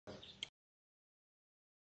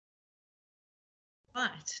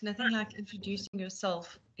Right, nothing like introducing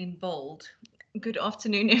yourself in bold. Good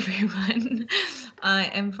afternoon, everyone. I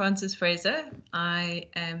am Frances Fraser. I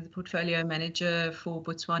am the portfolio manager for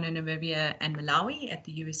Botswana, Namibia, and Malawi at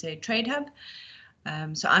the USA Trade Hub.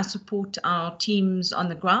 So I support our teams on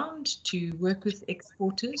the ground to work with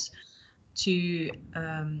exporters to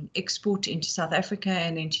export into South Africa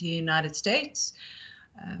and into the United States.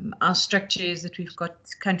 Our structure is that we've got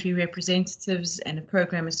country representatives and a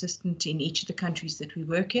program assistant in each of the countries that we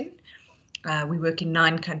work in. We work in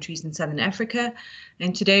 9 countries in Southern Africa,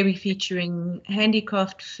 and today we're featuring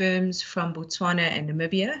handicraft firms from Botswana and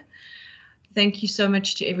Namibia. Thank you so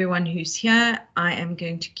much to everyone who's here. I am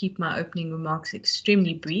going to keep my opening remarks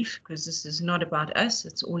extremely brief because this is not about us.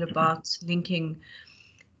 It's all about linking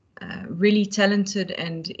really talented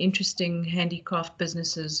and interesting handicraft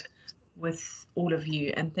businesses with all of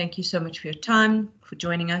you. And thank you so much for your time, for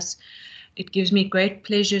joining us. It gives me great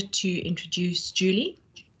pleasure to introduce Julie.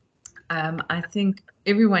 I think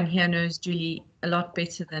everyone here knows Julie a lot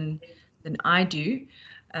better than I do.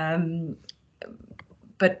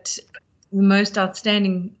 But the most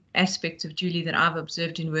outstanding aspect of Julie that I've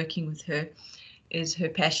observed in working with her is her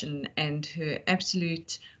passion and her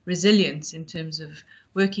absolute resilience in terms of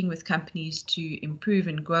working with companies to improve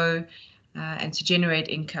and grow and to generate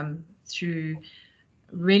income through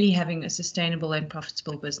really having a sustainable and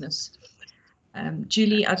profitable business.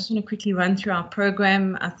 Julie, I just want to quickly run through our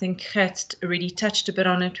program. I think Gert already touched a bit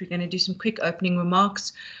on it. We're going to do some quick opening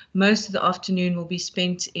remarks. Most of the afternoon will be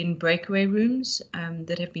spent in breakaway rooms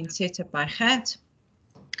that have been set up by Gert.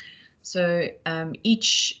 So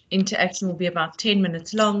each interaction will be about 10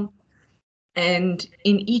 minutes long. And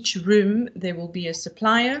in each room, there will be a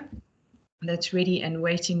supplier that's ready and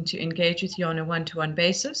waiting to engage with you on a one-to-one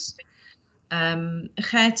basis.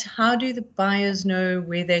 Gert, how do the buyers know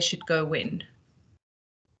where they should go when?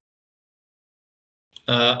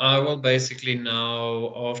 I will basically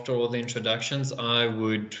now, after all the introductions, I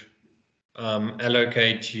would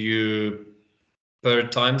allocate you per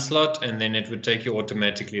time slot, and then it would take you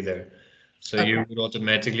automatically there. So okay. You would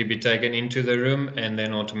automatically be taken into the room and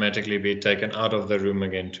then automatically be taken out of the room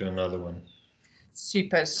again to another one.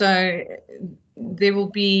 Super. So there will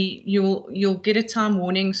be, you'll get a time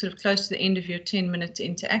warning sort of close to the end of your 10-minute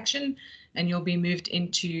interaction, and you'll be moved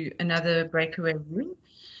into another breakaway room.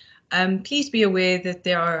 Please be aware that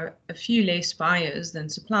there are a few less buyers than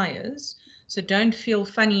suppliers. So don't feel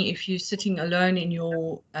funny if you're sitting alone in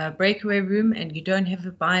your breakaway room and you don't have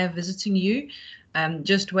a buyer visiting you.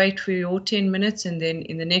 Just wait for your 10 minutes, and then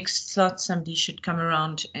in the next slot, somebody should come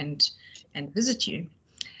around and visit you.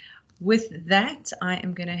 With that, I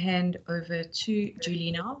am going to hand over to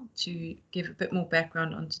Julie now to give a bit more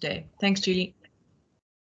background on today. Thanks, Julie.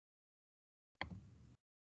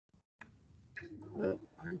 I'm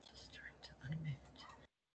just trying to unmute.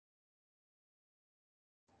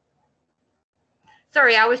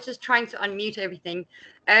 Sorry, I was just trying to unmute everything.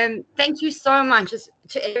 Thank you so much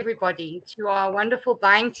to everybody, to our wonderful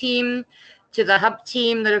buying team, to the hub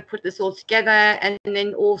team that have put this all together, and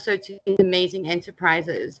then also to these amazing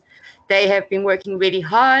enterprises. They have been working really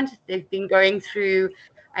hard. They've been going through,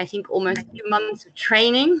 I think, almost 2 months of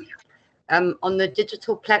training on the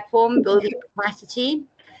digital platform, building capacity,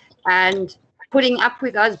 and putting up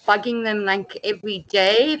with us bugging them like every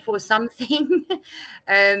day for something.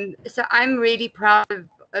 So I'm really proud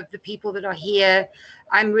of the people that are here.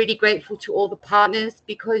 I'm really grateful to all the partners,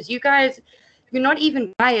 because you guys, you're not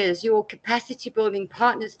even buyers, you're capacity building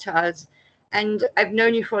partners to us. And I've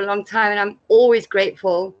known you for a long time, and I'm always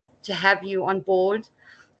grateful to have you on board.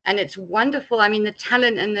 And it's wonderful. I mean, the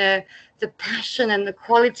talent and the passion and the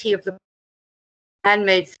quality of the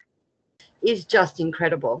handmaids is just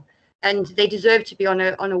incredible. And they deserve to be on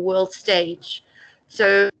a world stage.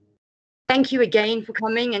 So thank you again for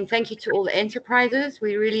coming, and thank you to all the enterprises.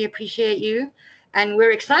 We really appreciate you, and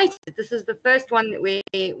we're excited. This is the first one that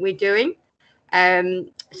we're doing.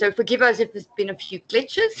 So forgive us if there's been a few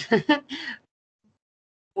glitches.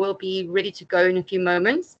 We'll be ready to go in a few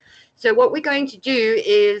moments. So what we're going to do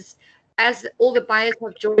is, as all the buyers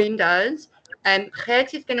have joined us,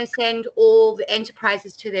 Gert is going to send all the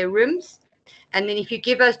enterprises to their rooms. And then if you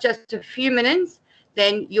give us just a few minutes,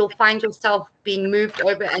 then you'll find yourself being moved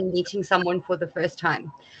over and meeting someone for the first time.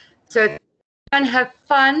 So have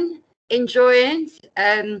fun, enjoy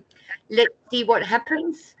it. Let's see what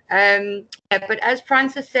happens. But as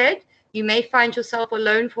Frances said, you may find yourself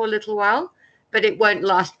alone for a little while, but it won't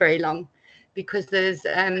last very long, because there's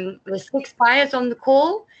 6 buyers on the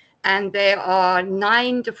call, and there are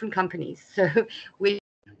 9 different companies. So we're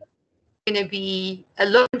going to be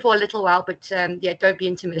alone for a little while, but yeah, don't be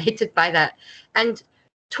intimidated by that. And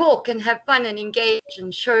talk and have fun and engage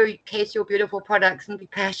and showcase your beautiful products and be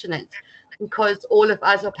passionate, because all of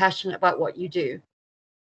us are passionate about what you do.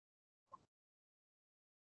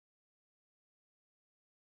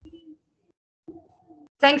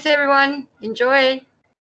 Thanks, everyone. Enjoy.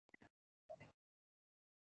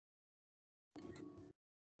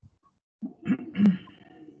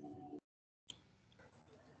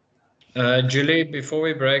 Julie, before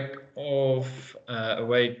we break off,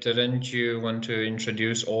 wait, didn't you want to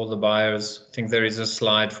introduce all the buyers? I think there is a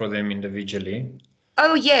slide for them individually.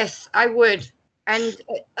 Oh, yes, I would. And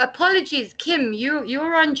apologies, Kim,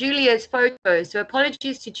 you're on Julia's photo, so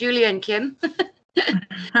apologies to Julia and Kim.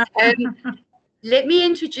 Let me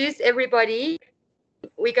introduce everybody.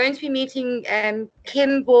 We're going to be meeting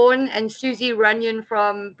Kim Bourne and Susie Runyon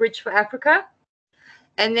from Bridge for Africa.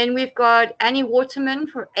 And then we've got Annie Waterman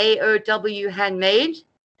for AOW Handmade,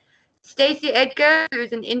 Stacey Edgar,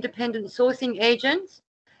 who's an independent sourcing agent,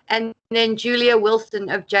 and then Julia Wilson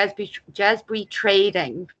of Jazzbury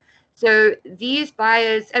Trading. So these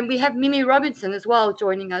buyers, and we have Mimi Robinson as well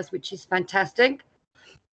joining us, which is fantastic.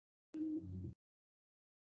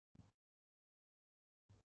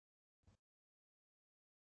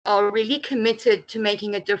 Are really committed to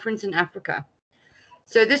making a difference in Africa.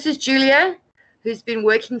 So this is Julia, who's been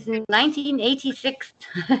working since 1986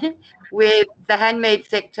 with the handmade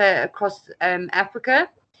sector across Africa.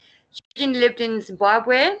 She lived in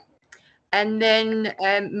Zimbabwe and then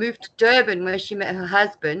moved to Durban, where she met her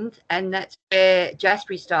husband, and that's where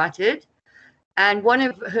Jazzbury started. And one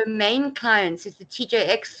of her main clients is the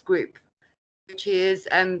TJX Group, which is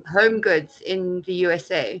home goods in the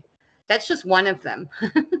USA. That's just one of them.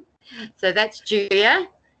 So that's Julia.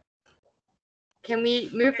 Can we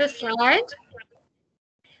move the slide?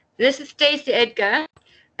 This is Stacey Edgar.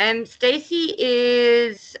 Stacey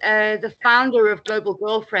is the founder of Global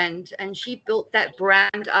Girlfriend, and she built that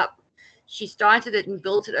brand up. She started it and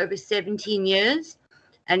built it over 17 years,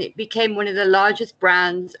 and it became one of the largest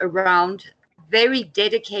brands around, very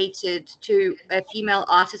dedicated to female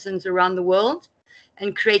artisans around the world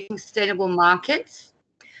and creating sustainable markets.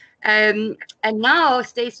 And now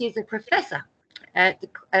Stacey is a professor at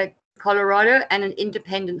Colorado and an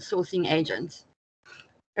independent sourcing agent.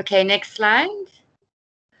 Okay, next slide.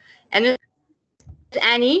 And this is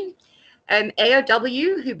Annie,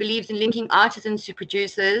 AOW, who believes in linking artisans to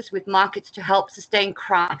producers with markets to help sustain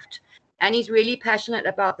craft. Annie's really passionate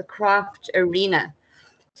about the craft arena.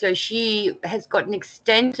 So she has got an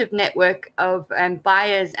extensive network of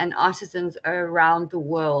buyers and artisans around the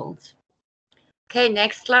world. Okay,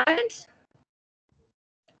 next slide.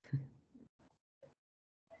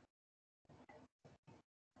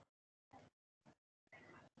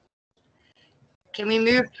 Can we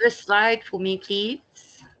move the slide for me, please?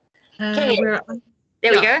 Okay,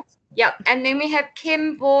 there we go. Yeah, and then we have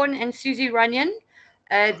Kim Bourne and Susie Runyon.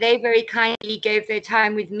 They very kindly gave their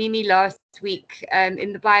time with Mimi last week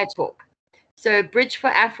in the buyer talk. So Bridge for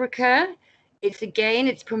Africa,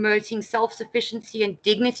 it's promoting self-sufficiency and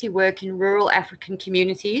dignity work in rural African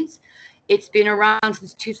communities. It's been around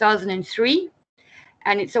since 2003,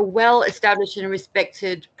 and it's a well-established and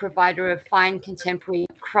respected provider of fine contemporary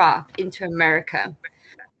craft into America.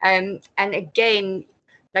 And again,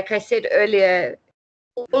 like I said earlier,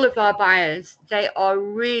 all of our buyers, they are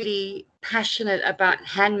really passionate about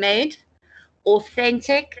handmade,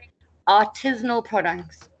 authentic, artisanal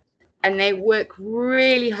products. And they work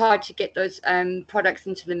really hard to get those products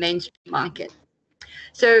into the mainstream market.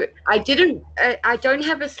 So I don't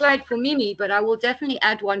have a slide for Mimi, but I will definitely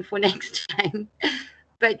add one for next time.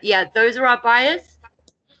 But yeah, those are our buyers.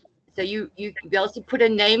 So you'll be able to put a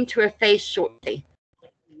name to a face shortly.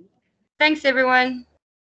 Thanks, everyone.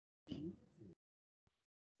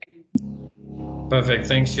 Perfect.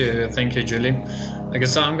 Thank you, Julie. Okay,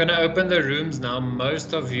 so I'm going to open the rooms now.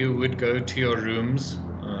 Most of you would go to your rooms.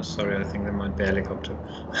 Sorry, I think there might be a helicopter.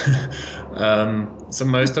 So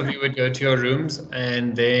most of you would go to your rooms,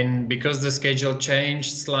 and then because the schedule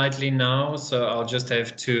changed slightly now, so I'll just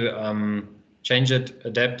have to change it,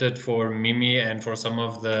 adapt it for Mimi and for some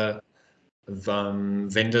of the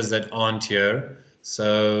vendors that aren't here.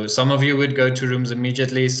 So some of you would go to rooms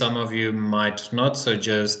immediately, some of you might not. So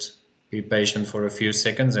just be patient for a few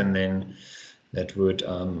seconds, and then that would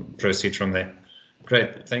proceed from there.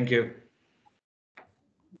 Great, thank you.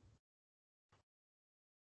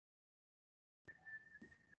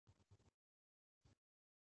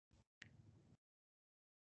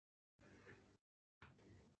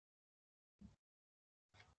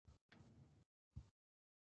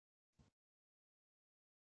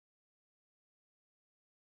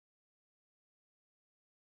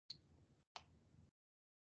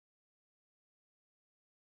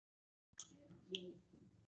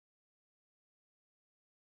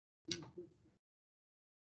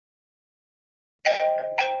 I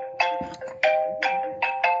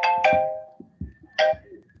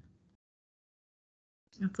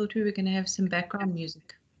thought we were going to have some background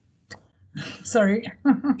music. Sorry.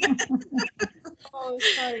 Oh,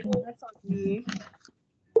 sorry, that's on me.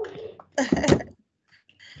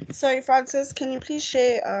 Sorry, Francis. Can you please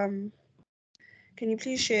share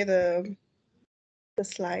the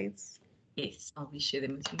slides? Yes, I'll be share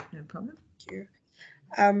them with you. No problem. Thank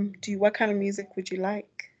you. What kind of music would you like?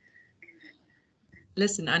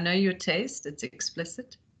 Listen, I know your taste. It's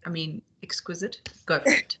explicit. I mean, exquisite. Go for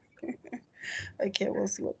it. Okay, we'll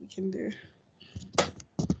see what we can do.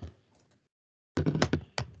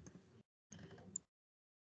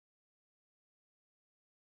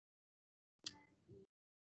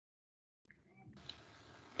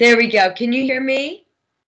 There we go. Can you hear me?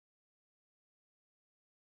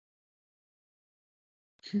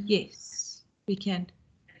 Yes, we can.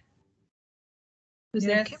 Was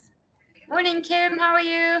that Kim? Morning, Kim. How are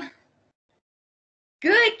you?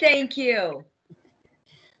 Good, thank you.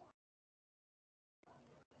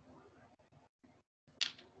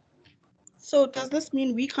 So does this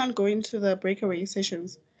mean we can't go into the breakaway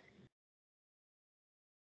sessions?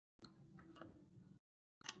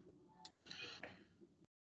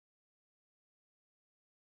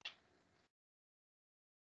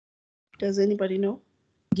 Does anybody know?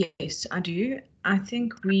 Yes, I do. I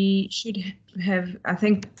think we should have, I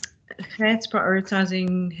think Gert's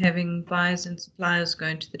prioritizing having buyers and suppliers go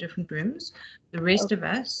into the different rooms. The rest of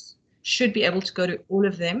us should be able to go to all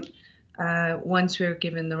of them once we're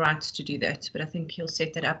given the rights to do that. But I think he'll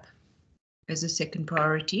set that up as a second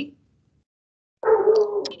priority.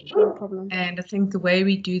 No problem. And I think the way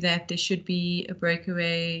we do that, there should be a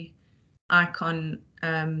breakaway icon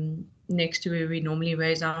next to where we normally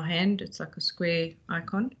raise our hand. It's like a square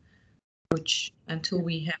icon, which until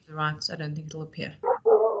we have the rights, I don't think it'll appear.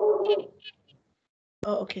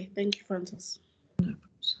 Oh, okay. Thank you, Francis. No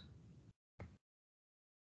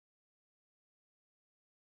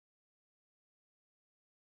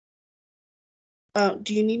problems.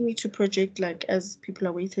 Do you need me to project like as people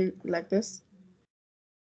are waiting like this?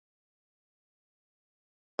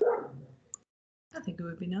 I think it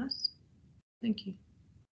would be nice. Thank you.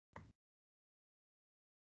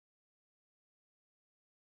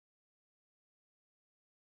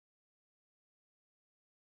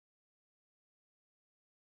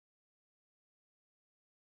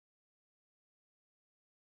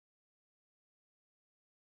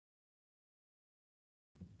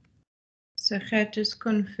 So Gert is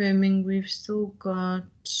confirming we've still got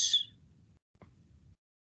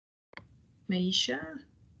Maisha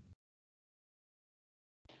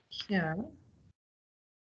here,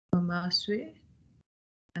 Omaswe,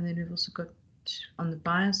 and then we've also got on the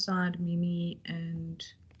buyer side Mimi and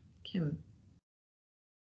Kim.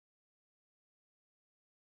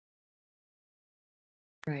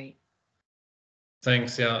 Right.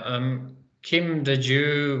 Thanks. Yeah. Kim,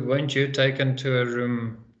 weren't you taken to a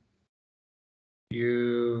room?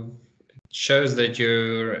 It shows that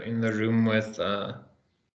you're in the room with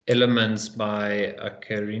Elements by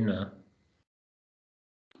Akarina.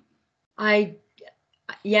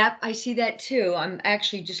 Yep, I see that too. I'm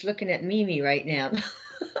actually just looking at Mimi right now.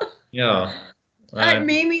 Yeah.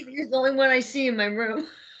 Mimi is the only one I see in my room.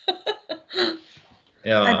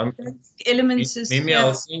 Yeah. Elements is Mimi, here.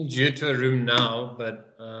 I'll send you to a room now,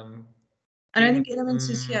 but I don't think Elements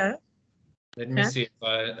is here. let me see if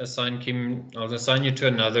I assign Kim. I'll assign you to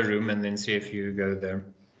another room and then see if you go there.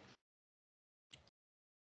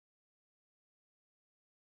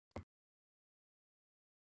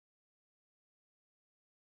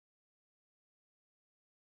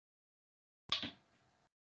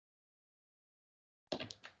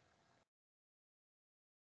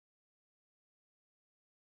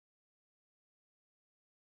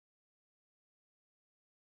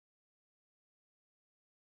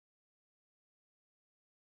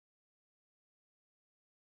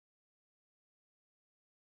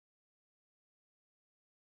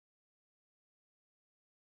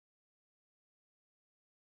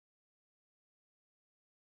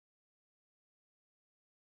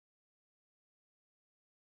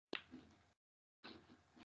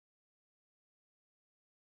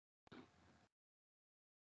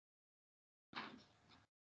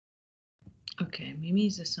 Okay,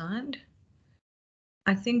 Mimi's assigned.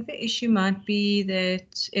 I think the issue might be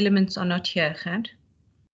that Elements are not here, Gert.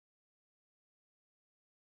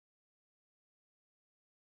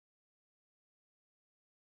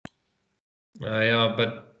 Yeah,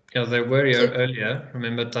 but they were here earlier.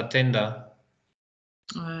 Remember Tatenda?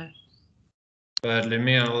 But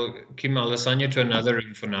Kim, I'll assign you to another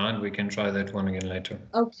room for now, and we can try that one again later.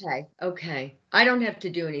 Okay, okay. I don't have to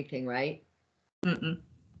do anything, right? Mm-mm.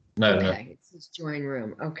 No, no. Okay, it's this join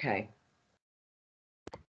room. Okay.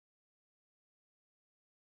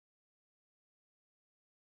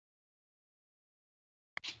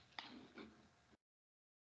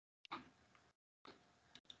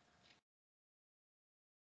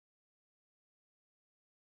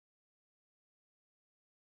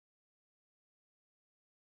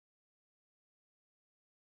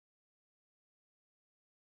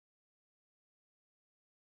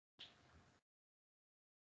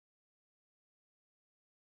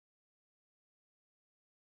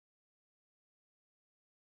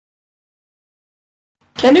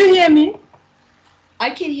 Can you hear me?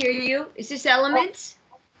 I can hear you. Is this Elements?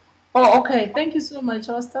 Oh, okay. Thank you so much.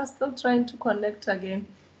 I was still trying to connect again.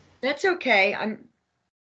 That's okay. I'm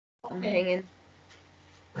hanging.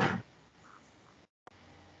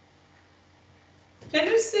 Can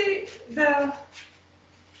you see the...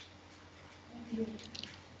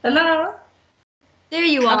 Hello? There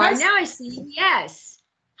you are. guys- Now I see you. Yes.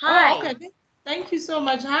 Hi. Oh, okay. Thank you so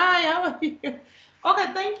much. Hi, how are you?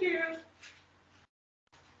 Okay, thank you.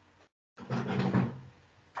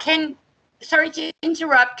 Sorry to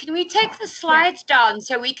interrupt. Can we take the slides down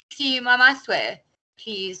so we can see Mamaswe,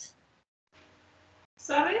 please?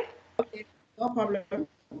 Sorry? Okay, no problem.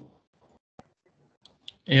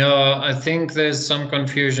 Yeah, I think there's some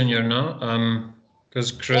confusion here now.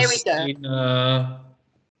 Because There we go.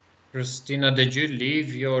 Christina, did you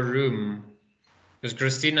leave your room? Because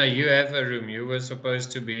Christina, you have a room. You were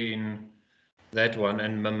supposed to be in that one,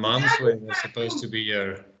 and my mom's room was supposed to be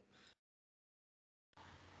here.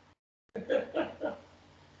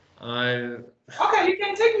 Okay, you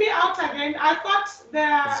can take me out again. I thought they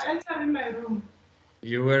are entering my room.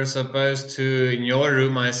 You were supposed to, in your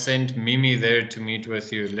room, I sent Mimi there to meet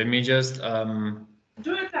with you. Let me just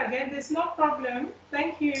Do it again. There's no problem.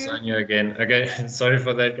 Thank you. sign you again. Okay, sorry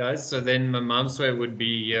for that, guys. So then my mom's way would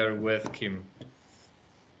be here with Kim.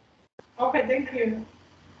 Okay, thank you.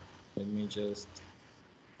 Let me just.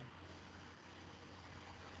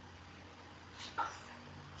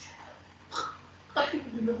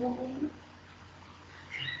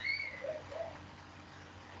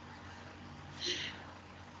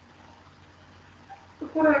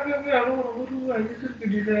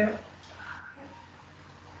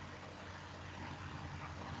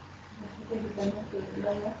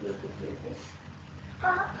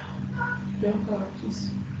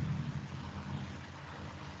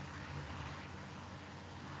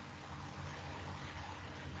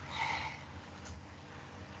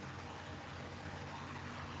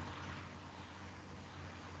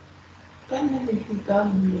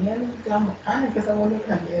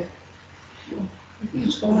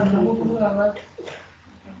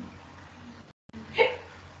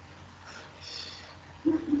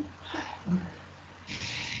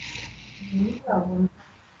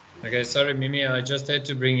 Okay, sorry, Mimi. I just had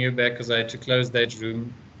to bring you back because I had to close that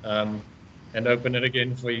room and open it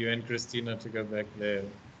again for you and Christina to go back there.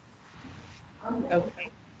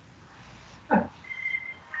 Okay.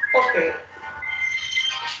 Okay.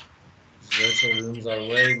 Virtual rooms are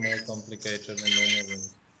way more complicated than normal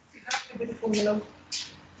rooms.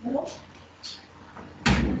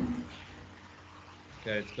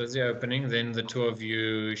 Okay, it's busy opening. Then the two of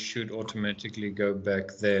you should automatically go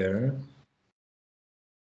back there.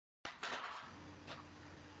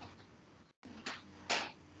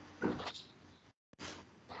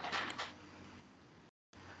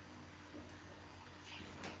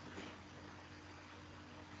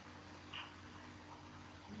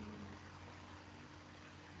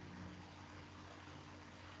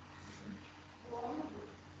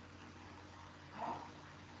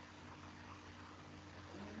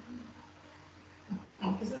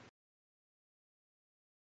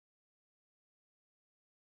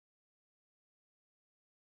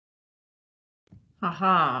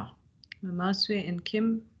 Haha. Mamaswe and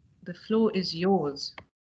Kim, the floor is yours.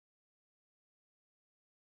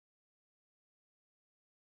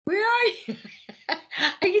 Where are you?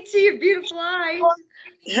 I can see your beautiful eyes.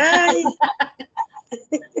 Hi.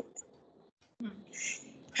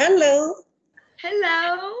 Hello.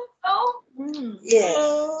 Hello.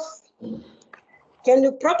 Yes. Can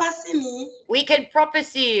you proper see me? We can proper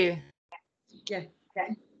see you. Yeah.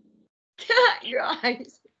 Your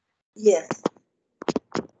eyes. Yes.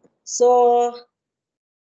 So,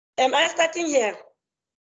 am I starting here?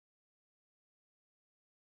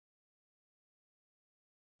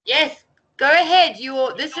 Yes, go ahead.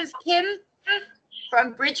 This is Kim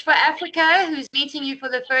from Bridge for Africa, who's meeting you for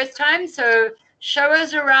the first time. So show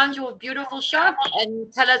us around your beautiful shop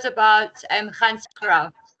and tell us about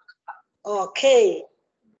Handcraft. Okay.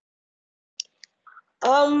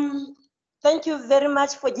 Thank you very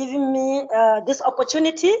much for giving me this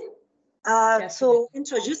opportunity to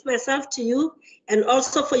introduce myself to you, and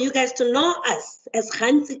also for you guys to know us as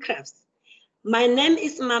Handcraft. My name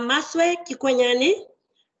is Mamaswe Kikonyani.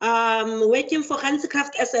 I'm working for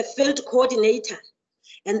Handcraft as a field coordinator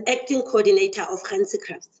and acting coordinator of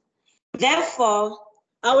Handcraft. Therefore,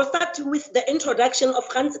 I will start with the introduction of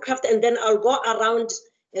Handcraft, and then I'll go around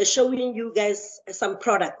showing you guys some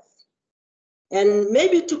products. And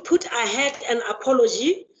maybe to put ahead an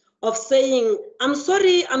apology of saying, I'm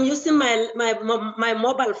sorry, I'm using my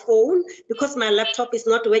mobile phone because my laptop is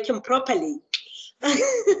not working properly.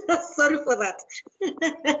 Sorry for that.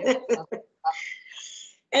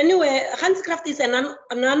 Anyway, Handcraft is a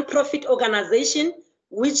non-profit organization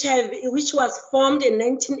which was formed in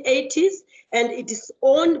 1980s, and it is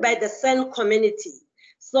owned by the San community.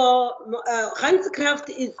 So Handcraft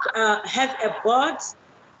is have a board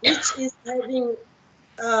which is having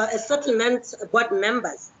a settlement board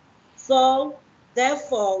members. So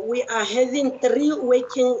therefore, we are having 3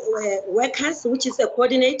 working workers, which is a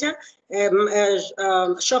coordinator,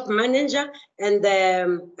 shop manager, and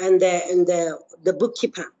the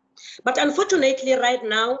bookkeeper. But unfortunately, right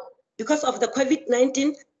now, because of the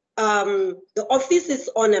COVID-19, the office is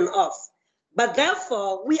on and off. But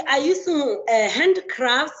therefore, we are using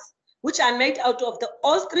handcrafts, which are made out of the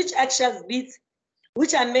ostrich eggshell beads,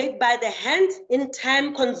 which are made by the hand in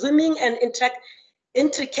time-consuming and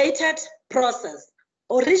intricate process.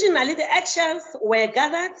 Originally, the eggshells were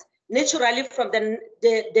gathered naturally from the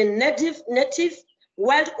native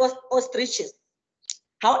wild ostriches.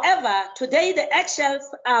 However, today the eggshells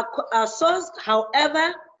are sourced,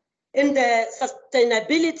 however, in the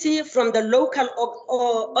sustainability from the local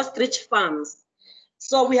ostrich farms.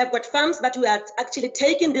 So we have got farms, but we are actually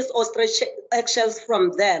taking these ostrich eggshells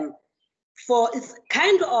from them. For it's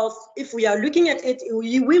kind of, if we are looking at it,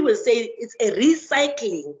 we will say it's a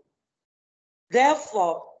recycling.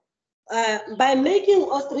 Therefore, by making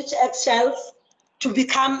ostrich eggshells to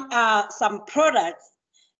become some products,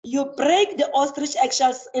 you break the ostrich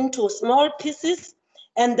eggshells into small pieces,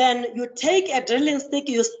 and then you take a drilling stick,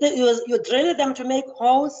 you drill them to make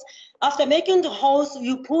holes. After making the holes,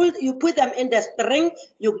 you put them in the string,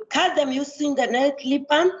 you cut them using the nail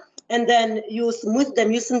clipper, and then you smooth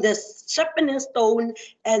them using the sharpening stone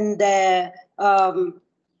and the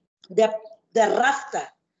rafter.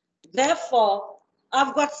 Therefore,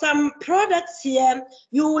 I've got some products here.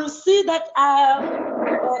 You will see that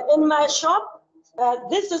in my shop,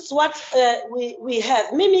 this is what we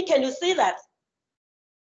have. Mimi, can you see that?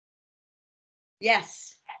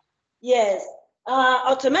 Yes. Yes.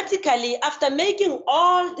 Automatically, after making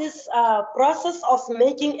all this process of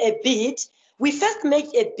making a bead, we first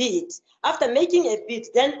make a bead. After making a bead,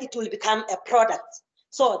 then it will become a product.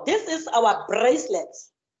 So this is our bracelet.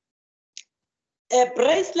 A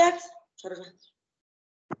bracelet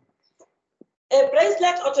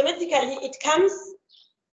automatically, it comes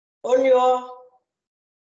on your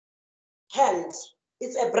hand.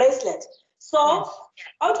 It's a bracelet. So yes.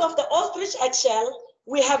 Out of the ostrich eggshell,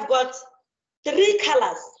 we have got 3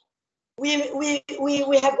 colors. We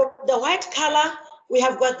have got the white color, we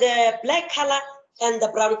have got the black color, and the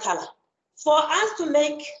brown color. For us to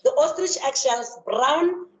make the ostrich eggshells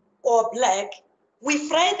brown or black, we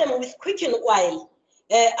fry them with cooking oil.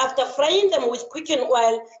 After frying them with cooking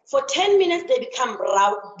oil, for 10 minutes they become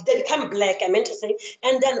brown, they become black, I meant to say,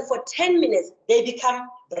 and then for 10 minutes they become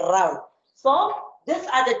brown. So these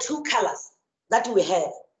are the 2 colors that we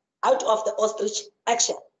have out of the ostrich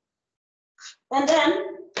eggshell. And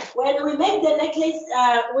then when we make the necklace,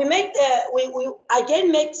 we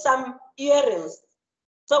again make some earrings.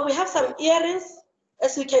 So we have some earrings,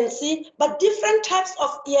 as you can see, but different types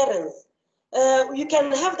of earrings. You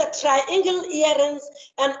can have the triangle earrings,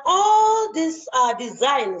 and all these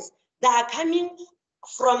designs that are coming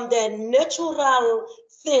from the natural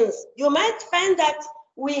things. You might find that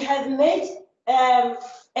we have made a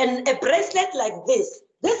bracelet like this.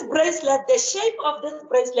 This bracelet, the shape of this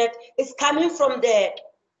bracelet is coming from the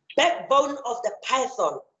backbone of the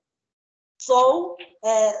python. So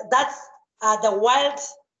that's the wild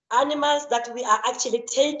animals that we are actually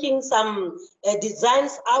taking some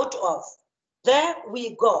designs out of. There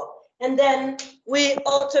we go. And then we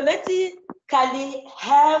automatically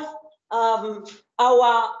have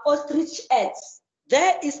our ostrich eggs.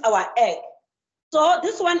 There is our egg. So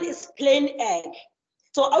this one is plain egg.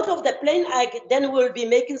 So out of the plain egg, then we'll be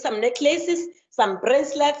making some necklaces, some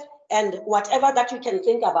bracelets, and whatever that you can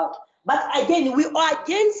think about. But again, we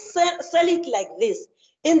again sell it like this.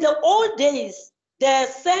 In the old days, the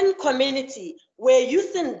San community were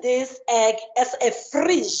using this egg as a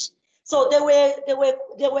fridge. So they were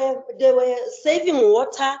saving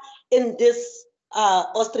water in this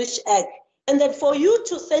ostrich egg. And then for you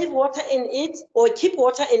to save water in it or keep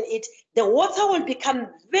water in it, the water will become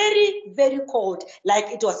very, very cold, like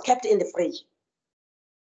it was kept in the fridge.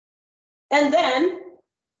 And then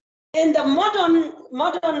in the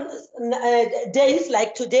modern days,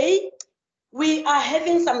 like today, we are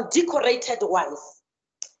having some decorated ones.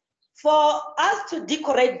 For us to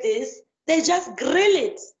decorate this, they just grill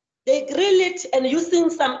it. They grill it and using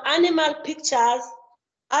some animal pictures,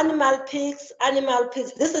 animal pigs.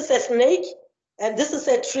 This is a snake and this is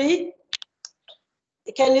a tree.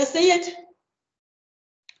 Can you see it?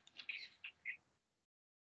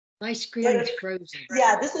 My screen is frozen.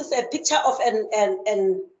 Yeah, this is a picture of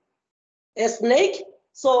a snake.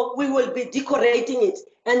 So we will be decorating it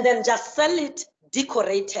and then just sell it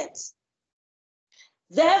decorated.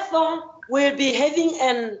 Therefore, we'll be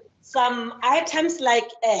having some items like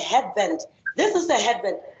a headband. This is a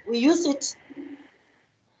headband. We use it,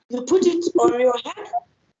 you put it on your head.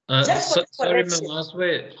 Sorry,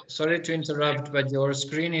 Mamaswe, sorry to interrupt, but your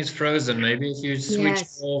screen is frozen. Maybe if you switch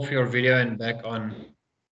off your video and back on.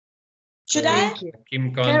 Should I?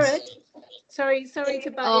 Kim can't. Carrot, sorry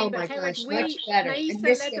to butt in, but Carrot, much better.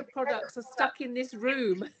 Mesa leather products are stuck in this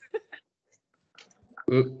room.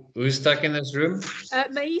 Who's stuck in this room?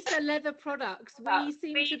 Mesa Leather Products. We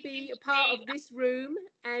seem to be a part of this room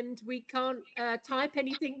and we can't type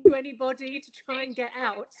anything to anybody to try and get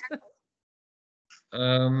out.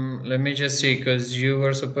 Let me just see, because you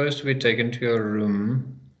were supposed to be taken to your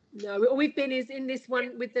room. No, all we've been is in this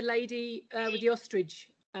one with the lady with the ostrich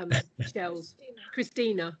shells,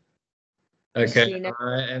 Christina. Okay, Christina.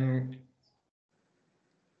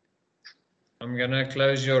 I'm gonna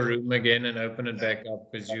close your room again and open it back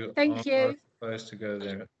up because you are supposed to go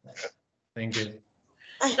there. Thank you.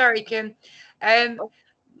 Sorry, Kim.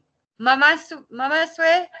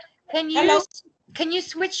 Mamaswe, can you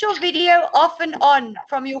switch your video off and on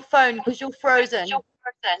from your phone because you're frozen?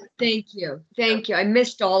 Thank you. I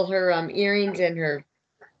missed all her earrings and her.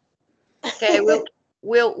 Okay,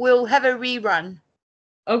 we'll have a rerun.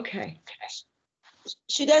 Okay.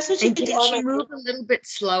 Should I switch And it can on? she move a little bit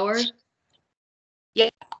slower? Yeah,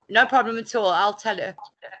 no problem at all. I'll tell her.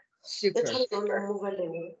 Super.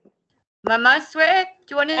 Mamaswe,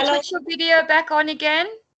 do you want to switch your video back on again?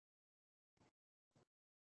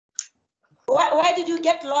 Why did you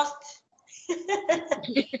get lost?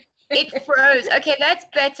 It froze. Okay, that's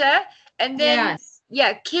better. And then,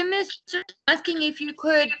 Yes. Kim is just asking if you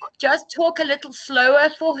could just talk a little slower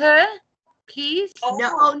for her, please.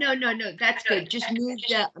 No, that's good. Just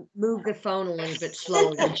move the phone a little bit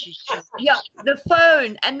slower when she's talking. Yeah, the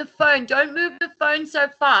phone. Don't move the phone so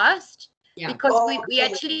fast because we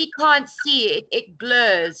actually can't see it. It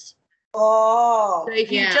blurs. Oh. So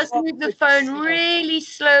if you just move the phone really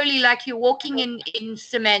slowly, like you're walking in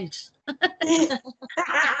cement.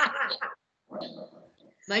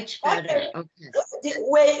 Much better. Okay.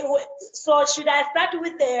 Wait, so should I start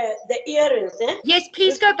with the earrings? Yes,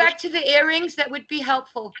 please go back to the earrings. That would be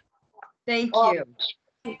helpful. Thank you.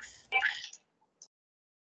 Thanks.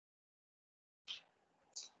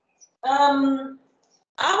 I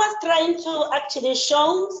was trying to actually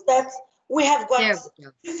show that we have got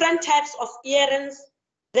different types of earrings.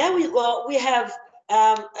 There we go. We have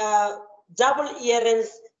double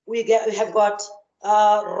earrings. We have got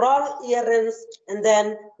roll earrings, and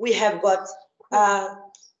then we have got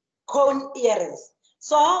cone earrings.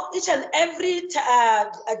 So each and every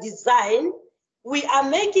design, we are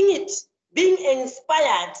making it being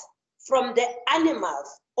inspired from the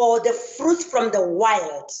animals or the fruits from the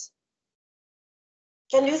wild.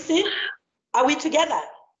 Can you see? Are we together?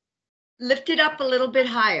 Lift it up a little bit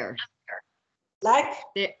higher. Like?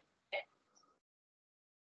 There.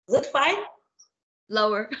 Is it fine?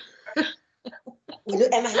 Lower.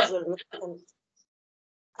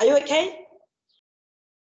 Are you okay?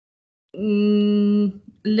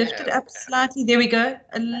 Lift it up slightly. There we go.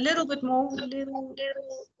 A little bit more. There.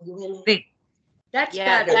 That's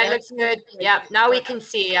better. That looks good. Yeah, now we can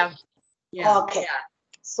see. Yeah. Okay.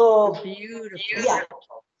 So beautiful. Yeah.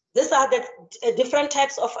 These are the different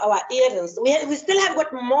types of our earrings. We still have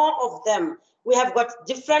got more of them. We have got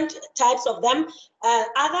different types of them.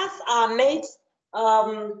 Others are made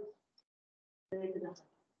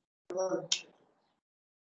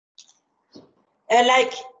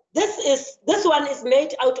like this one is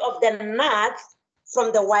made out of the nuts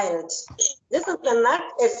from the wild. This is the nut,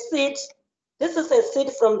 a seed. This is a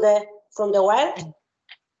seed from the wild.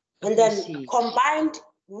 and then combined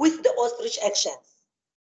with the ostrich actions.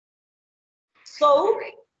 So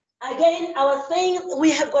again, I was saying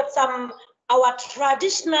we have got our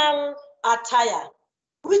traditional attire,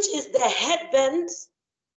 which is the headband,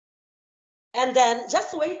 and then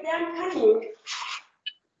just wait there, I'm coming.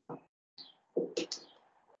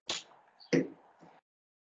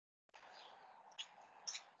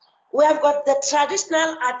 We have got the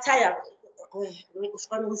traditional attire.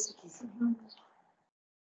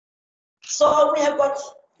 So we have got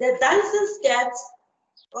the dancing skirt.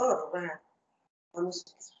 Oh,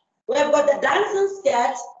 we have got the dancing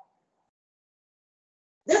skirt.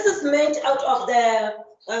 This is made out of the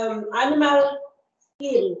animal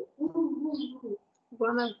skin.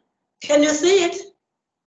 Can you see it?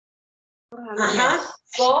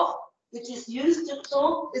 So it is used to,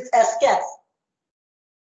 so it's a skirt.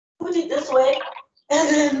 Put it this way,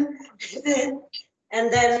 and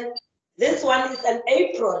then this one is an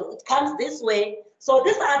apron. It comes this way. So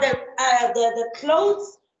these are the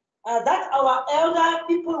clothes that our elder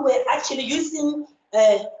people were actually using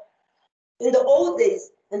in the old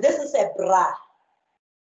days. And this is a bra.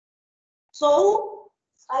 So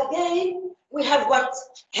again, we have got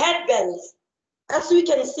headbands. As we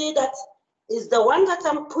can see, that is the one that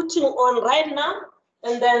I'm putting on right now.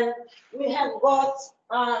 And then we have got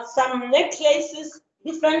some necklaces,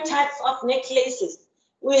 different types of necklaces.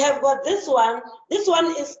 We have got this one. This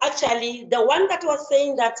one is actually the one that was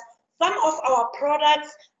saying that some of our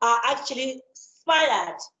products are actually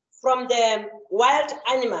inspired from the wild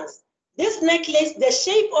animals. This necklace, the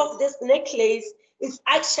shape of this necklace is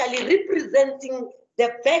actually representing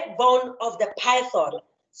the backbone of the python.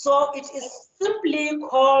 So it is simply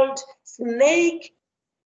called snake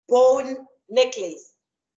bone necklace.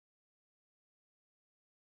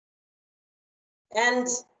 And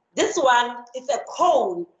this one is a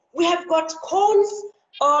cone. We have got cones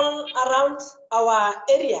all around our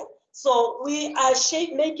area. So we are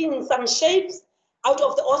making some shapes out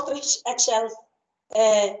of the ostrich actions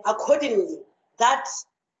accordingly. That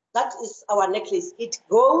is our necklace. It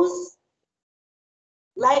goes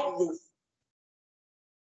like this.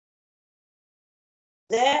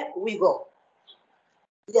 There we go.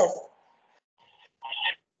 Yes.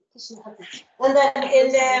 And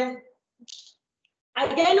then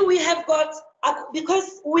again, we have got,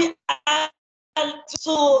 because we are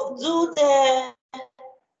to do the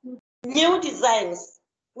new designs,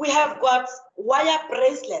 we have got wire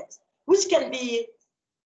bracelets, which can be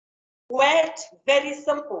weared very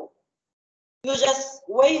simple. You just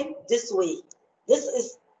wear it this way. This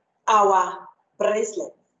is our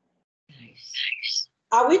bracelet. Nice.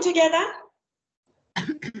 Are we together?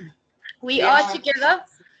 We are together.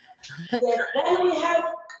 Yes. Then we have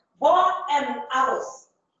bow and arrows.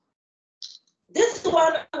 This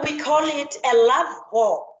one, we call it a love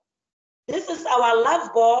bow. This is our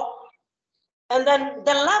love bow. And then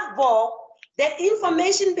the love bow, the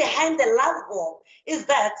information behind the love bow is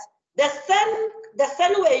that the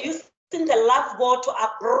sun were using the love bow to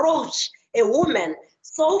approach a woman.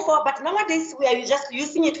 But nowadays we are just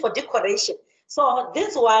using it for decoration. So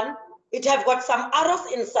this one, it have got some arrows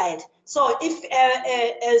inside. So if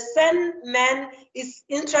a sun man is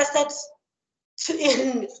interested to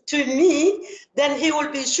me, then he will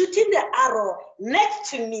be shooting the arrow next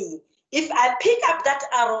to me. If I pick up that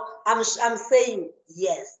arrow, I'm saying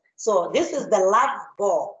yes. So this is the love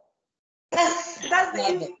bow. That's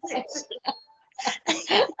the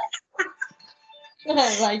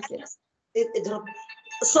I like it.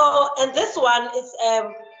 So, and this one is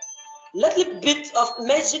a little bit of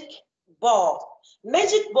magic ball.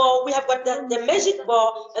 Magic ball, we have got the magic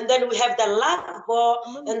ball, and then we have the love ball,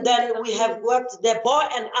 and then we have got the bow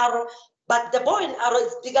and arrow. But the bow and arrow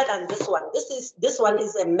is bigger than this one. This one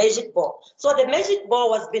is a magic ball. So the magic ball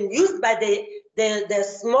was being used by the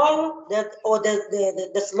small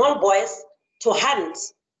boys to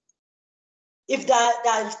hunt. If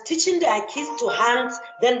they're teaching their kids to hunt,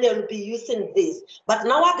 then they'll be using this. But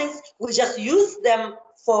nowadays, we just use them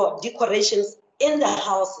for decorations in the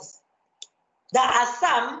houses. There are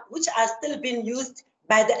some which are still being used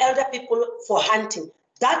by the elder people for hunting.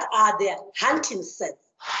 That are the hunting sets.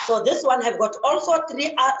 So this one have got also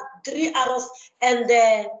three arrows and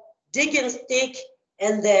the digging stick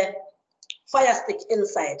and the fire stick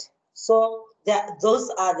inside. So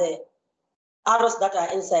those are the arrows that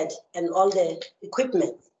are inside and all the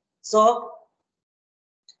equipment. So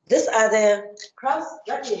these are the crafts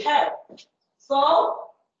that we have. So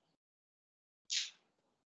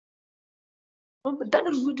but that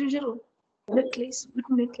is good necklace, good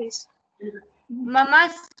necklace.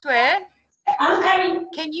 Mama swear. I'm coming.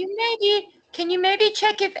 Can you maybe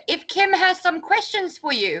check if Kim has some questions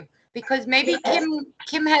for you? because maybe Yes.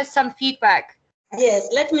 Kim has some feedback. Yes,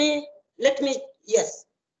 let me, yes.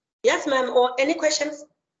 Yes, ma'am, or any questions?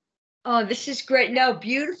 Oh, this is great. No,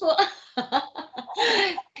 beautiful.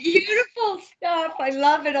 Beautiful stuff. I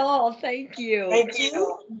love it all. Thank you. Thank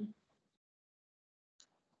you.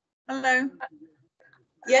 Hello.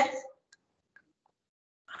 Yes.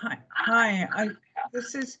 Hi. Hi.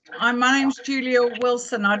 My name's Julia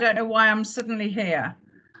Wilson. I don't know why I'm suddenly here.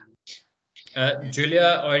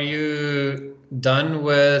 Julia, are you done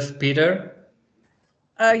with Peter?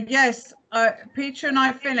 Yes, Peter and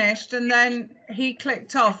I finished, and then he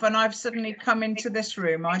clicked off, and I've suddenly come into this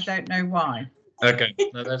room. I don't know why. Okay,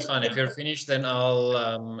 no, that's fine. If you're finished, then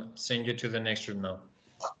I'll send you to the next room now.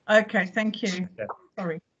 Okay, thank you. Okay.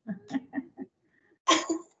 Sorry.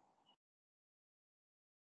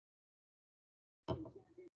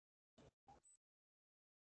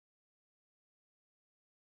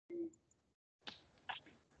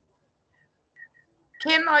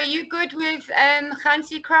 Kim, are you good with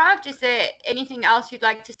Hansi Craft? Is there anything else you'd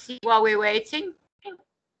like to see while we're waiting?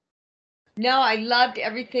 No, I loved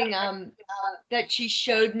everything that she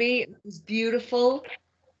showed me. It was beautiful.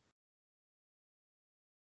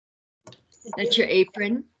 That's your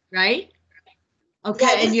apron, right? Okay,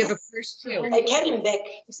 Yeah, and you have a purse too. A carrying bag.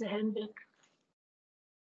 It's a handbag.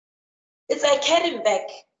 It's a carrying bag.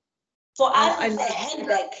 For us, I it's a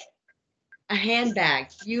handbag. A handbag,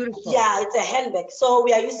 beautiful. Yeah, it's a handbag. So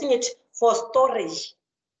we are using it for storage.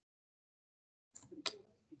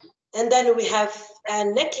 And then we have a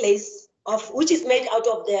necklace which is made out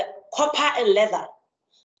of the copper and leather.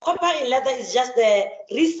 Copper and leather is just the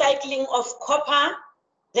recycling of copper.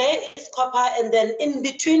 There is copper, and then in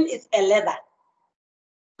between is a leather.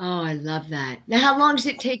 Oh, I love that. Now, how long does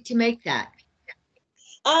it take to make that?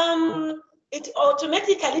 It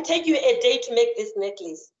automatically take you a day to make this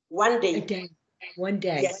necklace. 1 day. A day. 1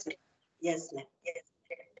 day. Yes. Yes, ma'am.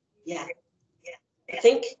 Yeah. I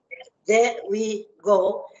think there we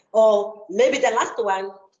go. Or maybe the last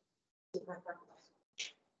one.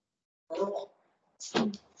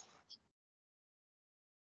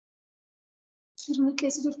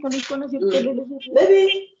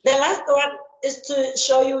 Maybe the last one is to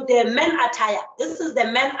show you the men attire. This is the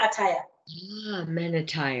men attire. Ah, men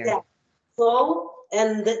attire. Yeah. So,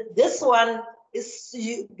 and this one is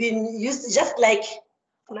been used just like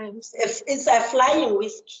it's a flying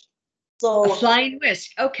whisk. So a flying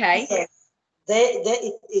whisk. Okay. Yes, there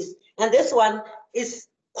it is. And this one is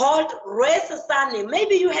called Resasani.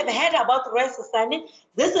 Maybe you have heard about Resasani.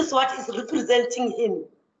 This is what is representing him.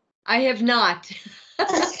 I have not.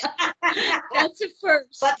 That's a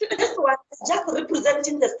first. But this one is just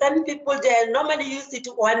representing the same people. They normally use it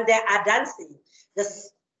when they are dancing.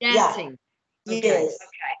 Dancing. Yeah. Okay. Yes.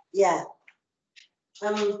 Okay. Yeah.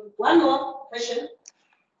 One more question.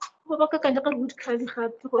 Wood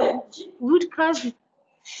carving.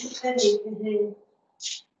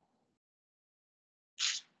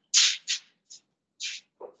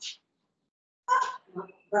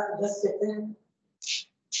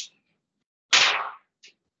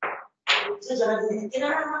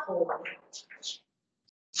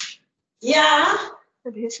 Yeah.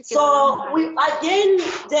 So we again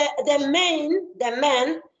the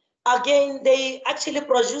men again they actually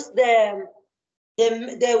produce the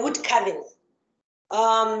wood carvings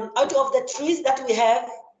out of the trees that we have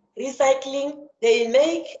recycling. They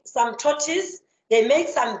make some torches, they make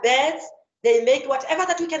some beds, they make whatever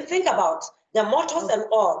that we can think about, the motors and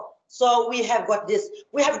all. So we have got this.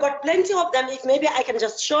 We have got plenty of them. If maybe I can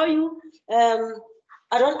just show you. I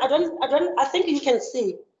think you can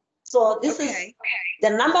see. So this is the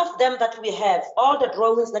number of them that we have, all the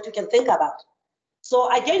drawings that you can think about. So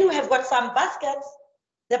again, we have got some baskets.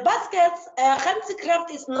 The baskets, Hansi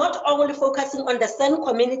Craft is not only focusing on the San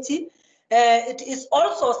community, it is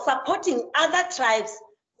also supporting other tribes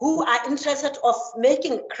who are interested of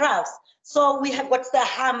making crafts. So we have got the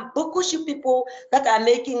Hambukushi people that are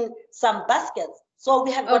making some baskets. So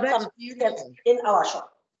we have got some baskets in our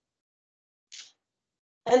shop.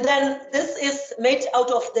 And then this is made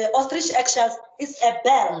out of the ostrich eggshells. It's a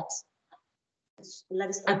belt.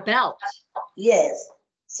 A belt? Yes.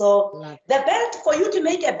 So the belt, for you to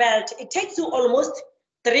make a belt, it takes you almost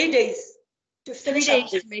 3 days to finish. 3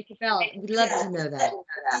 days to make a belt. We'd love to know that.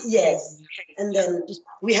 Yes. And then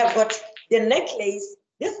we have got the necklace.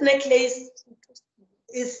 This necklace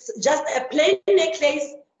is just a plain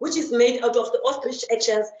necklace, which is made out of the ostrich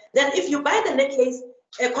eggshells. Then if you buy the necklace,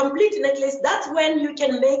 a complete necklace, that's when you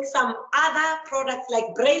can make some other products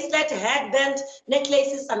like bracelet, headband,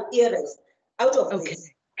 necklaces, some earrings out of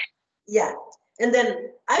this. Yeah. And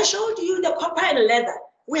then I showed you the copper and leather.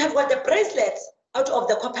 We have got the bracelets. out of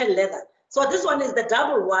the copper leather. So this one is the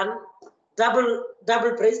double one, double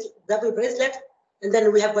bracelet, and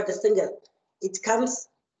then we have got a single. It comes.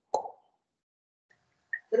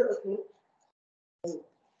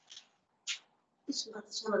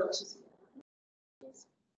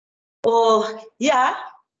 Oh yeah,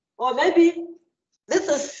 or maybe this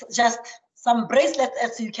is just some bracelets,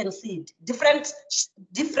 as you can see,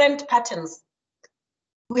 different patterns.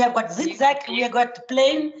 We have got zigzag, we have got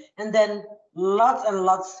plain, and then lots and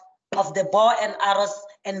lots of the bow and arrows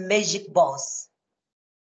and magic balls.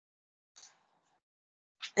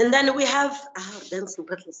 And then we have dancing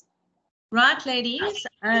petals. Right, ladies.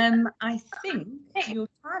 I think your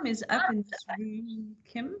time is up in this room,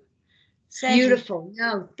 Kim. Beautiful.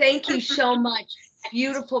 No, thank you so much.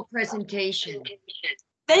 Beautiful presentation.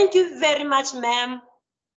 Thank you very much, ma'am.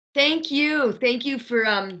 Thank you. Thank you for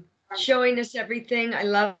showing us everything. I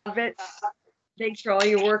love it. Thanks for all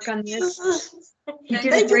your work on this. You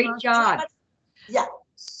did a great job. Yeah.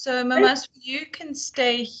 So, Mamas, you can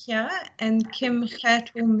stay here, and Kim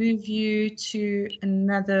Gert will move you to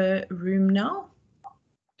another room now.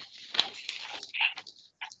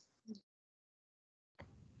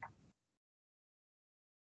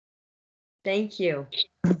 Thank you.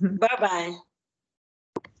 Bye-bye.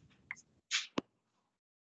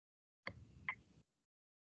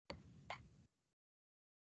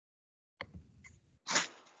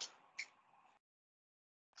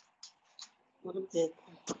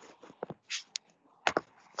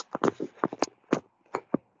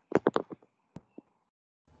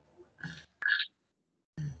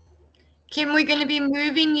 Kim, we're going to be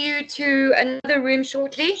moving you to another room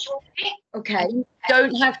shortly. Okay. You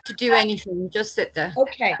don't have to do anything. Just sit there.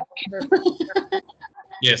 Okay.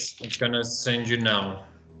 Yes, it's gonna send you now.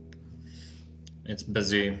 It's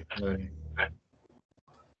busy loading.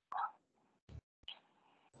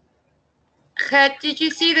 Gert, did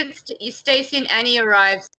you see that Stacey and Annie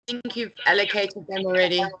arrived? I think you've allocated them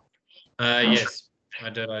already. Yes, I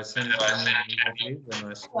did. I sent Annie immediately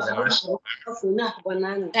when I saw her.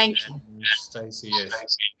 Thank you. And Stacey,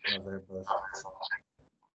 yes. Oh, they're both.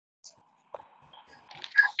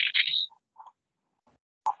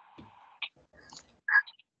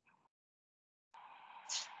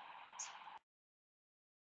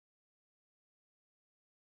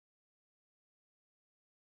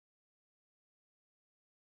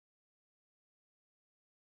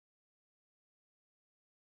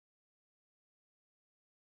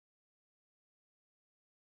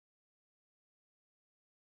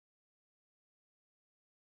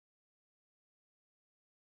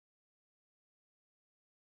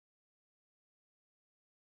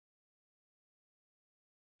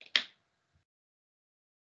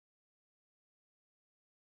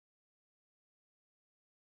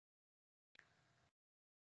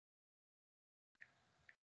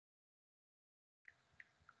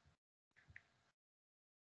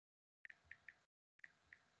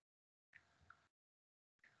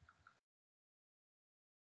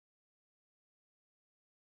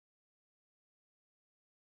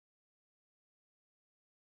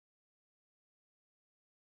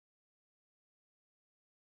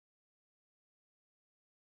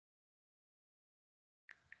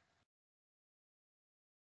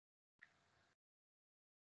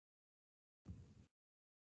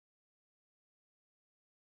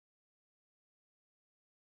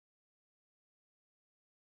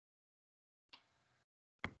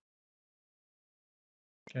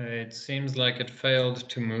 Okay, it seems like it failed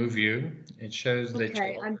to move you. It shows that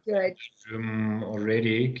you're I'm good. in the room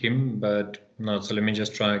already, Kim, but no, so let me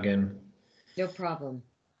just try again. No problem.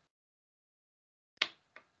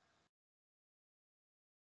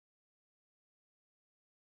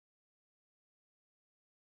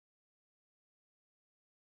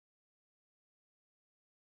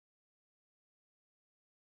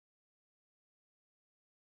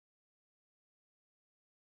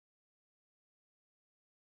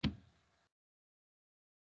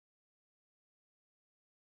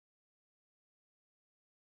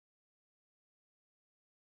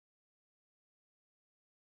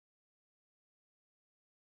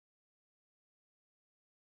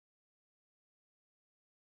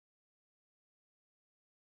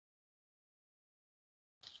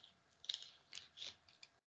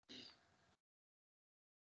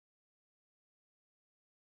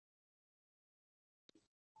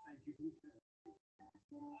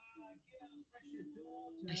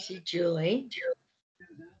 I see Julie.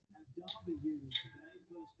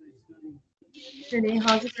 Jenny,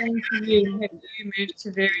 how's it going for you? Have you moved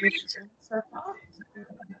to various rooms so far?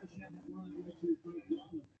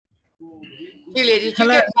 Julia, did you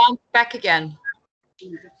get bounced back again?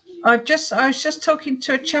 I was just talking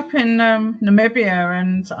to a chap in Namibia,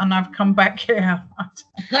 and I've come back here.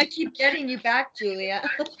 I keep getting you back, Julia.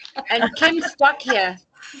 And Kim's stuck here.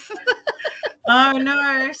 Oh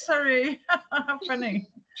no, sorry. How funny.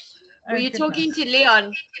 Were you goodness. talking to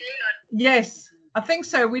Leon? Yes, I think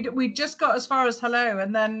so. We just got as far as hello,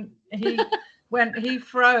 and then he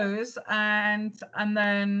froze, and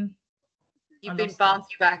then You've been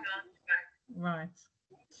bounced back. Right.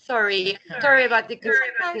 Sorry. Okay. Sorry about the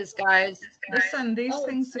computers, guys. Listen, these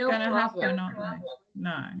things are no going to problem. happen, aren't they?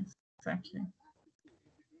 No, exactly.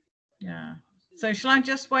 Yeah. So shall I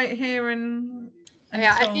just wait here and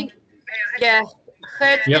Yeah, I think, yeah,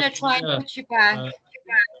 Gert's Yep. going to try and put you back.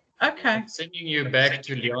 Okay. I'm sending you back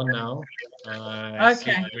to Leon now.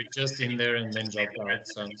 See Okay. you're just in there and then dropped out,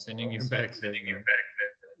 so I'm sending you back there now.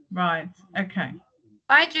 Right. Okay.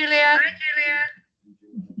 Bye, Julia.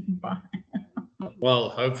 Bye. Well,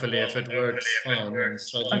 hopefully, if it works fine, I'm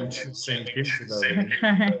struggling to send him to the other end.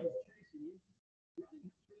 Okay.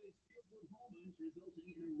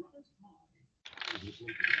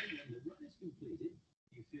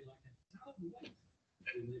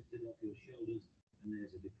 And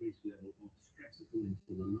there's a decreased level of stress according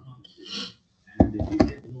to the last system. And if you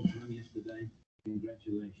did an run yesterday,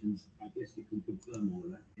 congratulations. I guess you can confirm all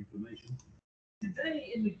of that information.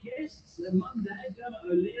 Today in the guests, Monday, Dermot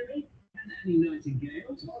O'Leary and Annie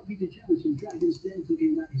Nightingale. Tomorrow, Peter Challenge from Dragon's Den,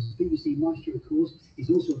 talking about his BBC Maestro course. He's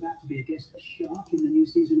also about to be a guest shark in the new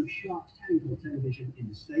season of Shark Tank on television in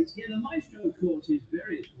the States. Yeah, the Maestro course is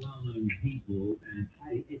very well-known people and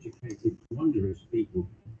highly educated, wondrous people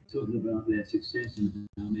talking about their success and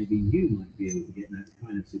how maybe you might be able to get that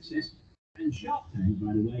kind of success. And Shark Tank,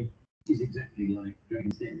 by the way, is exactly like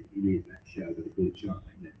Dragon's Den. If you read that show, but they call it Shark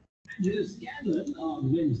Tank there. Angela Scanlon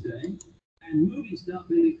on Wednesday, and movie star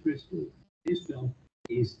Billy Crystal. His film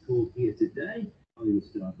is called Here Today. Hollywood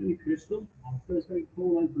star Billy Crystal. On Thursday,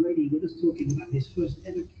 Paul O'Grady with us talking about his first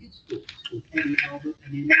ever kids' book called Eddie Albert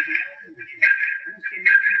and the Amazing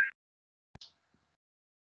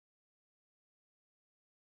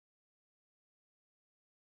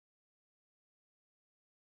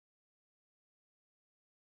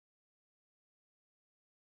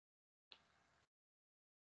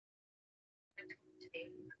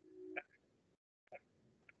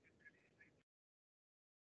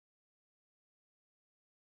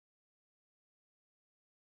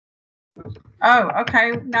Oh,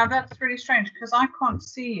 okay. Now that's really strange because I can't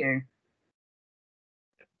see you.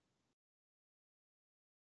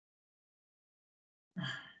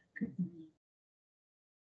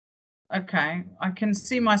 Okay, I can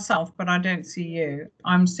see myself, but I don't see you.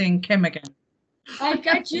 I'm seeing Kim again. I've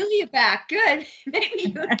got Julia back. Good.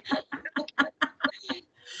 Maybe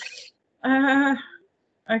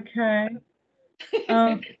Okay.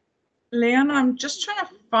 Leon, I'm just trying to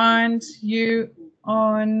find you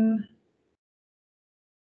on.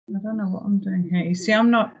 I don't know what I'm doing here. You see,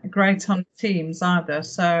 I'm not great on Teams either,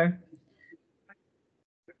 so.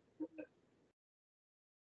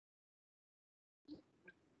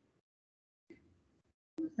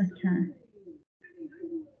 Okay.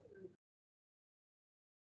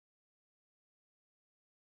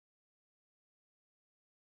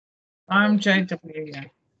 I'm JW, yeah.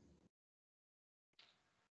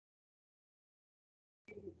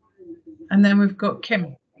 And then we've got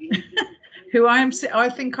Kim, who I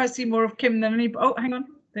think I see more of Kim than any. Oh, hang on.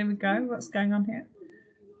 There we go. What's going on here?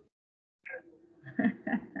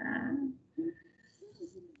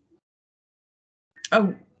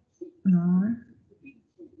 Oh, no.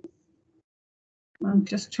 I'm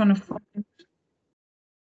just trying to find.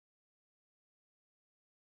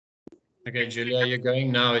 Okay, Julia, you're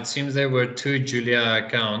going now. It seems there were 2 Julia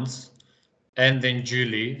accounts and then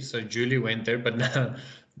Julie. So Julie went there, but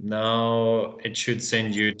now it should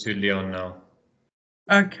send you to Leon now.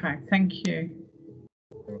 Okay, thank you.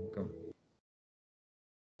 You're welcome.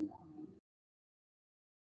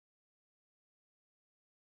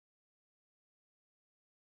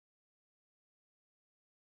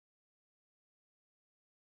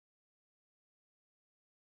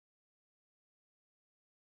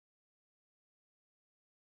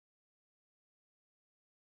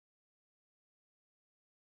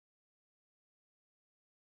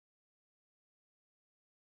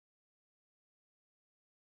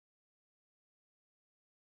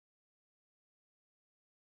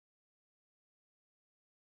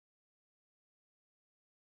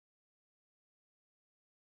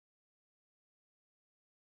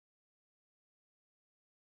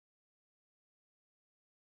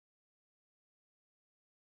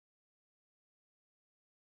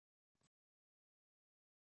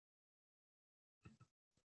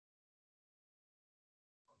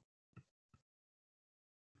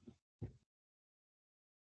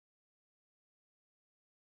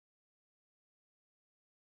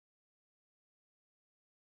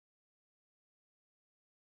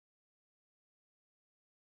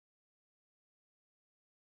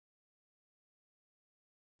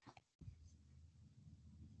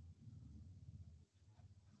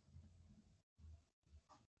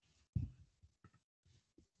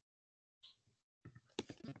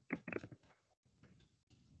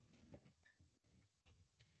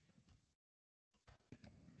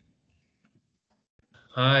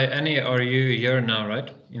 Hi, Annie, are you here now,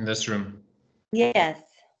 right? In this room? Yes.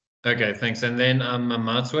 Okay, thanks. And then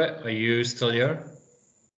Matswe, are you still here?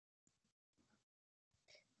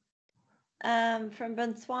 From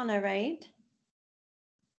Botswana, right?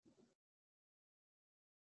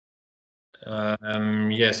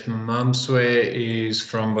 Yes, Mamswe is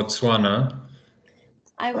from Botswana.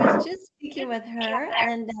 I was just speaking with her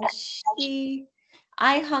and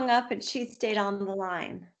I hung up and she stayed on the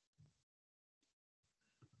line.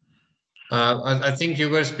 I think you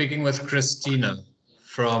were speaking with Christina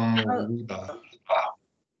from Wiba.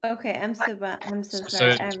 Okay, I'm so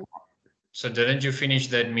sorry. So didn't you finish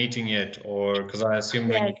that meeting yet? Or because I assume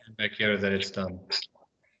when you come back here that it's done.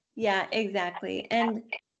 Yeah, exactly. And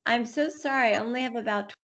I'm so sorry. I only have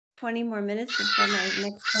about 20 more minutes before my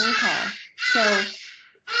next phone call. So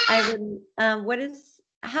I would,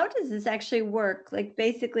 how does this actually work? Like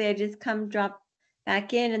basically I just come drop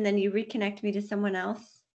back in and then you reconnect me to someone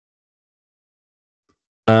else?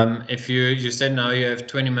 If you said now you have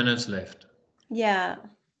 20 minutes left. Yeah.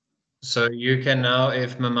 So you can now,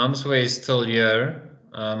 if Mamamswe is still here,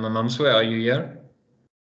 Mamamswe, are you here?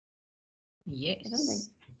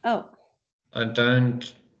 Yes. Oh. I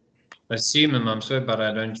see Mamamswe, but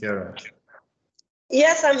I don't hear her.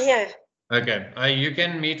 Yes, I'm here. Okay, you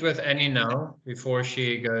can meet with Annie now. Before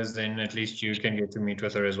she goes, then at least you can get to meet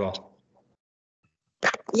with her as well.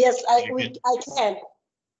 Yes, I can.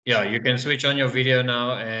 Yeah, you can switch on your video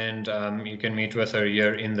now and you can meet with her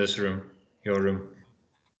here in this room, your room.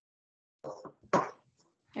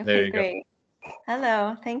 Okay, there you great. Go.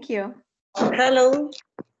 Hello, thank you. Hello.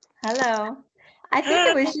 Hello. I think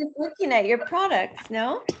I was just looking at your products,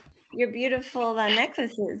 no? Your beautiful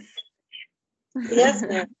necklaces. Yes,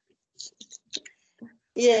 ma'am.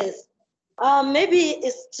 Yes. Maybe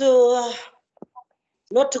it's to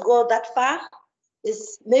not to go that far.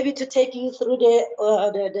 It's maybe to take you through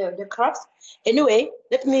the crafts. Anyway,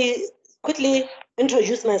 let me quickly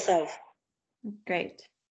introduce myself. Great.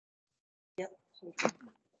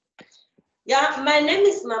 Yeah, my name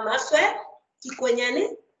is Mamaswe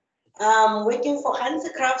Kikwenyane. I'm working for Hansi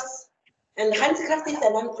Crafts, and Hansi Crafts is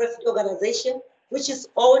a non-profit organization which is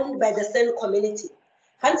owned by the same community.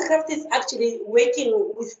 Hansi Crafts is actually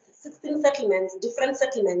working with 16 settlements, different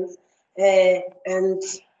settlements, and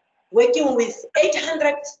working with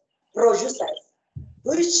 800 producers,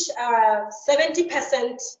 which are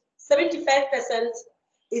 70%, 75%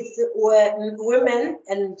 is women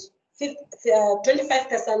and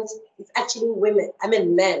 25% is actually women,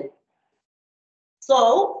 men.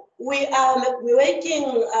 So we're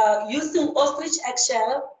working using ostrich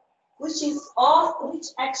eggshell, which is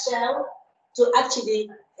ostrich eggshell to actually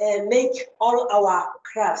make all our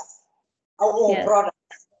crafts, our products.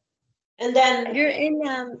 And then you're in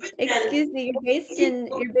excuse me, you're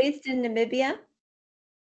based in Namibia?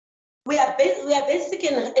 We are based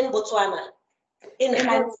in Botswana. In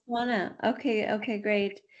Botswana. Okay,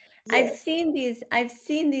 great. Yes. I've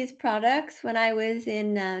seen these products when I was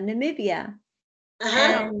in Namibia.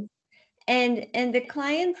 And the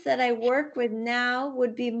clients that I work with now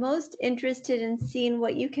would be most interested in seeing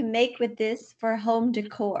what you can make with this for home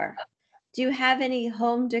decor. Do you have any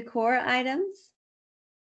home decor items?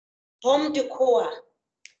 Home decor?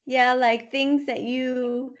 Yeah, like things that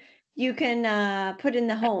you can put in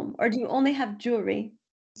the home, or do you only have jewelry?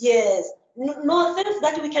 Yes, no things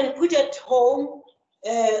that we can put at home.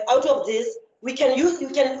 Out of this, we can use.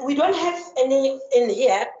 We don't have any in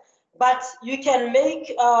here, but you can make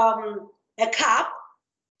a cup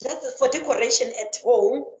just for decoration at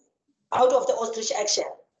home out of the ostrich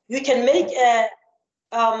eggshell. You can make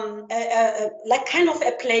like kind of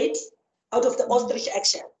a plate out of the ostrich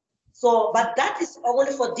eggshell. So, but that is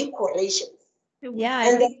only for decoration. Yeah,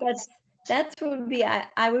 I think that's what would be.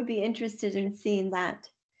 I would be interested in seeing that,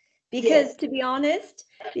 because to be honest,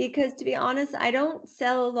 I don't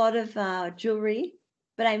sell a lot of jewelry,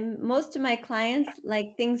 but most of my clients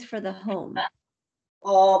like things for the home.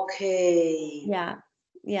 Okay. Yeah,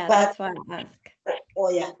 that's why I ask. Oh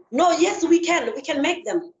yeah. No, yes, we can make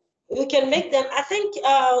them. We can make them. I think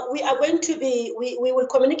we are going to be, we will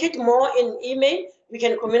communicate more in email. We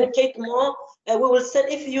can communicate more. We will send,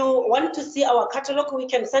 if you want to see our catalog, we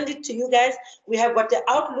can send it to you guys. We have got the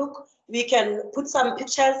Outlook. We can put some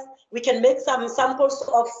pictures. We can make some samples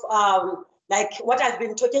of like what I've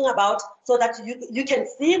been talking about, so that you can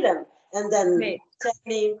see them and then tell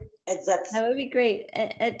me exactly. That would be great.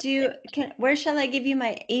 Where shall I give you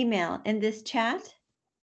my email? In this chat?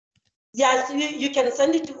 Yes, you can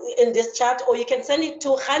send it in this chat, or you can send it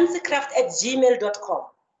to hansicraft@gmail.com.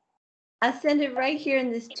 I'll send it right here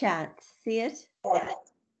in this chat. See it?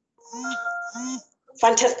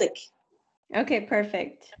 Fantastic. Okay,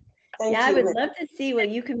 perfect. Thank Yeah, I you, would ma'am. love to see what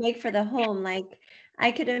you can make for the home. Like,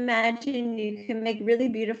 I could imagine you can make really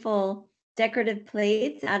beautiful decorative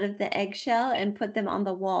plates out of the eggshell and put them on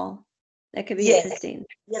the wall. That could be Yes, interesting.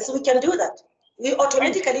 yes, we can do that. We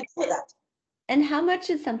automatically do that. And how much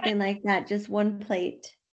is something like that? Just one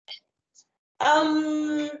plate?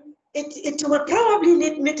 It will probably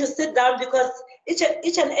need me to sit down because each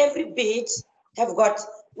and every bead have got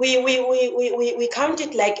we count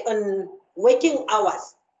it like on working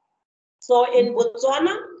hours. So in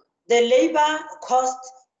Botswana, the labor cost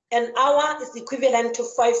an hour is equivalent to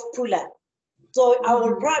 5 pula. So I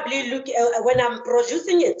will probably look when I'm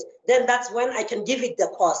producing it, then that's when I can give it the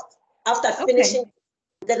cost. After finishing,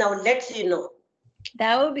 then I will let you know.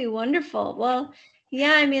 That would be wonderful. Well,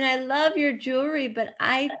 yeah, I mean, I love your jewelry, but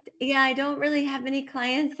I don't really have any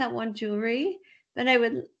clients that want jewelry. But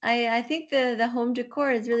I think the home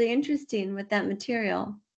decor is really interesting with that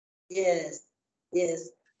material. Yes, yes.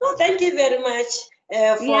 Well, thank you very much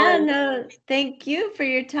for. Yeah, no, thank you for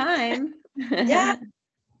your time. Yeah.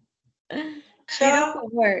 Beautiful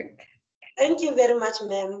work. Thank you very much,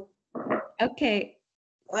 ma'am. Okay.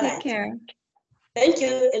 All Take right. care. Thank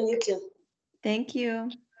you, and you too. Thank you.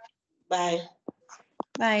 Bye.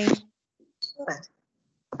 Bye.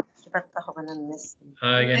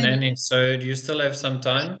 Hi again, Annie. So do you still have some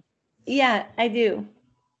time? Yeah, I do.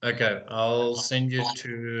 Okay, I'll send you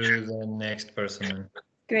to the next person then.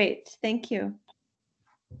 Great. Thank you.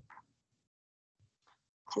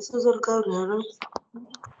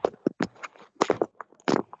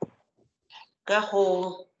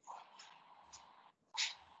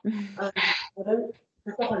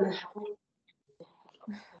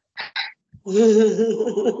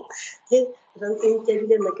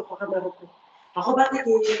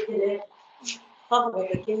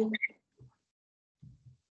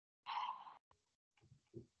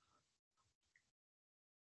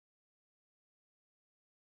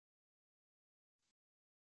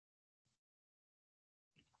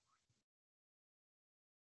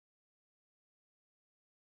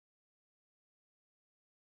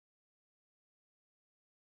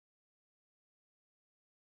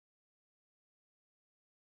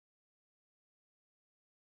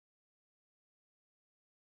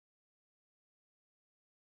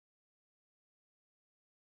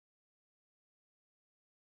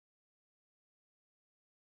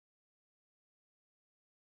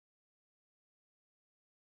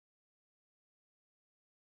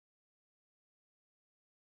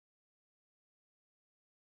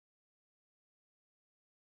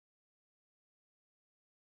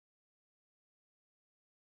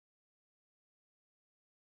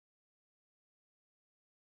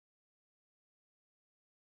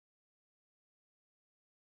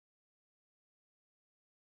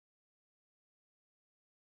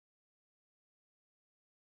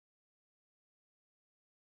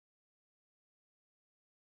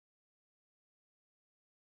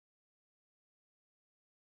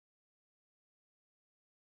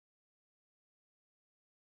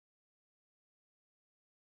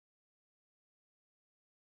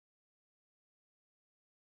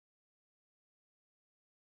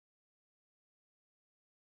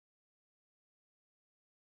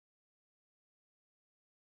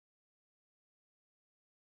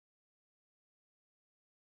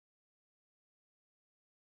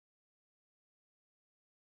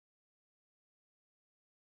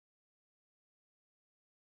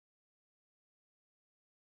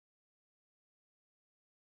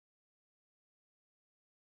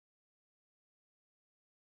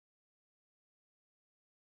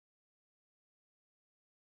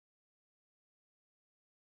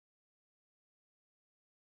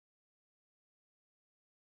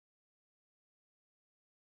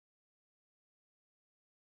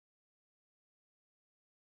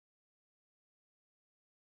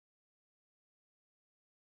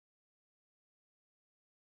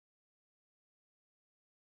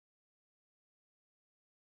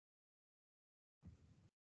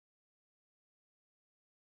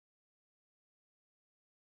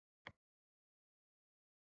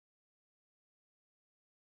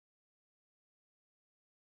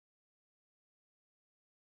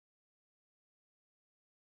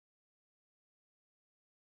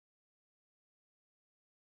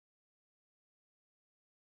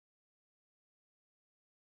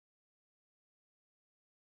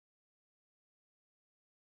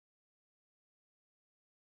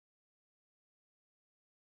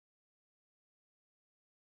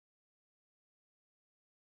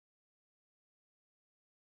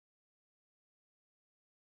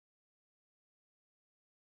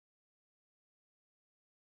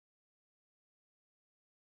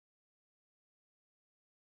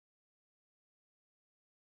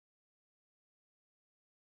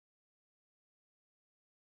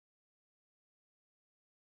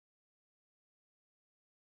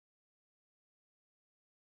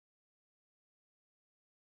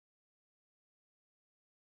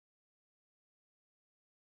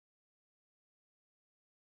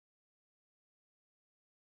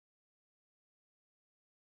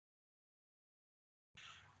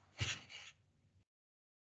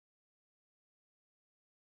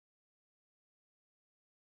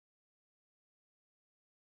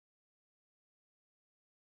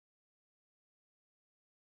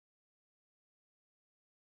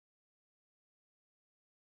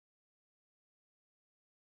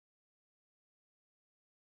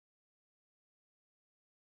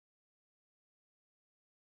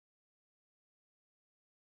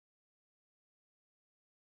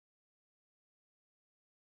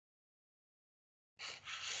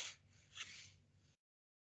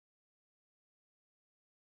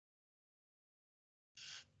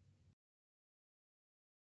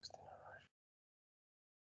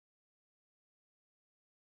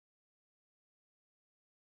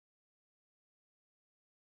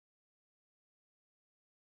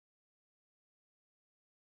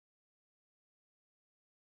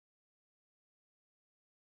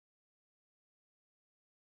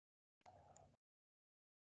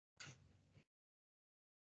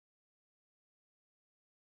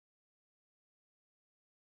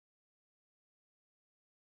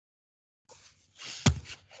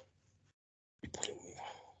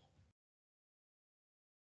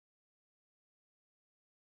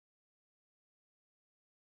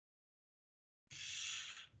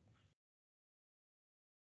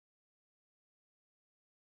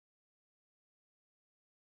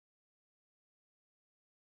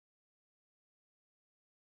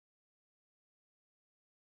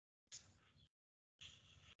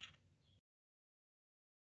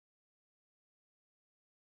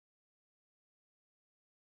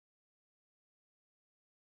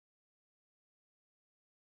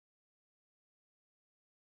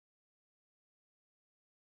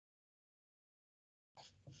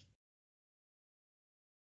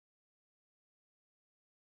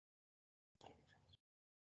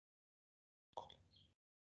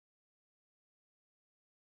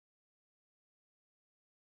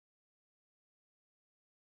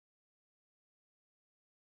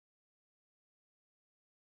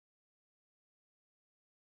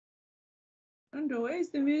 And where's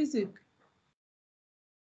the music?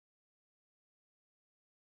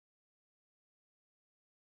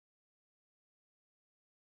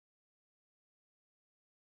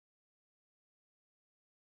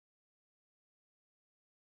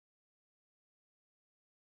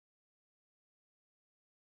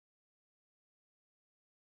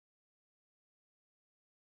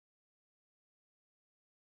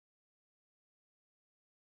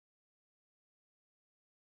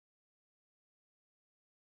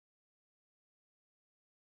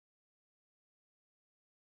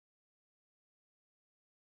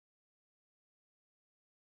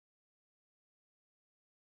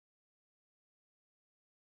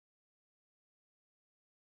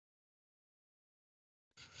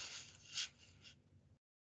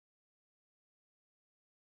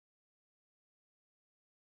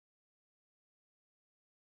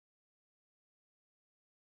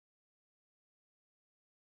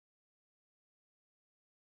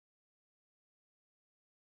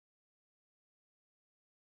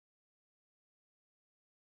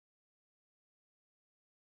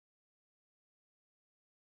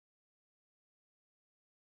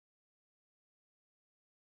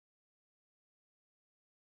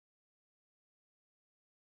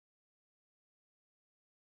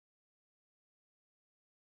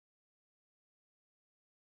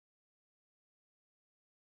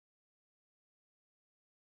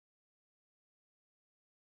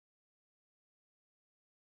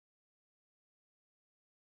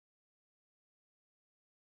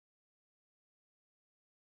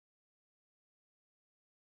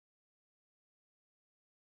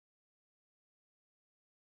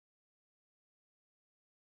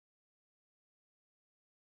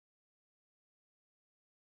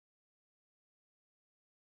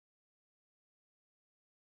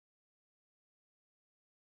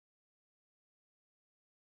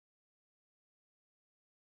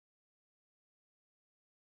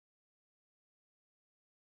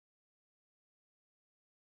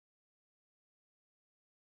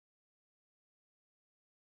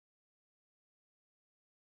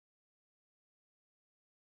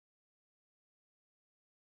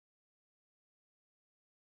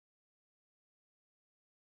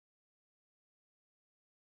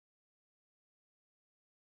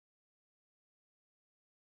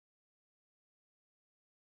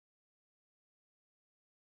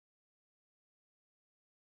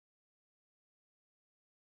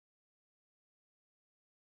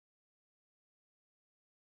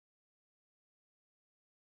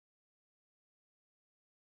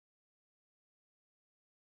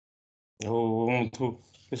 Oh, tu.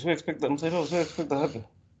 Isso é expectar, não sei, não sei expectar.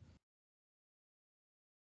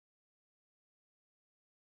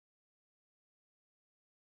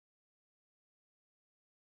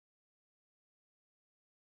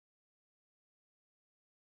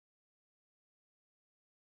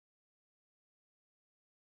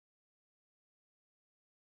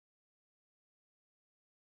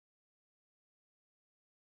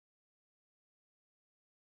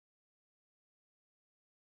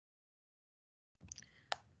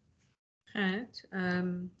 Pat,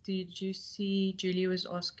 did you see Julie was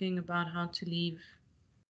asking about how to leave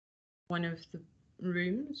one of the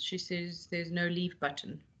rooms? She says there's no leave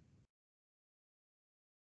button.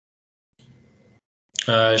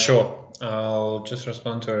 Sure. I'll just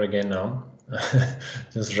respond to her again now.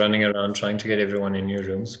 Just running around trying to get everyone in new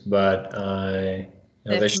rooms, but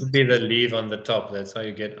there should be the leave on the top. That's how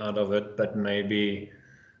you get out of it. But maybe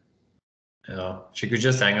she could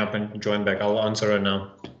just hang up and join back. I'll answer her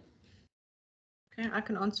now. Okay, I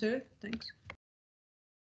can answer. Thanks.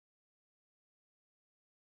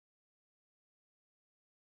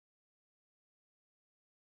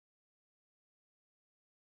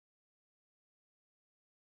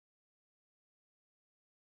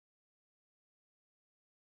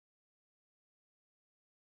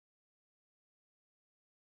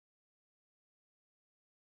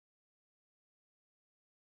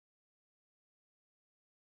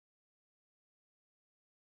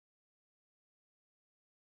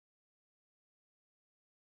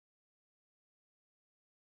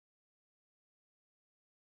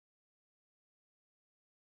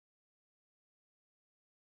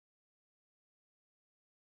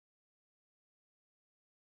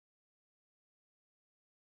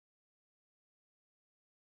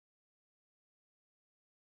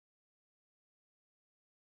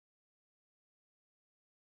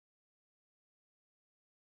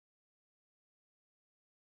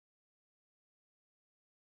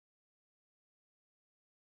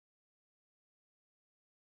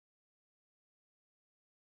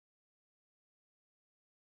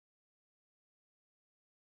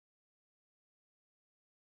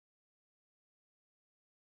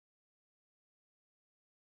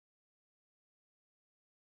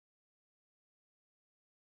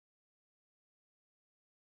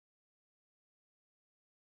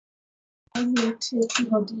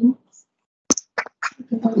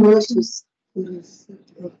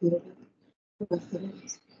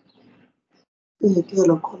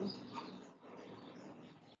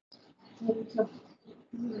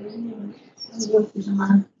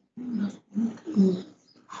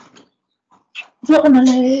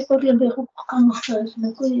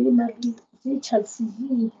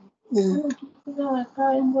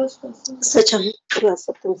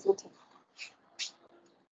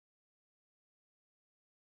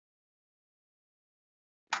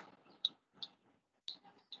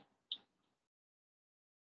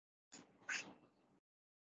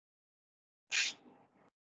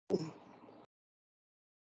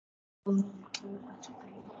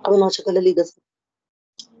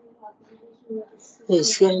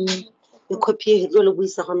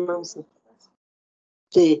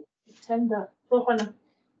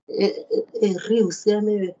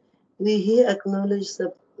 We here acknowledge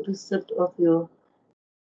the receipt of your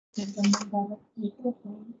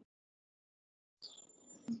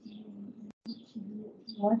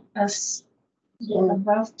as the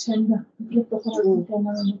above tender.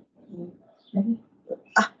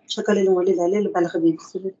 شكل المولي لا لا بالغ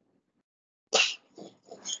بيكسر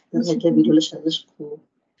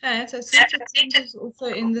Kat, I see your tent is also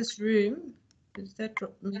in this room. Is that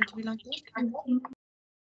meant to be like that?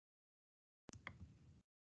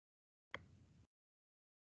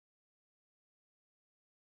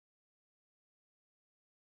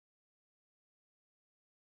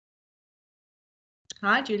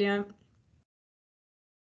 Hi, Julia.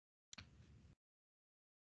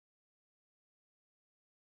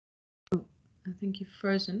 Oh, I think you've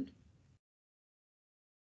frozen.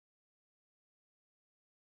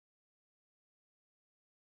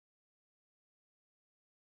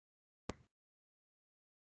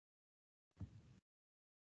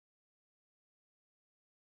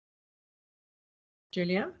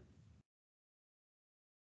 Julia?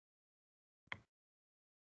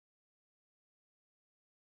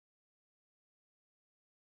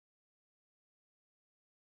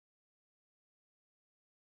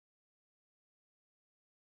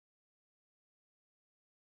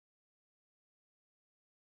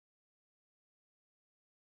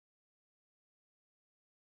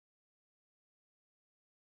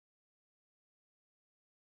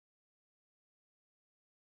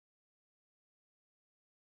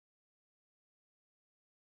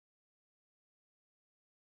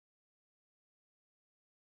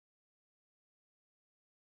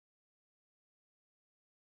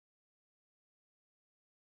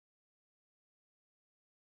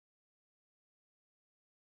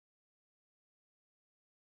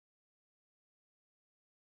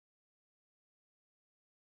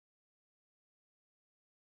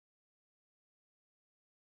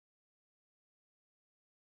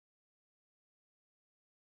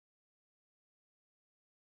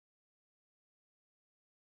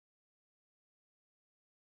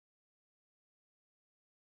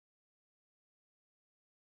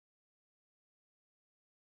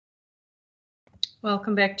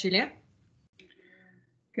 Welcome back, Julia.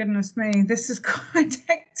 Goodness me, this is quite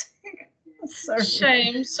hectic. Sorry.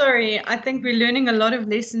 Shame. Sorry. I think we're learning a lot of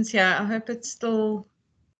lessons here. I hope it's still.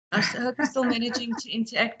 I hope you're still managing to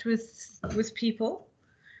interact with people.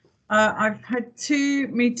 I've had 2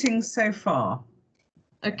 meetings so far.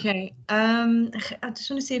 Okay. I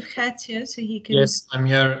just want to see if Gert's here so he can. Yes, I'm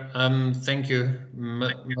here. Thank you.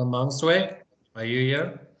 Mamamswe, are you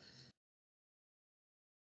here?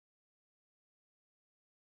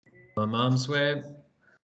 Mamamswe.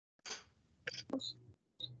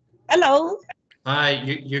 Hello. Hi,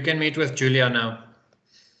 you can meet with Julia now.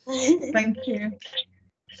 Thank you.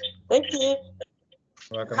 Thank you.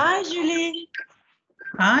 Welcome. Hi, Julie.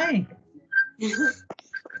 Hi. Do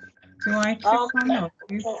I click on or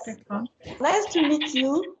do you click on? Nice to meet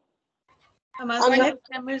you. My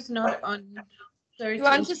camera's not on. Sorry. You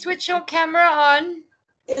want to switch your camera on?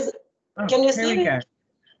 Can you here see we me? go.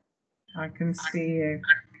 I can see you.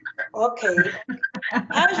 Okay.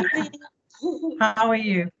 Hi, Julie. How are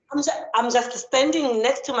you? I'm just standing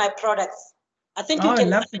next to my products. I think you Oh, can.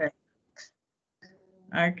 lovely.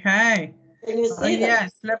 Okay. Can you see them?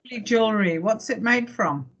 Yes, lovely jewelry. What's it made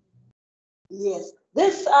from? Yes.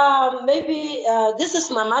 This maybe this is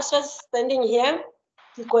Mamasha standing here.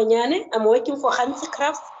 Kikonyane. I'm working for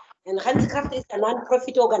Handicrafts, and Handicraft is a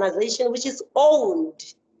non-profit organization which is owned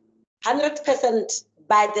 100%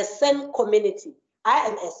 by the same community. I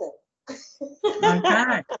am SM.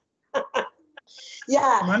 Okay.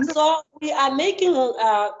 Yeah. Wonderful. So we are making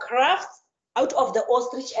crafts out of the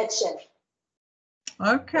ostrich eggshell.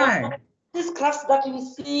 Okay. these crafts that you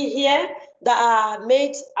see here that are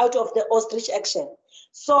made out of the ostrich eggshell.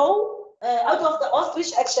 So out of the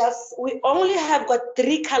ostrich eggshells, we only have got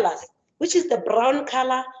 3 colors, which is the brown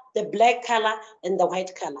color, the black color, and the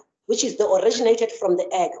white color, which is the originated from the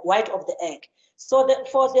egg, white of the egg. So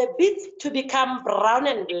for the beads to become brown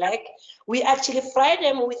and black, we actually fry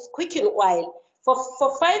them with cooking oil.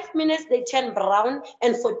 For 5 minutes, they turn brown,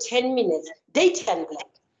 and for 10 minutes, they turn black.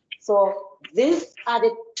 So these are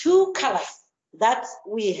the 2 colors that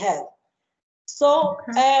we have. So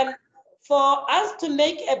for us to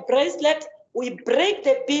make a bracelet, we break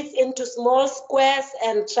the beads into small squares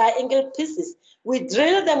and triangle pieces. We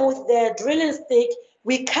drill them with the drilling stick.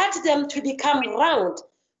 We cut them to become round.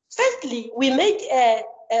 Firstly, we make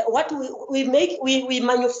we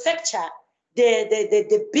manufacture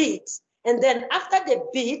the beads, and then after the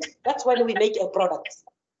bead, that's when we make a product.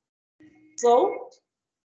 So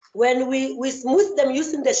when we smooth them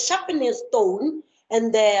using the sharpening stone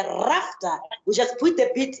and the rafter, we just put the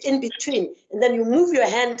bead in between, and then you move your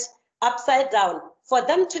hand upside down for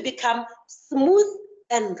them to become smooth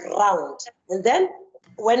and round. And then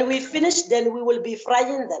when we finish, then we will be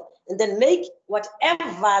frying them and then make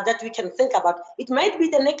whatever that we can think about. It might be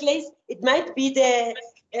the necklace, it might be the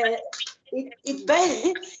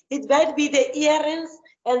it might be the earrings,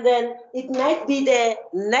 and then it might be the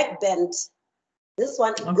neckband. This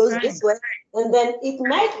one goes this way, and then it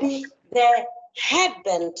might be the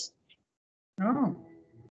headband. Oh,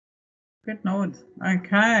 good note.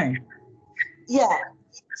 Okay. Yeah.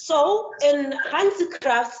 So in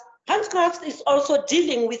handcrafts is also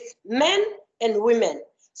dealing with men and women.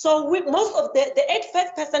 So most of the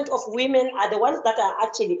 85% of women are the ones that are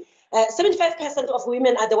actually 75% of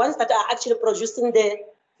women are the ones that are actually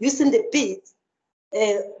using the beads,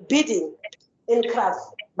 beading in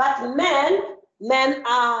crafts. But men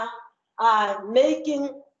are making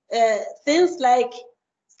things like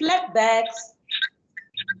flat bags.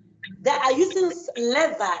 They are using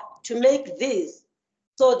leather to make this.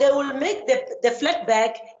 So they will make the flat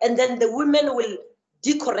bag, and then the women will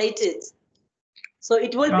decorate it. So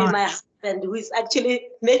it will be my husband who is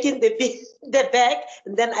actually making the bag,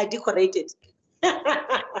 and then I decorate it.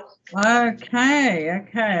 Okay,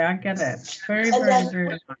 I get it. Very nice.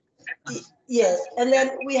 Yes, and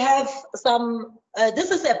then we have some,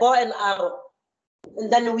 this is a bow and arrow.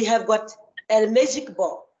 And then we have got a magic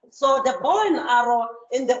bow. So the bow and arrow,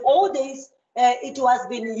 in the old days, it was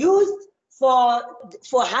being used for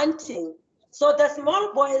hunting. So the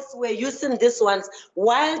small boys were using these ones,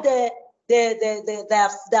 while their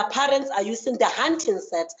parents are using the hunting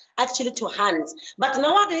set actually to hunt. But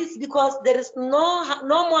nowadays, because there is no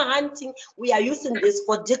more hunting, we are using this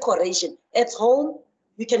for decoration at home.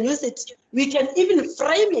 We can use it. We can even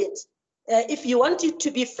frame it. If you want it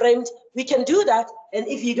to be framed, we can do that. And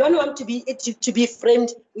if you don't want it to be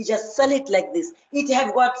framed, we just sell it like this. It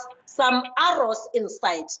have got some arrows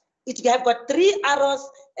inside. It have got 3 arrows,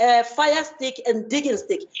 fire stick and digging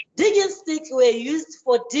stick. Digging sticks were used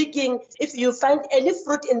for digging. If you find any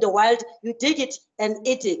fruit in the wild, you dig it and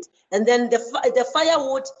eat it. And then the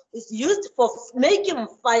firewood is used for making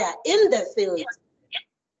fire in the field.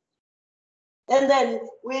 And then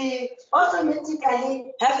we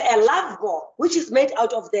automatically have a love bow, which is made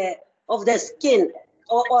out of the skin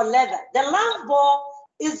or leather. The love bow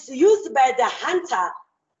is used by the hunter,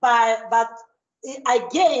 but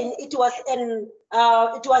again, it was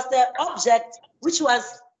the object which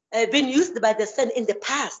was being used by the sun in the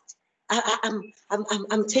past.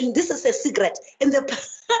 I'm telling, this is a secret. In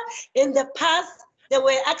the past, they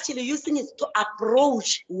were actually using it to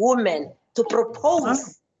approach women, to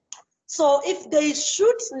propose. So if they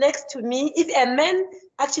shoot next to me, if a man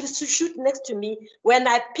actually shoot next to me, when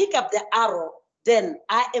I pick up the arrow, then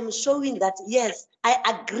I am showing that, yes, I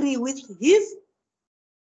agree with his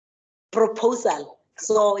proposal.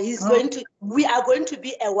 So we are going to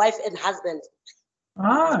be a wife and husband.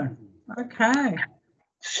 Oh, okay.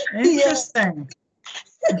 Interesting.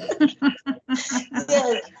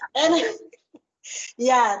 Yes. And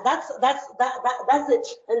yeah, that's it.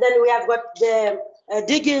 And then we have got the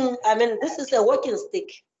digging. I mean, this is a walking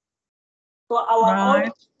stick. So our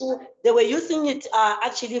old people, they were using it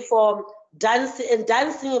actually for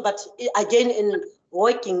dancing, but again in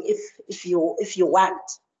walking if you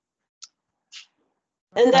want.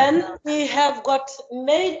 And then we have got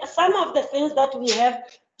made some of the things that we have.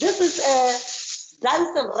 This is a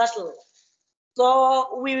dance and rattle.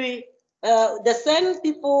 So the same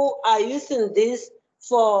people are using this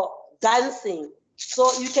for dancing.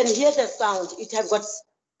 So you can hear the sound. It has got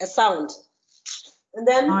a sound. And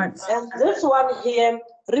then this one here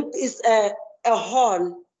is a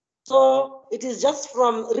horn. So it is just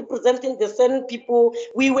from representing the same people.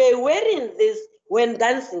 We were wearing this when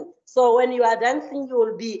dancing. So when you are dancing, you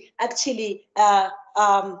will be actually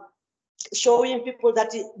showing people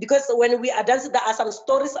that, because when we are dancing, there are some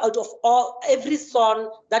stories out of every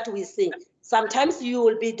song that we sing. Sometimes you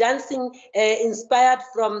will be dancing inspired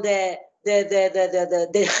from the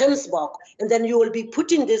Hemsbok, and then you will be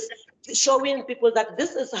putting this, showing people that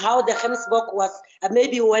this is how the Hemsbok was.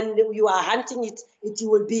 Maybe when you are hunting it, it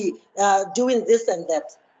will be doing this and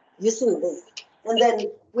that, using this. And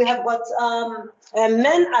then we have got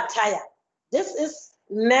men attire. This is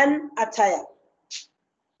men attire.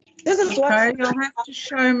 This is okay, what you'll have to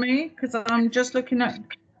show me because I'm just looking at.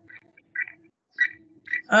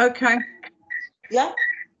 Okay. Yeah.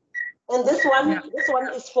 And this one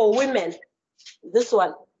is for women. This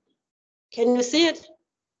one. Can you see it?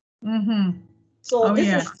 Mm-hmm. So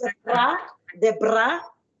this is the bra.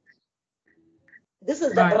 This is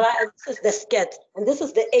the bra, and this is the skirt, and this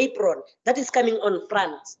is the apron that is coming on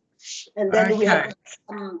front. And then we have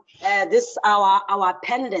this our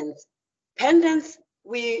pendants. Pendants,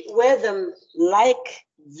 we wear them like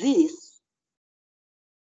this.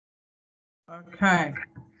 Okay.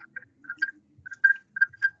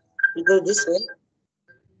 You go this way.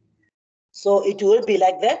 So it will be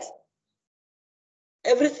like that.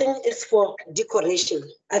 Everything is for decoration.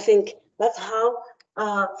 I think that's how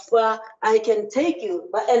far I can take you.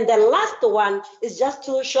 And the last one is just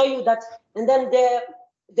to show you that, and then the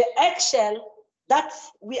eggshell that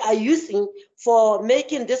we are using for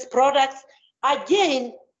making this product,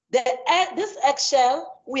 again, this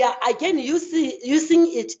eggshell, we are again using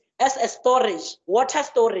it as a storage, water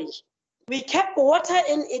storage. We kept water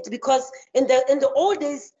in it because in the old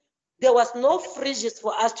days, there was no fridges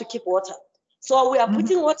for us to keep water. So we are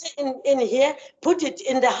putting water in here, put it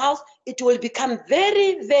in the house, it will become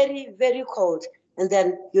very, very, very cold. And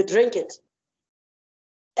then you drink it.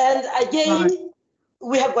 And again,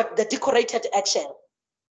 we have got the decorated eggshell.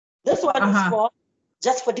 This one is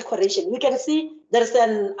just for decoration. You can see there's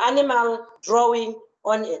an animal drawing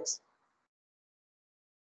on it.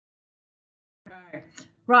 Okay.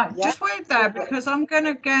 Right, just wait there because I'm going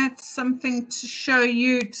to get something to show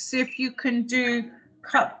you to see if you can do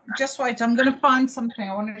cut. Just wait, I'm going to find something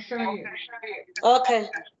I want to show you. Okay.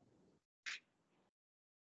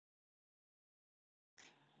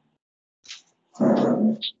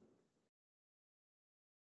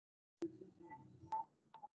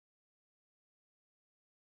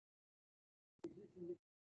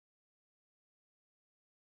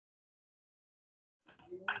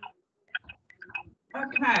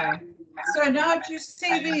 Okay, so now do you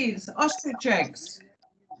see these ostrich eggs?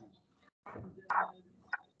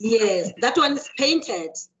 Yes, that one is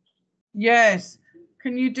painted. Yes.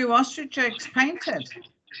 Can you do ostrich eggs painted?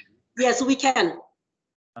 Yes, we can.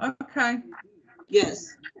 Okay.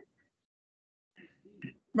 Yes.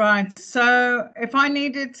 Right, so if I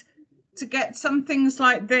needed to get some things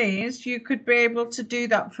like these, you could be able to do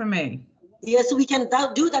that for me. Yes, we can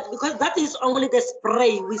do that because that is only the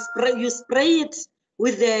spray. You spray it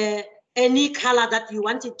with any color that you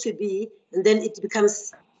want it to be, and then it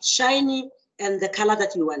becomes shiny and the color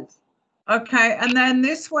that you want. Okay, and then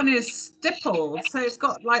this one is stippled, so it's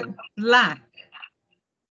got like black.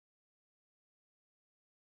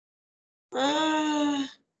 Can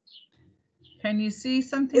you see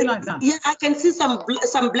something like that? Yeah, I can see some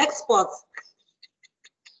black spots.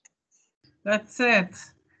 That's it.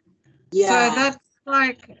 Yeah. So that's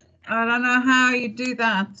like, I don't know how you do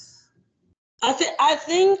that. I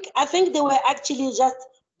think they were actually just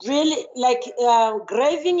really like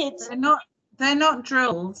graving it. They're not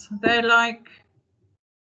drilled. They're like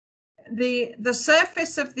the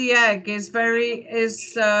surface of the egg is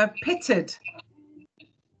pitted.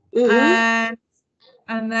 Mm-hmm.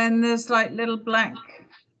 And then there's like little black.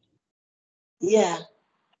 Yeah.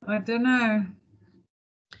 I don't know.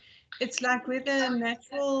 It's like where the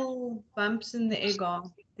natural bumps in the egg are.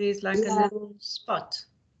 There's like a little spot.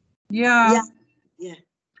 Yeah. Yeah.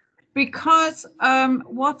 Because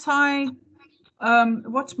what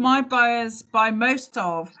my buyers buy most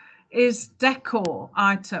of is decor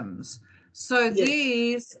items. So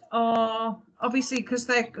these are obviously because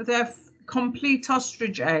they're complete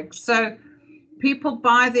ostrich eggs. So people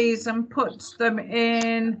buy these and put them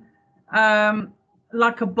in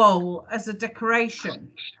like a bowl as a decoration.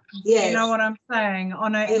 Yes. You know what I'm saying?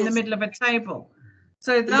 In the middle of a table.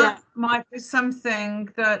 So that might be something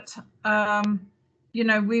that you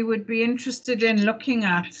know, we would be interested in looking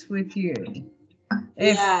at with you.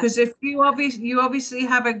 Because if you obviously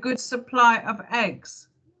have a good supply of eggs.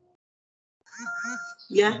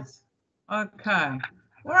 Yeah. Okay.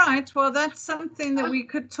 All right. Well, that's something that we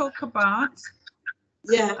could talk about.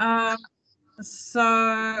 Yeah.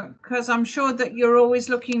 So, because I'm sure that you're always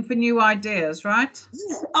looking for new ideas, right?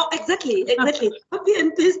 Yes. Oh, exactly. Copy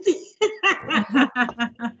and pasting.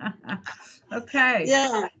 Okay.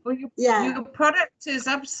 Yeah. Well, your product is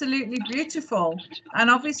absolutely beautiful,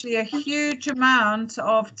 and obviously a huge amount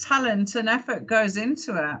of talent and effort goes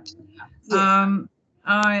into it. Yes.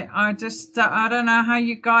 I just I don't know how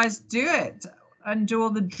you guys do it and do all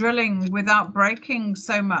the drilling without breaking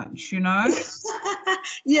so much, you know.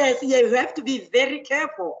 Yes, you have to be very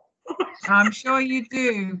careful. I'm sure you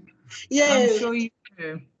do. Yes. I'm sure you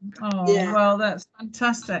do. Oh, Yeah. well, that's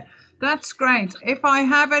fantastic. That's great. If I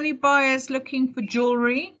have any buyers looking for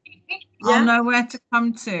jewelry, I'll know where to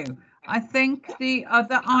come to. I think the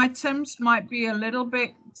other items might be a little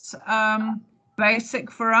bit basic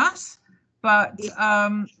for us, but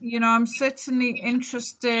you know, I'm certainly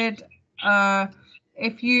interested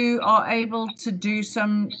if you are able to do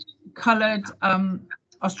some colored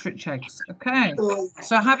ostrich eggs. Okay,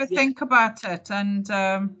 so have a think about it, and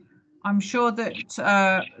I'm sure that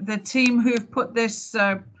the team who've put this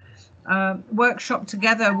workshop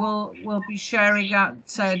together will be sharing out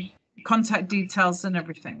contact details and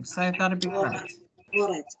everything. So that'd be great. All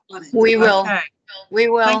right. We will. Okay. We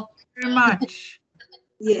will. Thank you very much.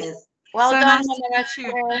 Yes. Well So done, nice to meet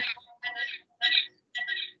you.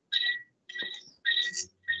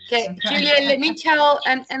 Okay, Julia, let me tell,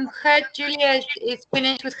 Julia is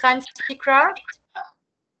finished with Fancy Craft.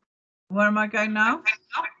 Where am I going now?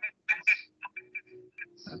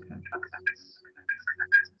 Okay.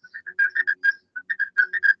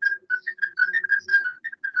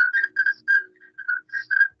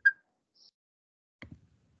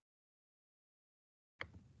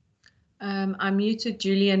 I muted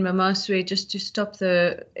Julie and Mamaswe just to stop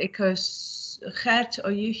the echoes. Gert,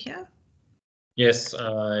 are you here? Yes,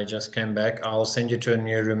 I just came back. I'll send you to a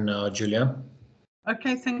new room now, Julia.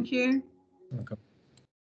 Okay, thank you. Okay.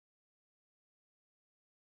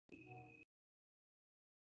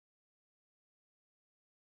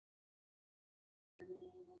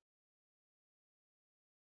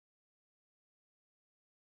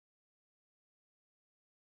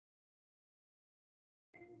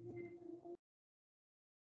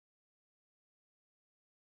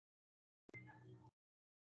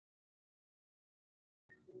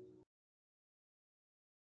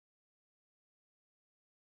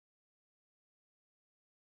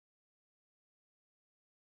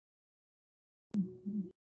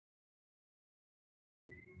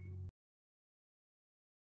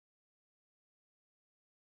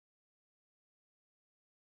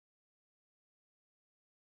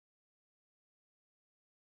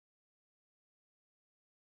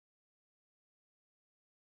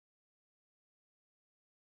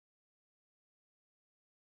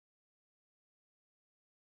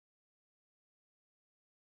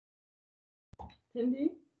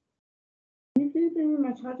 Cindy, can you please bring me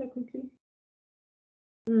my charger quickly?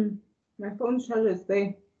 My phone charger is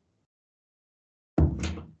there.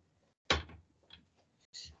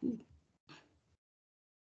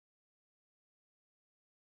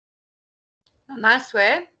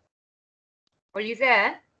 Maswe, are you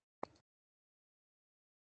there?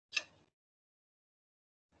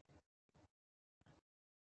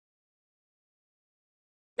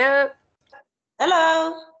 Hello.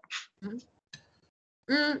 Hello.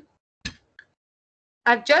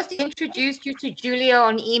 I've just introduced you to Julia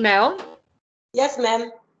on email. Yes,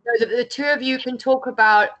 ma'am. So the two of you can talk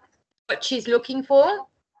about what she's looking for.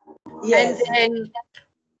 Yes. And then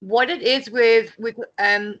what it is with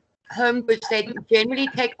home goods, they generally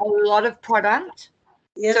take a lot of product.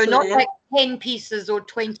 Yes, so not ma'am. like 10 pieces or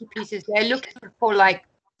 20 pieces. They're looking for like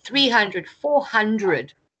 300,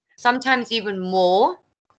 400, sometimes even more.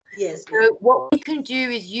 Yes. So what we can do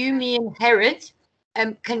is you, me, and Harriet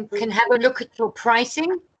can have a look at your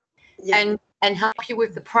pricing and help you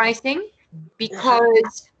with the pricing,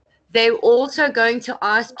 because they're also going to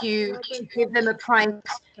ask you to give them a price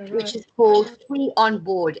which is called free on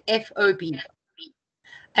board, FOB.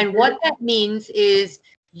 And what that means is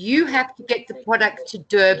you have to get the product to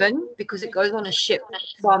Durban because it goes on a ship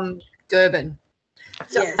from Durban.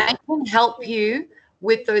 So I can help you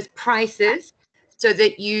with those prices so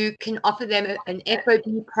that you can offer them an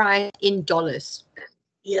FOB price in dollars.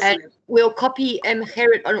 Yes, and we'll copy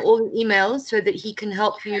Gerrit on all the emails so that he can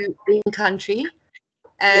help you in country.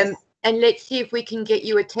 And let's see if we can get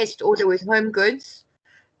you a test order with home goods.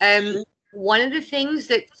 One of the things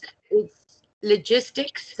that is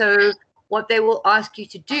logistics. So what they will ask you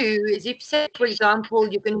to do is, if, say, for example,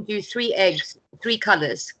 you're going to do 3 eggs, 3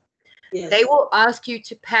 colors, they will ask you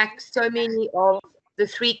to pack so many of the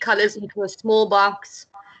 3 colors into a small box.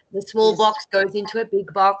 The small box goes into a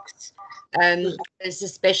big box. There's a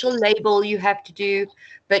special label you have to do.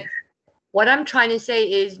 But what I'm trying to say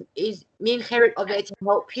is me and Gerrit are there to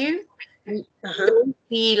help you. Don't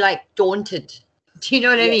be like daunted. Do you know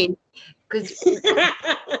what I mean? Because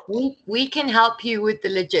we can help you with the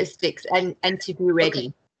logistics and to be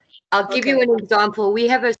ready. I'll give you an example. We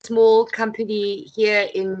have a small company here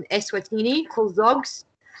in Eswatini called Zogs,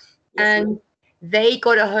 and they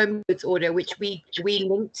got a home goods order, which we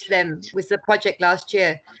linked them with the project last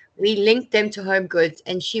year. We linked them to home goods,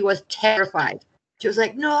 and she was terrified. She was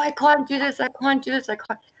like, no, I can't do this. I can't do this. I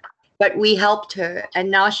can't. But we helped her, and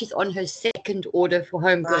now she's on her 2nd order for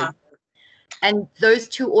home goods. And those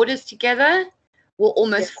 2 orders together were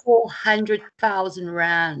almost 400,000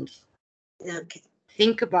 rand. Okay.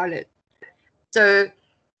 Think about it. So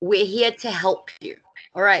we're here to help you.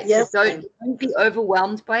 All right. Yes, so don't be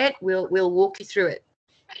overwhelmed by it. We'll walk you through it.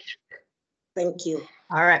 Thank you.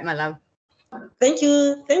 All right, my love. Thank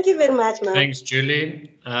you. Thank you very much, ma'am. Thanks,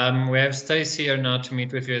 Julie. We have Stacey here now to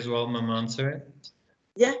meet with you as well, Mamanso.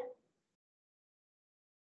 Yeah.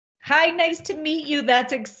 Hi, nice to meet you.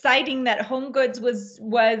 That's exciting that Home Goods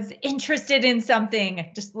was interested in something.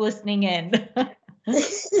 Just listening in.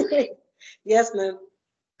 Yes, ma'am.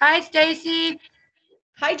 Hi, Stacey.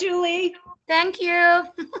 Hi, Julie. Thank you.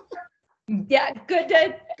 Yeah, good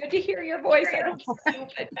to hear your voice. I don't know,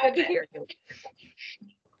 but good to hear you.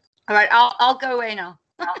 All right, I'll go away now.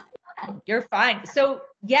 You're fine. So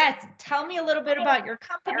yes, tell me a little bit about your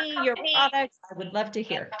company, your products. I would love to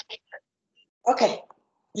hear. Okay.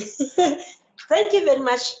 Thank you very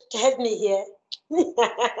much to have me here.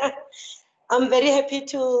 I'm very happy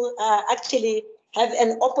to actually have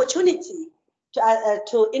an opportunity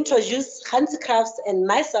to introduce Handicrafts and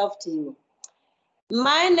myself to you.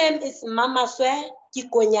 My name is Mama Swe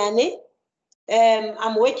Kikonyane.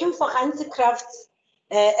 I'm working for Handicrafts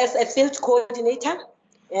as a field coordinator,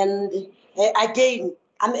 and again,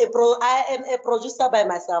 I am a producer by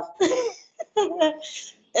myself.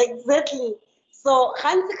 Exactly. So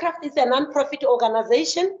Handicraft is a non-profit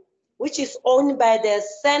organization which is owned by the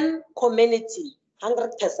San community,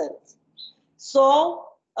 100%. So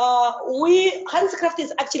Handicraft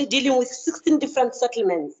is actually dealing with 16 different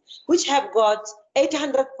settlements, which have got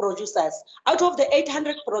 800 producers. Out of the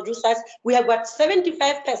 800 producers, we have got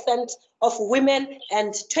 75% of women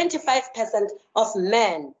and 25% of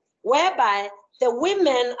men, whereby the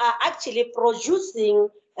women are actually producing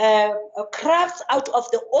crafts out of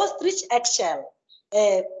the ostrich eggshell,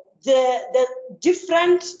 the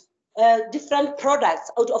different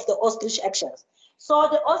products out of the ostrich eggshells. So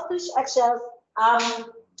the ostrich eggshells,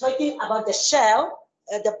 talking about the shell,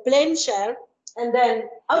 the plain shell, and then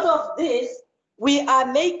out of this, we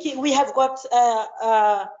have got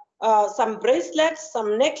some bracelets,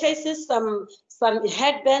 some necklaces, some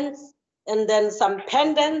headbands, and then some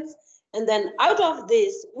pendants. And then out of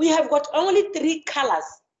this, we have got only 3 colors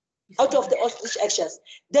out of the ostrich eggshells.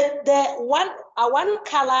 The one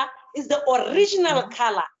color is the original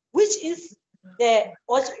color, which is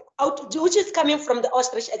coming from the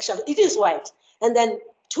ostrich eggshell. It is white. And then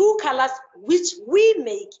 2 colors which we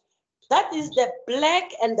make, that is the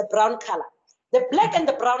black and the brown color. The black and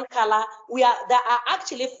the brown color, they are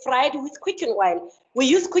actually fried with cooking oil. We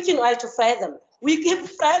use cooking oil to fry them. If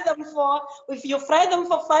you fry them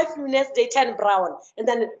for 5 minutes, they turn brown. And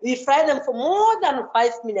then we fry them for more than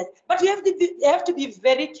 5 minutes. But you have to be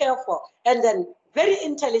very careful and then very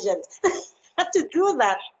intelligent to do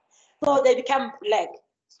that. So they become black.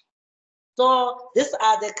 So these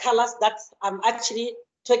are the colors that I'm actually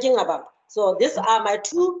talking about. So these are my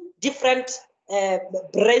 2 different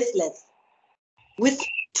bracelets with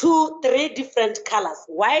 3 different colors,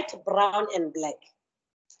 white, brown, and black.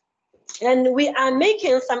 And we are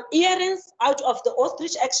making some earrings out of the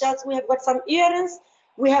ostrich eggshells. We have got some earrings.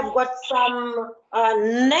 We have got some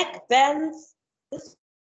neck bands.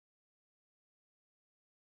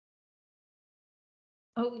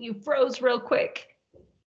 Oh, you froze real quick.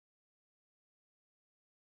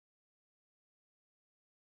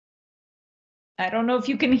 I don't know if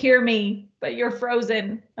you can hear me, but you're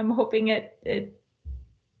frozen. I'm hoping it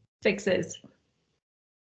fixes.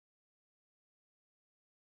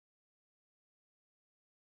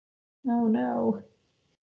 Oh no.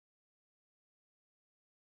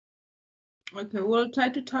 Okay, we'll try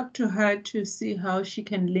to talk to her to see how she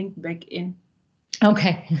can link back in.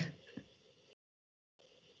 Okay.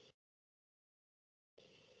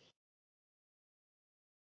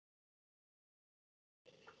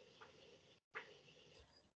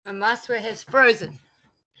 Amaswa has frozen.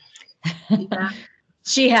 Yeah.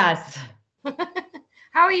 She has.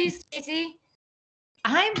 How are you, Stacey?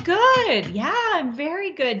 I'm good. Yeah, I'm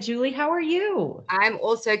very good. Julie, how are you? I'm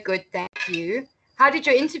also good, thank you. How did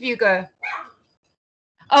your interview go?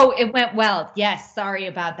 Oh, it went well. Yes, sorry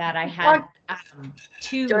about that. I had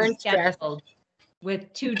two scheduled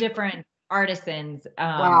with two different artisans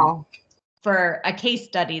Wow. for a case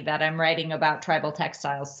study that I'm writing about tribal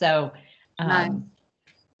textiles. So Nice.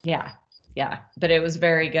 yeah, but it was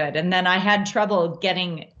very good. And then I had trouble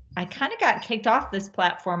I kind of got kicked off this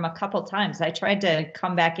platform a couple times. I tried to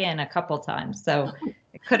come back in a couple times, so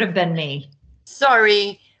it could have been me.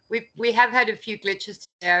 Sorry, we have had a few glitches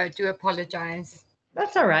there. I do apologize.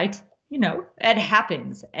 That's all right. You know, it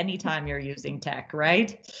happens anytime you're using tech,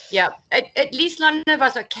 right? Yeah, at least none of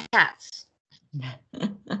us are cats.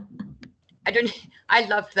 I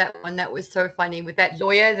loved that one. That was so funny with that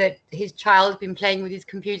lawyer that his child's been playing with his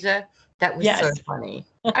computer. That was so funny.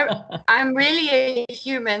 I'm really a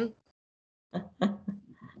human.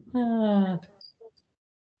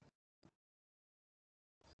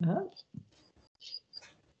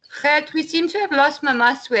 Gert, we seem to have lost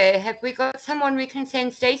Mamaswe. Have we got someone we can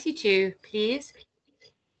send Stacy to, please?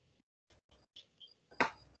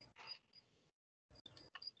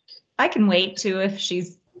 I can wait too if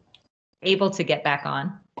she's able to get back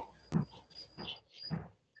on.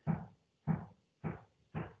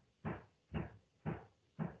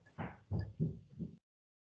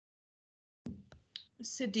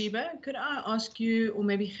 Sadiba, could I ask you, or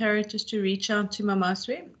maybe Gerrit, just to reach out to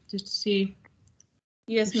Mamaswe, just to see?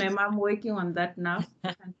 Yes, ma'am, I'm working on that now.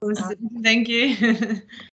 Thank you.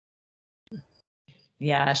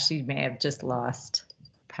 Yeah, she may have just lost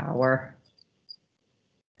power.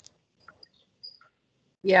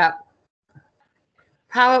 Yeah.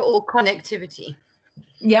 Power or connectivity?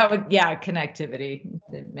 Yeah, connectivity.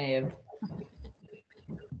 It may have.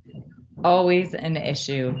 Always an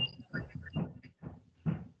issue.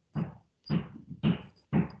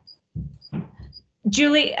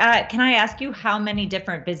 Julie, can I ask you how many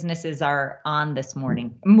different businesses are on this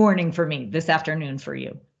morning? Morning for me, this afternoon for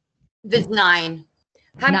you. There's 9.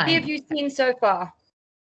 How many have you seen so far?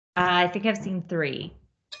 I think I've seen 3.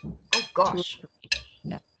 Oh gosh.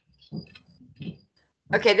 Yeah.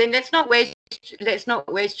 Okay, then let's not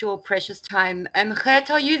waste your precious time. Gert,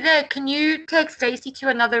 are you there? Can you take Stacy to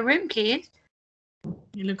another room, please?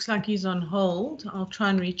 He looks like he's on hold. I'll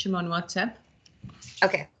try and reach him on WhatsApp.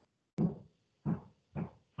 Okay.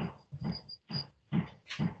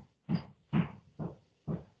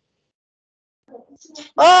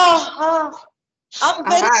 I'm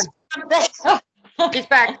back. She's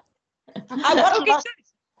back. I got lost.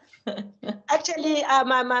 Actually,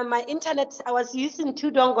 my internet, I was using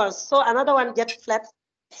 2 dongles, so another one get flat.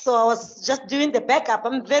 So I was just doing the backup.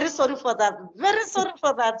 I'm very sorry for that. Very sorry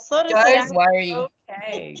for that. Sorry. Don't worry.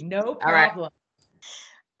 Okay, no problem.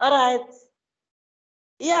 All right.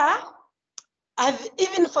 Yeah, I've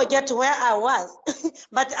even forget where I was,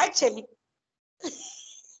 but actually,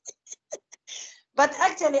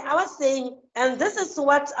 I was saying, and this is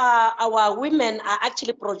what our women are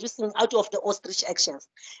actually producing out of the ostrich actions.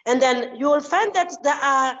 And then you will find that there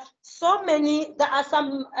are some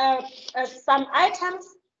items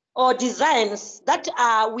or designs that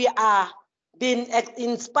we are being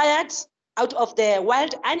inspired out of the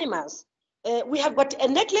wild animals. We have got a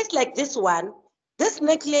necklace like this one. This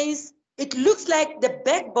necklace, it looks like the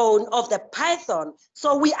backbone of the python.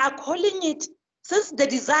 So we are calling it, since the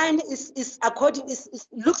design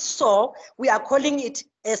looks so, we are calling it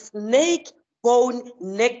a snake bone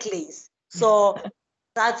necklace. So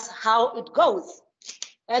that's how it goes.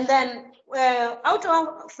 And then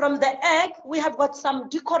from the egg, we have got some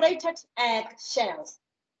decorated egg shells.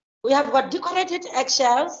 We have got decorated egg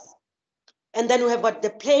shells, and then we have got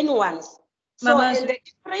the plain ones. So in the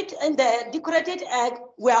decorated egg,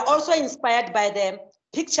 we are also inspired by the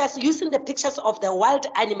pictures, using the pictures of the wild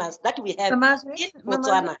animals that we have in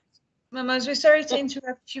Botswana. Mamaswe, sorry to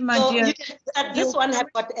interrupt you, my dear. You can, this one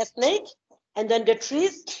have got a snake, and then the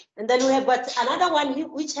trees, and then we have got another one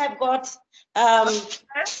which have got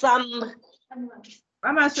some.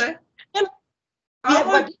 Mamaswe. We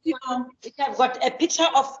have got a picture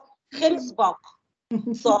of Gemsbok.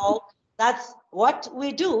 So that's what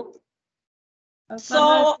we do.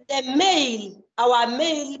 So our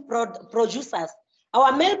male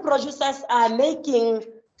producers are making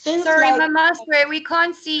things. Sorry, like, Mamaswe, we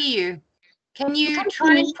can't see you. Can you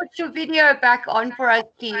try and put your video back on for us,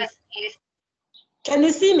 please? Can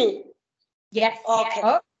you see me? Yes. Okay.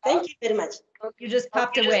 Oh. Thank you very much. You just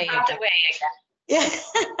popped away. Yeah.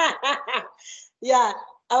 Yeah.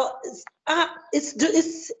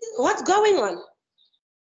 It's what's going on?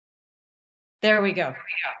 There we go.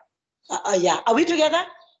 Yeah. Are we together?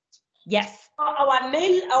 Yes. our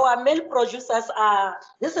male producers are,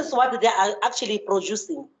 this is what they are actually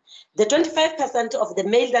producing. The 25% of the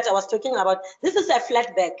male that I was talking about, this is a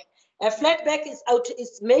flat back. A flat back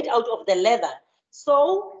is made out of the leather.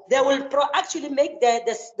 So they will actually make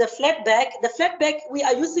the flat back. The flat back, we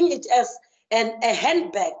are using it as a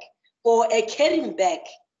handbag or a carrying bag.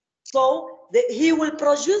 So he will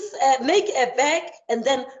produce, make a bag, and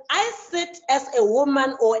then I sit as a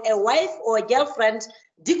woman or a wife or a girlfriend,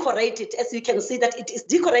 decorate it. As you can see that it is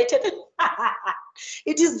decorated.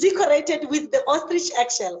 It is decorated with the ostrich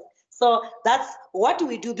eggshell. So that's what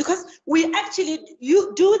we do, because we actually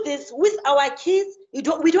do this with our kids. We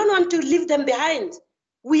don't want to leave them behind.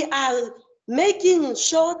 We are making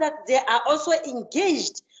sure that they are also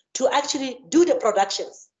engaged to actually do the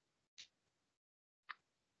productions.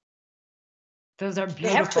 Those are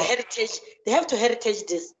beautiful. They have to heritage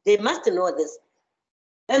this. They must know this.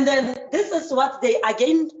 And then this is what they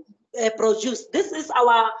again produce. This is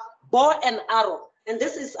our bow and arrow, and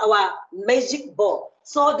this is our magic bow.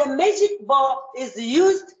 So the magic bow is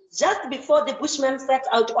used just before the Bushmen set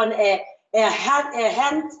out on a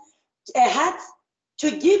hat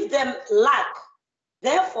to give them luck.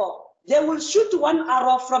 Therefore, they will shoot one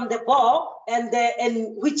arrow from the bow, and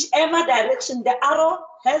in whichever direction the arrow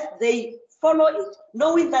has, they follow it,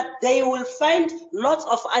 knowing that they will find lots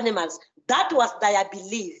of animals. That was their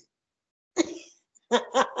belief.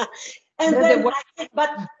 And then,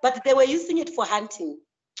 but they were using it for hunting.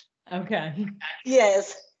 Okay.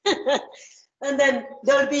 Yes. And then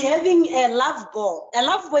they will be having a love bow. A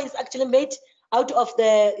love bow is actually made out of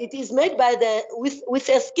it is made by with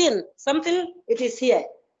a skin. Something, it is here.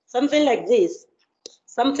 Something like this.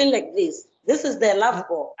 Something like this. This is the love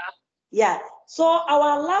bow. Yeah. So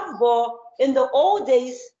our love bow in the old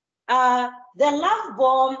days, the love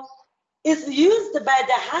bow is used by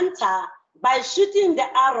the hunter by shooting the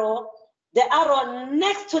arrow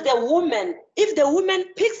next to the woman. If the woman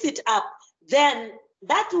picks it up, then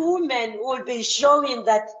that woman will be showing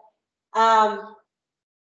that,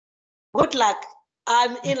 good luck,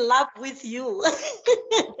 I'm in love with you.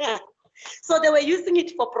 So they were using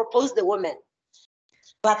it for propose the woman.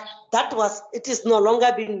 But it is no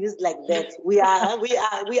longer being used like that. We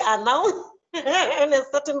are now in a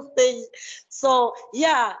certain stage. So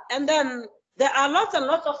yeah, and then there are lots and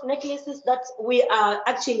lots of necklaces that we are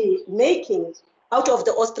actually making out of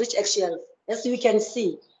the ostrich eggshell. As you can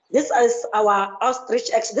see, this is our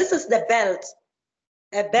ostrich eggshell. This is the belt,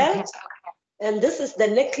 a belt, and this is the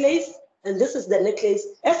necklace, and this is the necklace.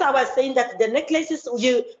 As I was saying, that the necklaces,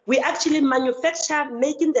 we actually manufacture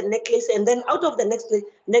making the necklace, and then out of the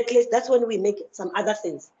necklace, that's when we make some other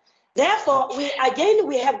things. Therefore, we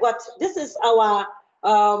have got, this is our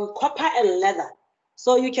copper and leather.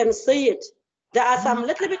 So you can see it. There are some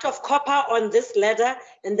little bit of copper on this leather,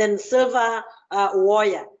 and then silver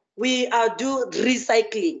wire. We do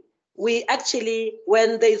recycling. We actually,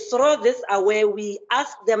 when they throw this away, we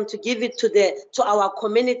ask them to give it to our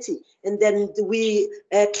community, and then we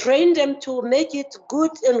train them to make it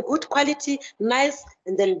good and good quality, nice,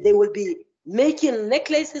 and then they will be making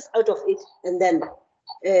necklaces out of it, and then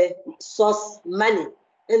source money.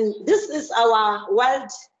 And this is our wild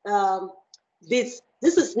beads.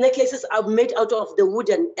 This is necklaces are made out of the wood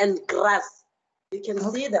and grass. You can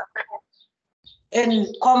see that. And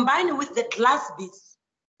combined with the glass beads.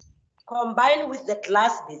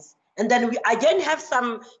 And then we again have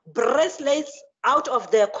some bracelets out of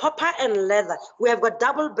the copper and leather. We have got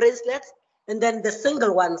double bracelets, and then the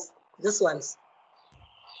single ones, these ones.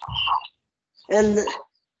 And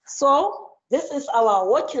so this is our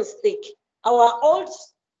walking stick. Our old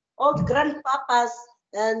grandpapas,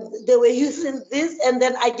 and they were using this, and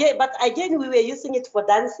then again we were using it for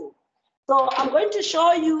dancing. So I'm going to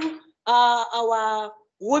show you our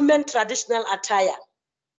women traditional attire.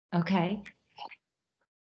 Okay.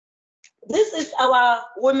 This is our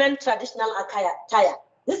women traditional attire.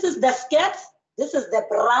 This is the skirt, this is the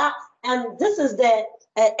bra, and this is the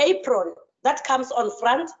apron that comes on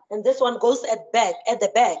front, and this one goes at the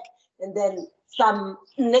back, and then some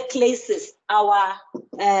necklaces. Our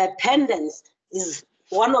pendants is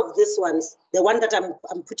one of these ones, the one that I'm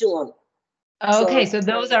putting on. Okay, so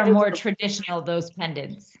those are more traditional, those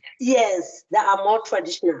pendants. Yes, they are more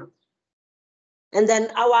traditional. And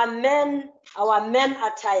then our men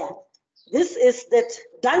attire. This is the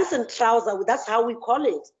dancing trouser. That's how we call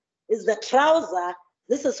it. Is the trouser.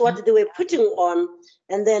 This is what they were putting on,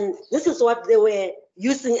 and then this is what they were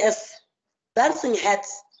using as dancing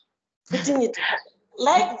hats, putting it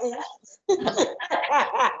like this.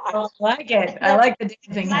 I like it. I like the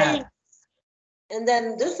dancing hat. And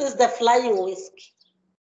then this is the flying whisk.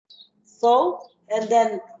 So and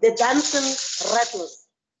then the dancing rattles.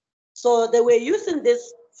 So they were using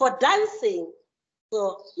this for dancing.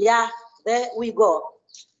 So yeah, there we go.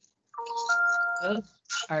 Those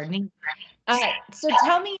are neat. So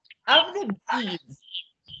tell me, of the beads,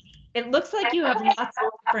 it looks like you have lots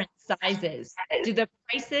of different sizes. Do the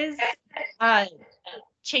prices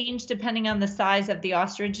change depending on the size of the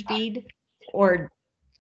ostrich bead, or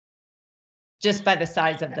just by the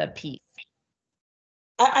size of the piece?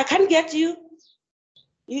 I can't get you.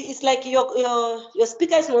 It's like your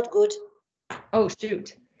speaker is not good. Oh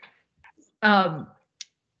shoot.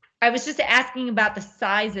 I was just asking about the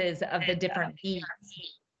sizes of the different beads.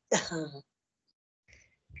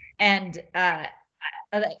 And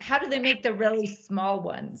how do they make the really small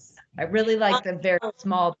ones? I really like the very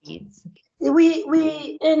small beads. We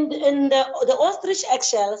in the ostrich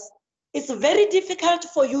eggshells, it's very difficult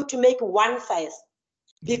for you to make one size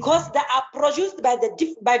because they are produced by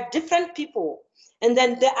different people, and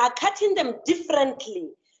then they are cutting them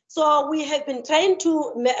differently. So we have been trying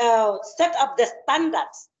to set up the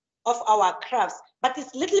standards of our crafts, but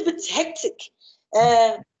it's a little bit hectic.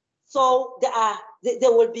 So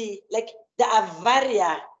there will be like there are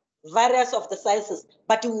various of the sizes,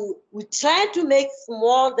 but we try to make the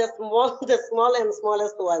small and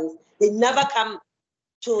smallest ones. They never come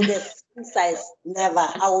to the same size. Never.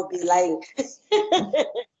 I will be lying.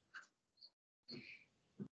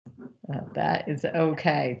 That is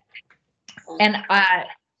okay. And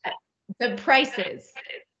the prices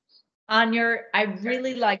on I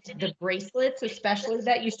really liked the bracelets, especially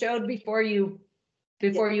that you showed before you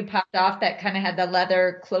popped off, that kind of had the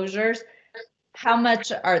leather closures. How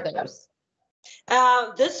much are those?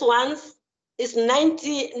 This one's is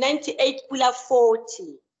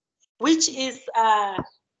 98.40, which is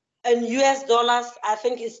in US dollars, I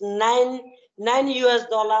think it's $9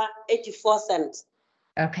 $84.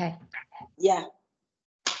 Okay. Yeah.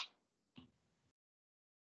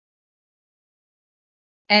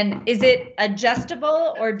 And is it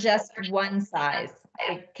adjustable or just one size?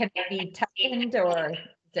 It can be tightened, or is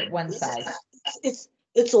it one size?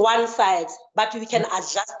 It's one side, but you can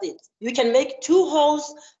adjust it. You can make 2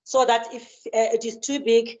 holes so that if it is too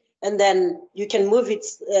big, and then you can move it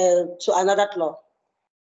to another claw.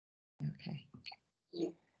 Okay. Yeah.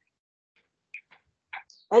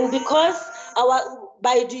 And because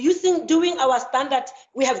doing our standard,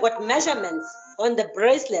 we have got measurements on the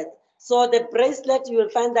bracelet. So the bracelet, you will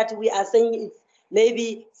find that we are saying it's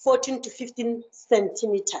maybe 14 to 15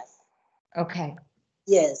 centimeters. Okay.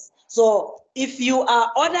 Yes. So if you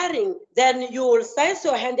are ordering, then you will size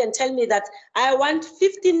your hand and tell me that I want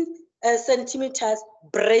 15 centimeters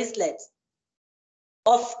bracelet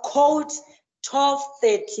of code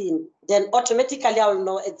 1213. Then automatically I will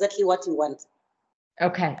know exactly what you want.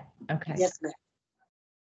 Okay. Okay. Yes, ma'am.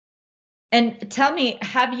 And tell me,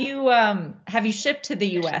 have you shipped to the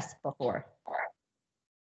US before?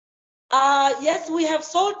 Yes, we have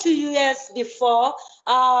sold to US before.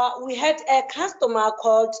 We had a customer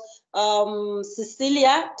called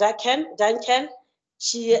Cecilia Duncan.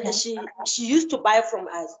 She used to buy from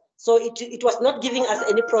us, so it was not giving us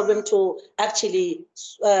any problem to actually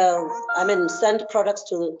send products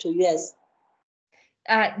to US.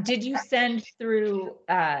 Did you send through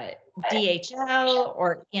DHL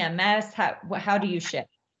or EMS? How do you ship?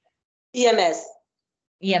 EMS.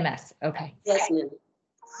 EMS. Okay. Yes, ma'am.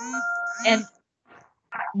 And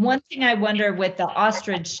one thing I wonder with the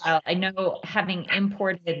ostrich shell, I know having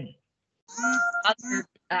imported other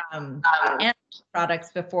animal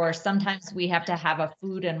products before, sometimes we have to have a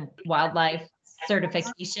food and wildlife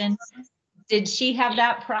certification. Did she have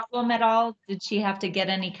that problem at all? Did she have to get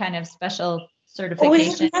any kind of special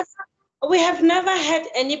certification? We have never had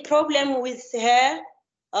any problem with her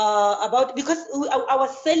because I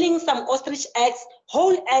was selling some ostrich eggs,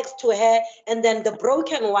 whole eggs to her, and then the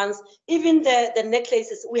broken ones, even the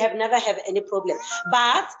necklaces, we have never had any problem.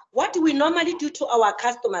 But what we normally do to our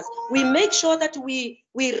customers, we make sure that we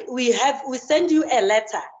send you a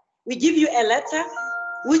letter. We give you a letter,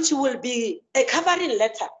 which will be a covering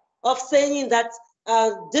letter of saying that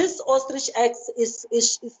this ostrich eggs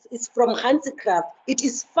is from handicraft. It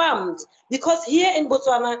is farmed, because here in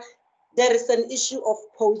Botswana there is an issue of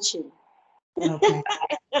poaching. Okay.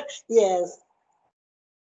 Yes.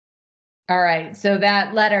 All right. So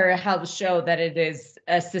that letter helps show that it is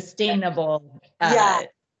a sustainable. Yeah.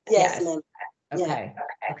 Yes, ma'am. Okay.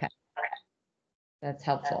 Yeah. Okay. That's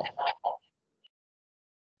helpful.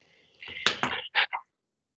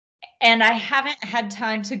 And I haven't had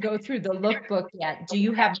time to go through the lookbook yet. Do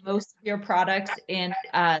you have most of your products in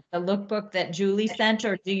the lookbook that Julie sent,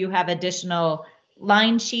 or do you have additional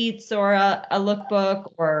line sheets or a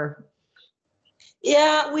lookbook, or?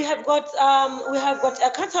 Yeah, we have got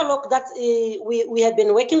a catalog that we have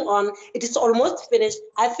been working on. It is almost finished.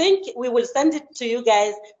 I think we will send it to you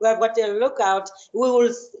guys. We have got a lookout.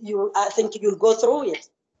 I think you'll go through it.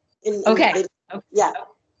 Okay. Yeah.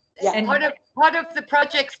 Yeah. And part of the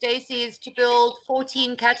project, Stacey, is to build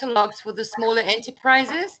 14 catalogs for the smaller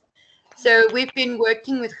enterprises. So we've been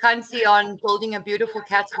working with Hansi on building a beautiful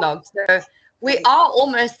catalog. So we are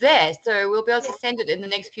almost there. So we'll be able to send it in the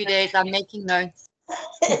next few days. I'm making notes.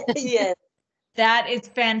 Yes. That is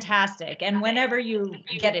fantastic. And whenever you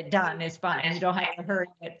get it done is fine. You don't have to hurry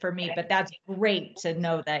it for me, but that's great to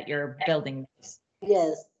know that you're building this.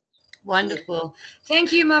 Yes. Wonderful.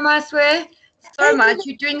 Thank you, Mama Swear, so much.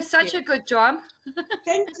 You're doing such a good job.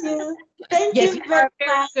 Thank you. Thank Yes, you you are a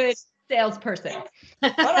very much. good salesperson.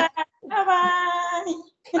 All right. Bye-bye.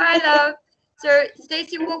 Bye, love. So,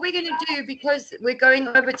 Stacey, what we're going to do, because we're going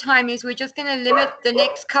over time, is we're just going to limit the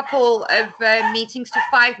next couple of meetings to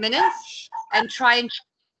 5 minutes and try and...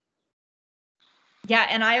 Yeah,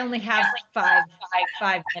 and I only have five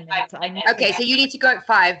minutes. Okay, so you need to go at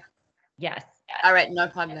 5. Yes. All right, no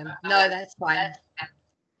problem. No, that's fine.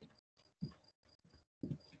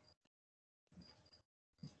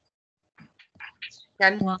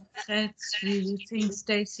 Well, that's really thing,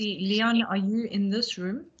 Stacey. Leon, are you in this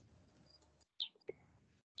room?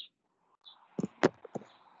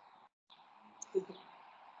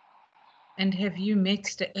 And have you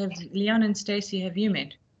met, Leon and Stacey, have you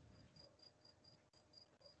met?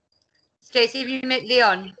 Stacey, have you met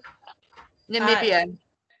Leon? Namibia.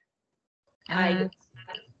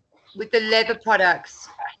 With the leather products.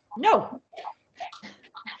 No.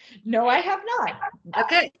 No, I have not.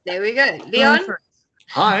 Okay, there we go. Leon?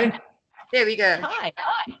 Hi. There we go. Hi.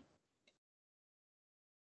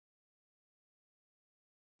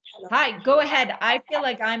 Hi, go ahead. I feel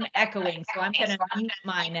like I'm echoing, so I'm going to mute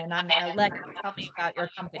mine and I'm going to let you tell me about your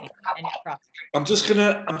company and your product. I'm just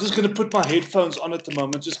gonna put my headphones on at the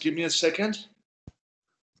moment. Just give me a second.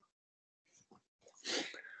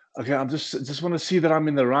 Okay, I'm just want to see that I'm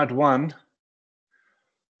in the right one.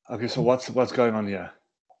 Okay, so what's going on here?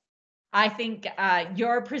 I think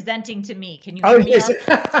you're presenting to me. Can you Oh, hear me? yes.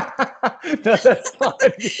 No, that's fine.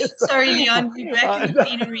 Yes. Sorry, Leon, we're back in the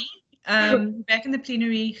plenary. Back in the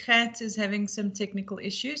plenary, Gert is having some technical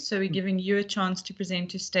issues, so we're giving you a chance to present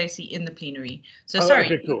to Stacey in the plenary. So sorry,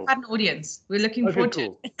 okay, cool. we've got an audience. We're looking forward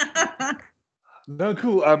to it. No,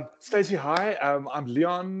 cool. Stacey, hi. I'm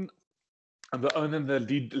Leon. I'm the owner and the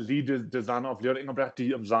lead designer of Leon Engelbrecht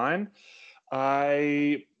Design.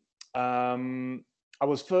 I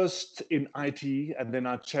was first in IT, and then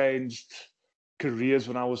I changed careers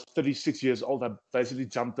when I was 36 years old. I basically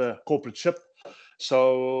jumped the corporate ship.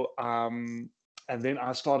 So, and then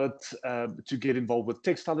I started to get involved with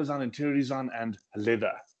textile design, interior design, and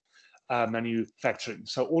leather manufacturing.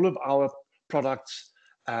 So all of our products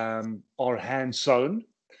are hand sewn.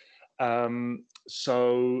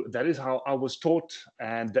 So that is how I was taught,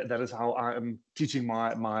 and that is how I am teaching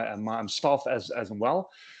my staff as well.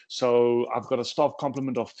 So I've got a staff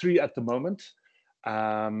complement of 3 at the moment,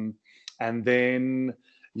 and then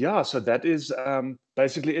yeah, so that is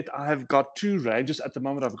basically it. I have got 2 ranges at the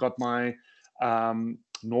moment. I've got my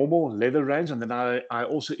normal leather range, and then I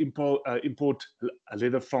also import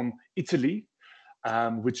leather from Italy,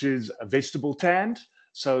 which is vegetable tanned.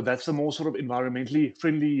 So that's the more sort of environmentally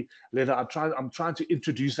friendly leather. I'm trying to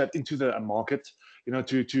introduce that into the market, you know,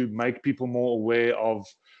 to make people more aware of,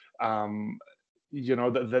 you know,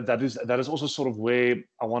 that is also sort of where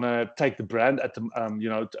I want to take the brand at the, you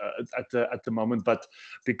know, at the moment. But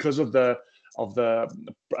because of the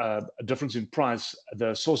difference in price, the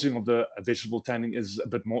sourcing of the vegetable tanning is a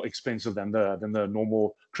bit more expensive than the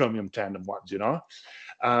normal chromium tandem ones, you know.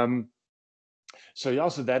 So yeah,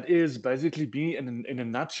 so that is basically me in a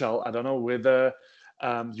nutshell. I don't know whether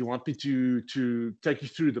you want me to take you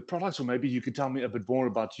through the products, or maybe you could tell me a bit more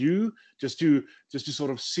about you, just to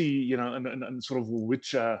sort of see, you know, and sort of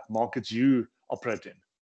which markets you operate in.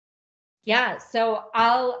 Yeah, so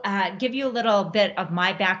I'll give you a little bit of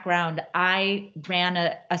my background. I ran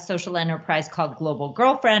a social enterprise called Global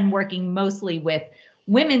Girlfriend, working mostly with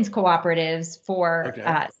women's cooperatives for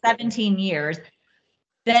 17 years.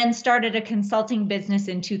 Then started a consulting business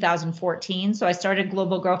in 2014. So I started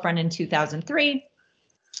Global Girlfriend in 2003,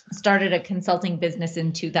 started a consulting business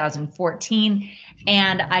in 2014,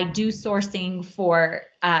 and I do sourcing for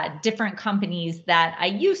different companies that I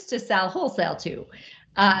used to sell wholesale to.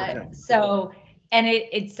 So,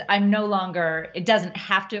 and I'm no longer, it doesn't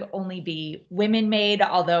have to only be women made,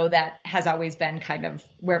 although that has always been kind of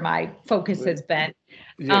where my focus has been.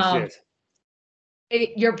 Yes, yes.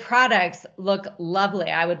 Your products look lovely.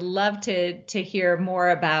 I would love to hear more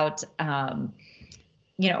about, have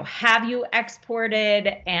you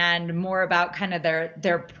exported and more about kind of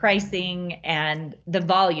their pricing and the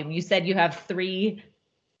volume. You said you have three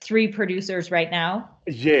producers right now.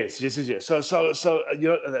 Yes. So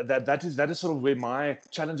that is sort of where my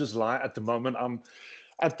challenges lie at the moment. I'm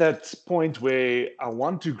at that point where I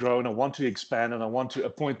want to grow and I want to expand and I want to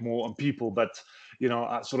appoint more people, but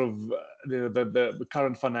sort of the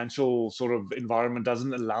current financial sort of environment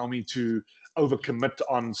doesn't allow me to overcommit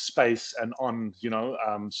on space and on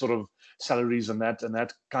sort of salaries and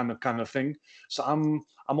that kind of thing. So I'm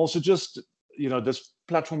also just this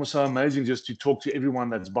platform is so amazing just to talk to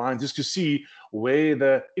everyone that's buying, just to see where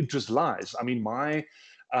the interest lies. I mean,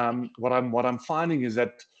 what I'm finding is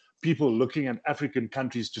that people looking at African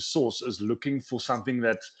countries to source is looking for something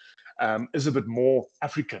that is a bit more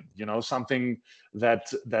African, something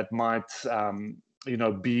that might,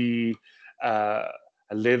 be a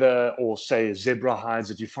leather or say zebra hides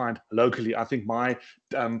that you find locally. I think my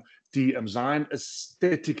design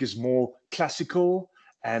aesthetic is more classical,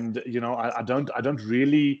 and I don't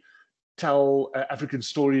really tell an African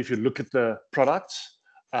story if you look at the products.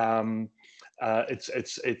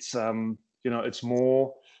 It's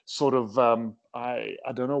more sort of I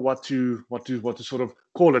don't know what to sort of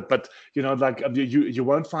call it, but like you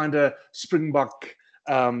won't find a springbok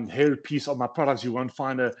hair piece on my products. You won't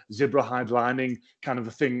find a zebra hide lining kind of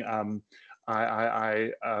a thing.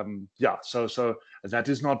 So that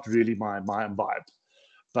is not really my vibe.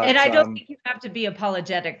 But, and I don't think you have to be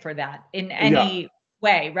apologetic for that in any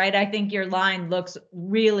way, right? I think your line looks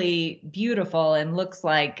really beautiful and looks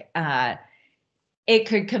like it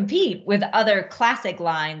could compete with other classic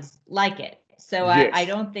lines like it. So yes. I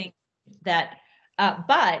don't think that,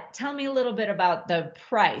 but tell me a little bit about the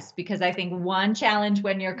price, because I think one challenge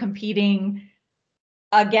when you're competing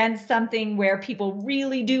against something where people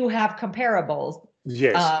really do have comparables,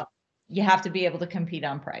 yes, you have to be able to compete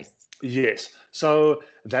on price. Yes. So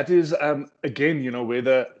that is, again, where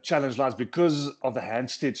the challenge lies. Because of the hand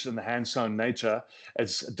stitch and the hand sewn nature,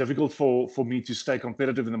 it's difficult for me to stay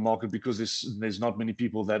competitive in the market, because there's not many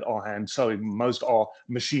people that are hand sewing. Most are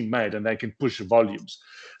machine made and they can push volumes.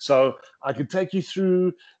 So I can take you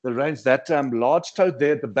through the range. That large tote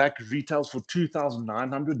there at the back retails for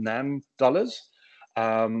 $2,900 NAM.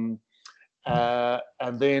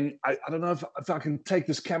 And then I don't know if I can take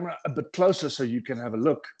this camera a bit closer so you can have a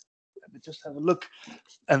look. Let me just have a look.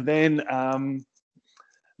 And then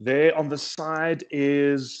there on the side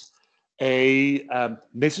is a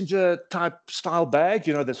messenger type style bag,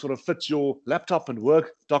 that sort of fits your laptop and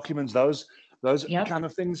work documents, those kind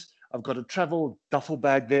of things. I've got a travel duffel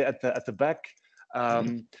bag there at the back. What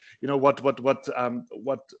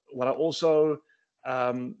I also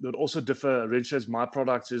that also differentiates my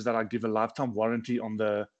products is that I give a lifetime warranty on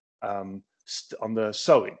the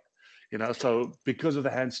sewing. So because of the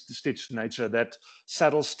hand stitch nature, that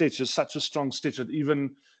saddle stitch is such a strong stitch that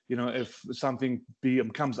even if something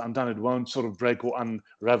comes undone, it won't sort of break or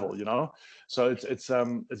unravel. So it's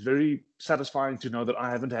very satisfying to know that I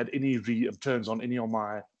haven't had any returns on any of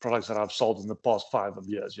my products that I've sold in the past 5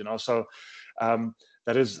 years. So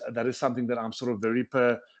that is something that I'm sort of very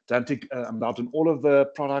pedantic about. And all of the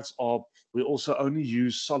products we also only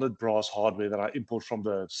use solid brass hardware that I import from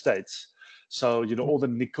the States. So, all the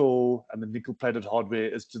nickel and the nickel plated hardware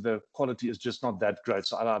the quality is just not that great.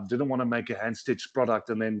 So I didn't want to make a hand stitched product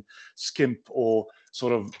and then skimp or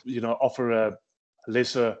sort of, offer a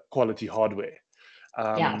lesser quality hardware.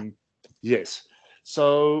 Yes.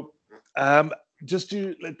 So just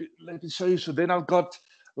to let me show you. So then I've got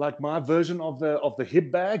like my version of the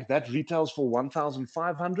hip bag that retails for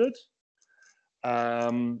 $1,500.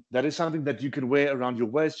 That is something that you can wear around your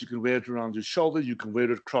waist. You can wear it around your shoulder. You can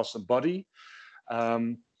wear it across the body.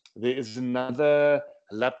 There is another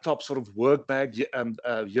laptop sort of work bag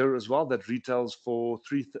here as well that retails for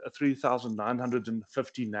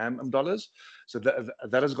 $3,950 NAM. So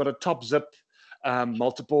that has got a top zip,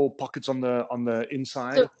 multiple pockets on the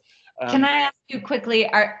inside. So can I ask you quickly,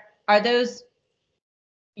 are those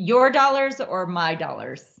your dollars or my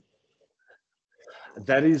dollars?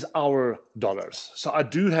 That is our dollars. So I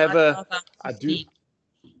do have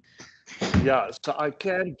so I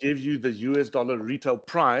can give you the US dollar retail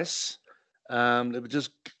price. Let me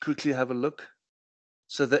just quickly have a look.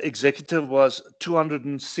 So the executive was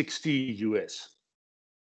 260 US.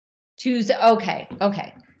 Okay.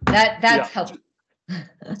 That's helpful.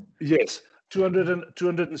 Yes,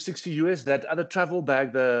 260 US. That other travel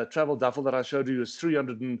bag, the travel duffel that I showed you, is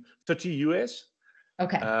 330 US.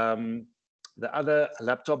 Okay. The other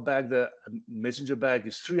laptop bag, the messenger bag,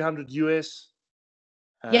 is 300 US.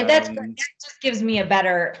 Yeah, that's good. That just gives me a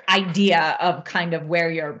better idea of kind of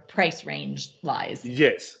where your price range lies.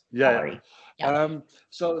 Yes. Yeah. Yeah.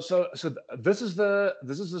 So this is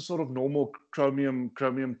the sort of normal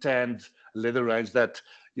chromium tanned leather range that,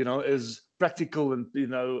 you know, is practical and, you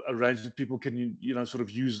know, a range that people can, you know, sort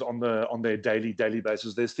of use on their daily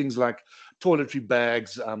basis. There's things like toiletry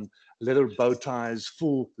bags, leather bow ties,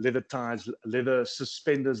 full leather ties, leather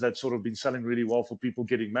suspenders that sort of been selling really well for people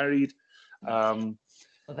getting married.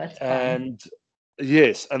 Well, that's fun. And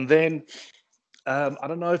yes, and then I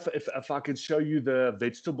don't know if I could show you the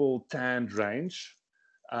vegetable tanned range.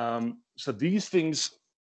 So these things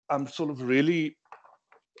I'm sort of really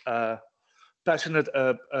passionate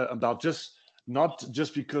about, just not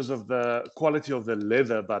just because of the quality of the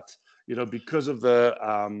leather, but, you know, because of the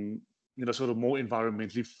you know, sort of more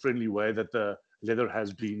environmentally friendly way that the leather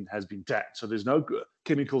has been tanned. So there's no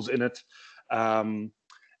chemicals in it,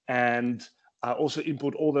 and I also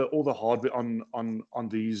import all the hardware on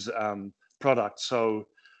these products. So,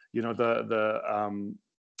 you know, the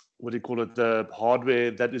what do you call it? The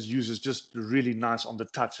hardware that is used is just really nice on the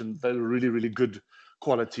touch, and they're really good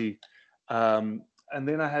quality. And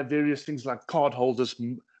then I have various things like card holders,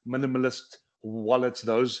 minimalist wallets,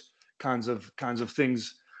 those kinds of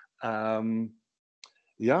things.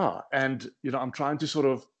 Yeah, and, you know, I'm trying to sort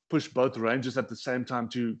of push both ranges at the same time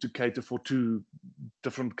to cater for two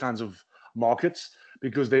different kinds of markets,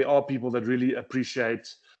 because there are people that really appreciate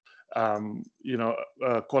you know,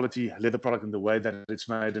 quality leather product in the way that it's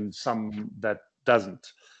made, and some that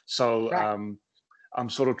doesn't. So right. I'm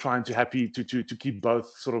sort of trying to keep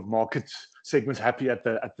both sort of market segments happy at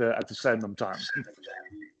the same time.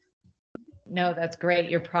 No, that's great.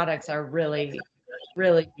 Your products are really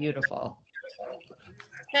beautiful.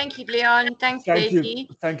 Thank you, Leon. Thanks, Stacey.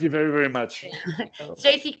 Thank you very much.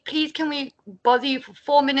 Stacey, please, can we bother you for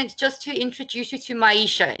 4 minutes just to introduce you to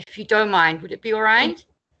Maisha, if you don't mind? Would it be all right?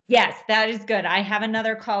 Yes, that is good. I have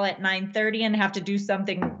another call at 9:30 and have to do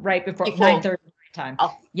something right before 9:30 time.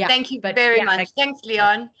 Oh, yeah. Thank you very much. Thanks,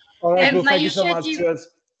 Leon. All right, well, thank you so much. Cheers.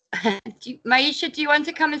 Maisha, do you want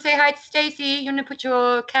to come and say hi to Stacey? You want to put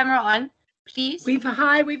your camera on, please? We've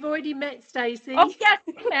already met Stacey. Oh yes,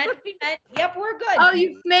 we met. Yep, we're good. Oh,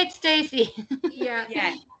 you've met Stacey.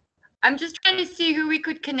 Yeah. I'm just trying to see who we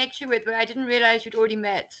could connect you with, but I didn't realize you'd already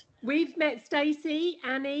met. We've met Stacey,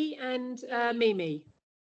 Annie, and Mimi.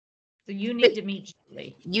 So you need to meet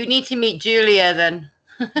Julie. You need to meet Julia then,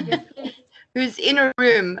 yes, who's in a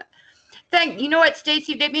room. You know what,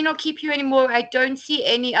 Stacey, let me not keep you anymore. I don't see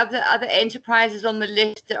any other enterprises on the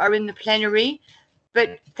list that are in the plenary.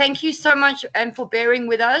 But thank you so much for bearing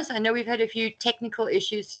with us. I know we've had a few technical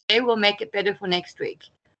issues today. We'll make it better for next week.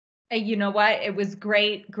 You know what? It was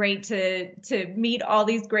great to meet all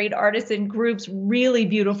these great artists and groups. Really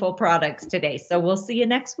beautiful products today. So we'll see you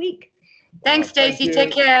next week. Thanks, Stacey.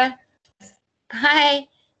 Take care. Bye.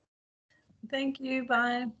 Thank you.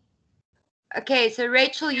 Bye. Okay, so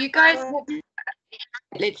Rachel, you guys,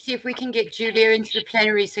 let's see if we can get Julia into the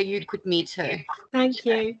plenary so you could meet her. Thank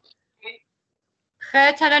you.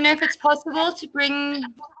 Gert, I don't know if it's possible to bring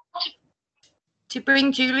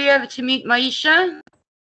Julia to meet Maisha.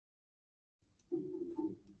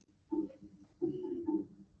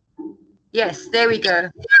 Yes, there we go.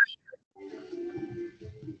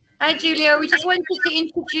 Hi, Julia. We just wanted to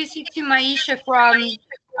introduce you to Maisha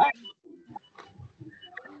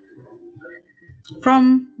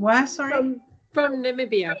from where, sorry? From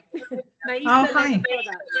Namibia. Maisha, oh, hi.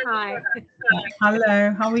 Hi.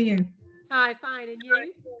 Hello, how are you? Hi, fine, and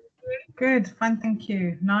you? Good, fine, thank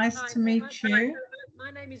you. Nice to meet you.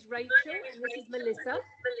 My name is Rachel, and this is Melissa.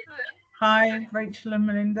 Hi, Rachel and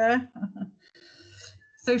Melinda.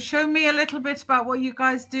 So show me a little bit about what you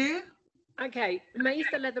guys do. Okay,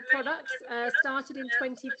 Maisha Leather Products started in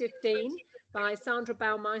 2015 by Sandra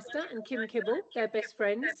Baumeister and Kim Kibble, their best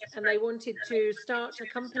friends, and they wanted to start a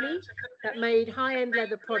company that made high-end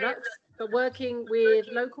leather products, but working with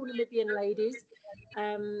local Namibian ladies.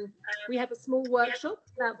 We have a small workshop,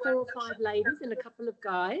 about 4 or 5 ladies and a couple of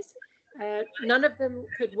guys. None of them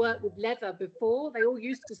could work with leather before. They all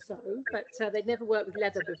used to sew, but they'd never worked with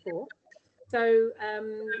leather before. So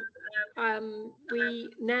we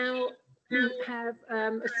now have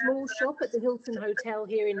a small shop at the Hilton Hotel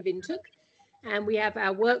here in Windhoek, and we have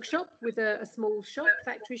our workshop with a small shop,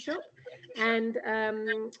 factory shop, and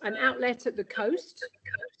an outlet at the coast.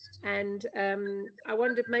 And I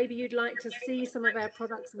wondered maybe you'd like to see some of our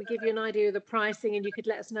products. We give you an idea of the pricing, and you could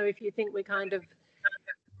let us know if you think we're kind of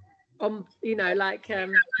you know, like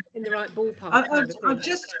in the right ballpark. I'll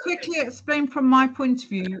just quickly explain from my point of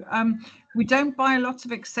view. We don't buy a lot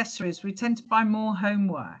of accessories. We tend to buy more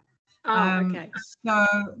homeware. Okay. So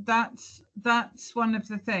that's one of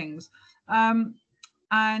the things.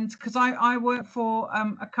 And because I work for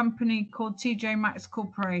a company called TJ Maxx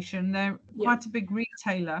Corporation, they're quite a big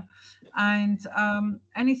retailer, and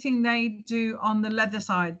anything they do on the leather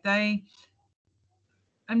side,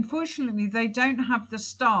 unfortunately they don't have the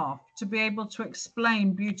staff to be able to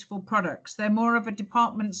explain beautiful products. They're more of a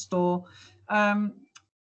department store,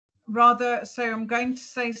 rather. So I'm going to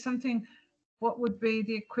say something. What would be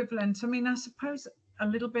the equivalent? I mean, I suppose a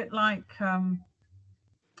little bit like.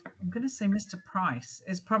 I'm going to say Mr. Price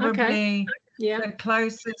is probably the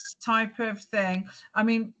closest type of thing. I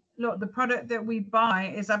mean, look, the product that we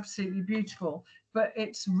buy is absolutely beautiful, but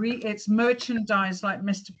it's merchandised like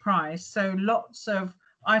Mr. Price. So lots of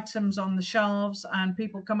items on the shelves, and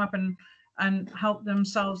people come up and help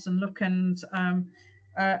themselves and look and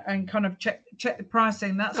kind of check the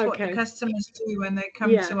pricing. That's what the customers do when they come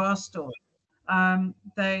to our store.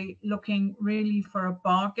 They looking really for a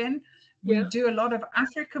bargain. We do a lot of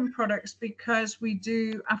African products because we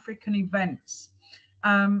do African events.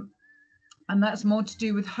 And that's more to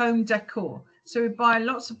do with home decor. So we buy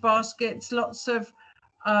lots of baskets, lots of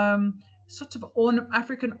sort of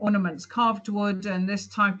African ornaments, carved wood and this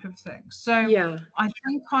type of thing. So I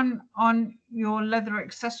think on your leather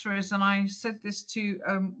accessories, and I said this to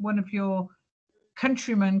one of your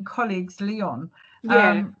countryman colleagues, Leon,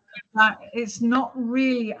 that it's not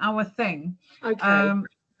really our thing.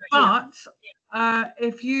 But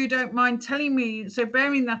if you don't mind telling me, so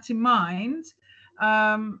bearing that in mind,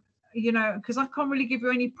 you know, because I can't really give you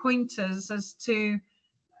any pointers as to,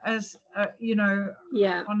 you know,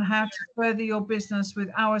 on how to further your business with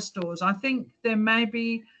our stores. I think there may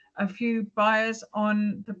be a few buyers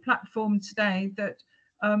on the platform today that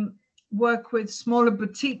work with smaller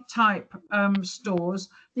boutique type stores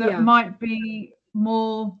that might be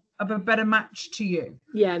more of a better match to you.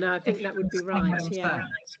 Yeah, no, I think that would be right. Yeah.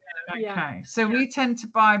 Okay, so we tend to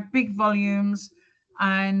buy big volumes,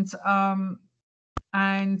 and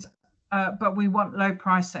but we want low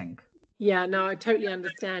pricing. Yeah, no, I totally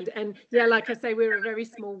understand. And yeah, like I say, we're a very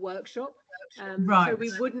small workshop, so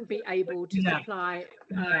we wouldn't be able to supply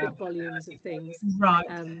big volumes of things. Right.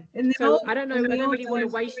 So I don't know, I don't really want to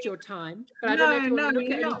waste your time, but I don't know if you want to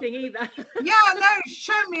look at anything either. Yeah, no,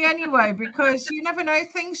 show me anyway, because you never know,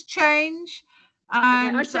 things change.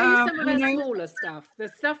 And I'll show you some of our smaller stuff, the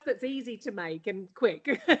stuff that's easy to make and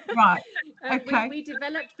quick. Right. Okay. We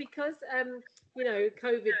developed because you know,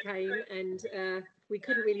 COVID came and we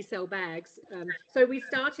couldn't really sell bags, so we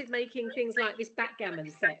started making things like this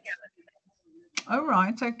backgammon set. Oh,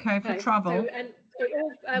 right. Okay, for travel. So, and it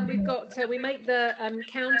all, we've got, we make the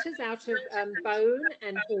counters out of bone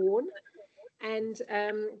and horn, and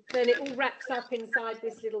then it all wraps up inside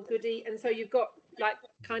this little goodie, and so you've got like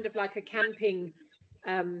kind of like a camping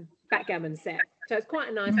backgammon set. So it's quite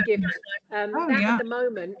a nice gift. At the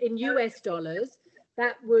moment in US dollars,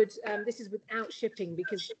 that would this is without shipping,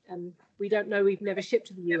 because we don't know, we've never shipped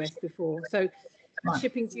to the US before, so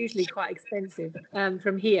shipping's usually quite expensive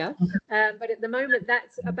from here, but at the moment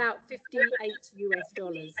that's about $58 US.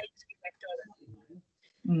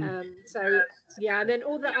 So yeah, and then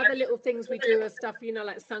all the other little things we do are stuff, you know,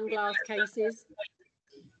 like sunglass cases,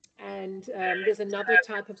 and there's another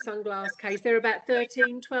type of sunglass case. They're about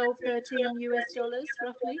 $12, $13 US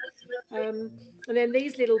roughly. And then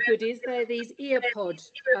these little goodies, they're these ear pod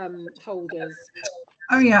holders.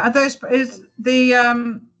 Oh yeah, are those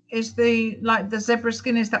is the like the zebra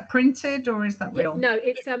skin, is that printed or is that real? No,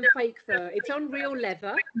 it's fake fur. It's on real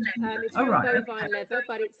leather. It's real bovine leather,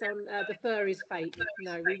 but it's on the fur is fake.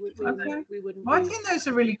 No, we wouldn't. Well, I think those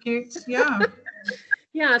are really cute. Yeah.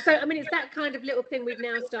 Yeah, so I mean, it's that kind of little thing we've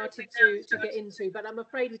now started to get into, but I'm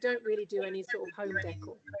afraid we don't really do any sort of home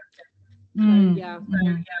decor.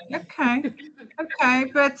 Okay.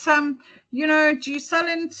 Okay, but you know, do you sell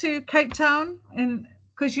into Cape Town?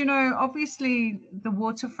 Because you know, obviously the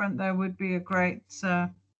waterfront there would be a great place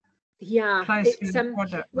for the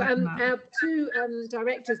product. Our two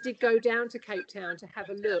directors did go down to Cape Town to have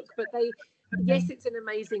a look, but yes, it's an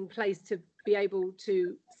amazing place to be able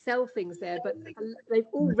to sell things there, but they've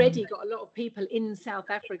already got a lot of people in South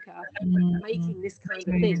Africa making this kind of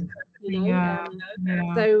thing, you know.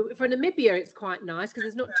 So for Namibia it's quite nice because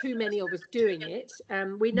there's not too many of us doing it.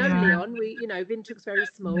 We know Leon, you know, Vintuk's very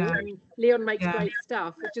small, and Leon makes great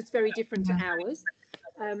stuff, which is very different to ours.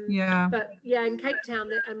 But yeah, in Cape Town,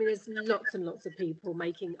 I mean, there's lots and lots of people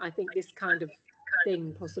making, I think, this kind of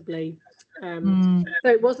thing possibly. So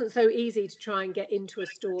it wasn't so easy to try and get into a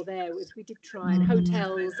store there. We did try in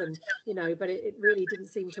hotels and, you know, but it really didn't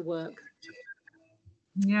seem to work.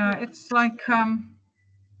 Yeah, it's like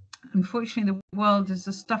unfortunately the world is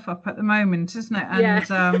a stuff up at the moment, isn't it?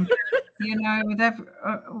 Yeah. And you know, with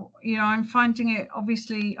you know, I'm finding it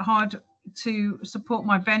obviously hard to support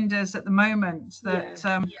my vendors at the moment.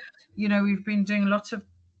 That you know, we've been doing a lot of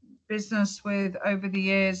business with over the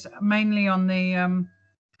years, mainly on the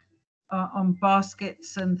on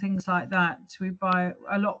baskets and things like that. We buy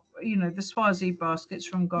a lot, you know, the Swazi baskets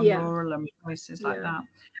from Gone Rural and places like that.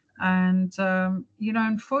 And you know,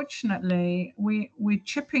 unfortunately, we're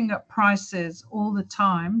chipping up prices all the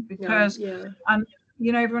time because, and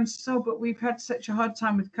you know, everyone says, oh, but we've had such a hard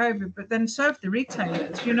time with COVID. But then so have the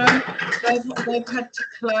retailers. You know, they've had to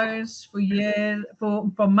close for years,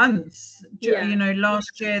 for months. You know,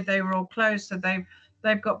 last year they were all closed, so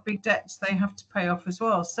they've got big debts they have to pay off as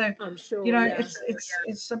well. So I'm sure, you know,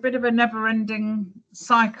 it's a bit of a never-ending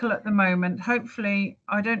cycle at the moment. Hopefully,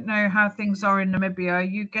 I don't know how things are in Namibia. Are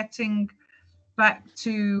you getting back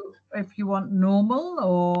to, if you want, normal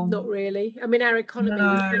or not really? I mean, our economy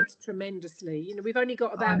was No. hit tremendously. You know, we've only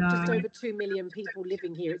got about just over 2 million people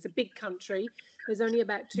living here. It's a big country. There's only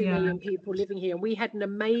about 2 million people living here, and we had an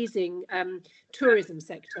amazing tourism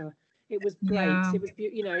sector. It was great. It was,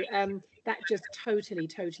 you know, that just totally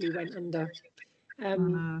went under.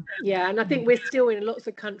 Yeah, and I think we're still in lots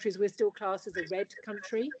of countries, we're still classed as a red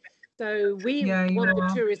country. So we want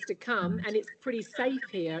the tourists to come, and it's pretty safe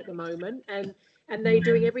here at the moment, and they're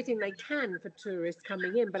doing everything they can for tourists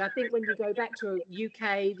coming in. But I think when you go back to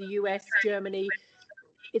UK, the US, Germany,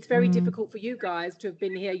 it's very difficult for you guys to have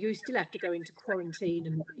been here. You still have to go into quarantine,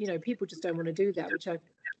 and you know, people just don't want to do that, which I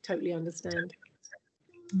totally understand.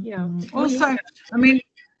 Yeah. Also, I mean,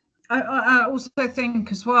 I also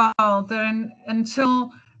think as well that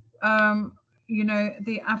until you know,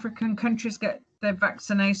 the African countries get their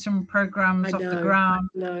vaccination programs off the ground,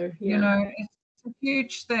 you know, it's a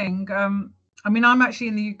huge thing. I mean, I'm actually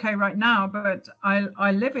in the UK right now, but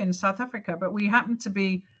I live in South Africa. But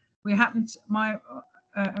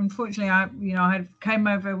unfortunately, I came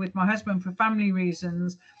over with my husband for family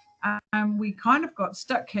reasons, and we kind of got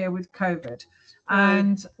stuck here with COVID.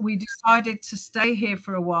 And we decided to stay here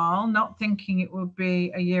for a while, not thinking it would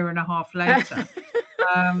be a year and a half later.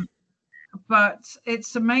 But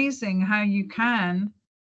it's amazing how you can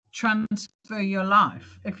transfer your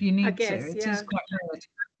life if you need to. It is quite hard,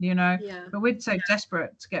 you know. But we're so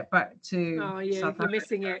desperate to get back to South Africa. You're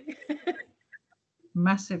missing it.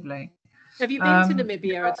 Massively. Have you been to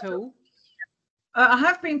Namibia at all? I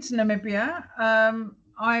have been to Namibia.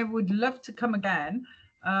 I would love to come again.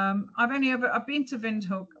 I've been to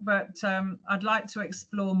Windhoek, but I'd like to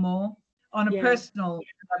explore more on a personal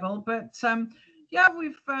level. But yeah,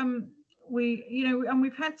 we've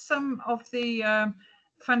had some of the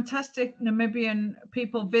fantastic Namibian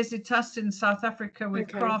people visit us in South Africa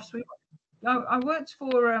with crafts. I worked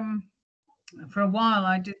for a while.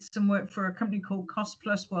 I did some work for a company called Cost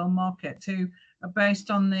Plus World Market, who are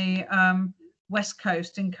based on the West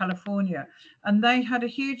Coast in California, and they had a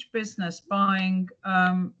huge business buying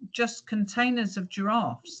just containers of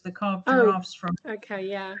giraffes, the carved giraffes from. And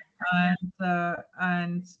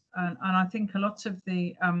I think a lot of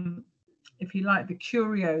the if you like, the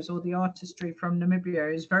curios or the artistry from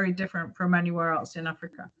Namibia is very different from anywhere else in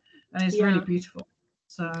Africa, and it's really beautiful.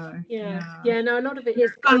 So no, a lot of it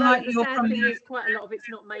is. Unlike the sad thing is, quite a lot of it's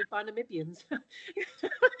not made by Namibians.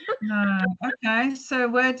 No, okay. So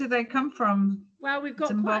where do they come from? Well, we've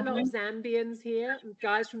got quite a lot of Zambians here,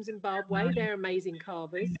 guys from Zimbabwe. They're amazing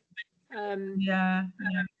carvers. I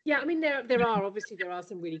mean, there are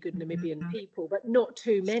some really good Namibian people, but not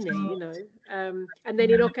too many, you know. And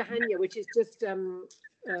then in Okahanya, which is just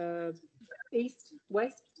east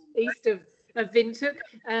of Windhoek,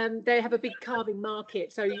 they have a big carving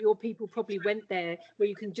market, so your people probably went there, where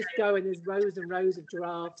you can just go and there's rows and rows of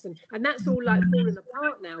giraffes, and that's all like falling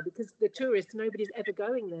apart now because the tourists, nobody's ever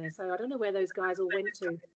going there. So I don't know where those guys all went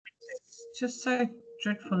to. It's just so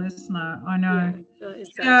dreadful, isn't it? I know.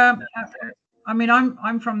 Yeah, I mean,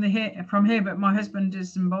 I'm from here, but my husband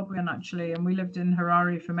is Zimbabwean actually, and we lived in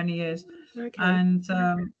Harare for many years. And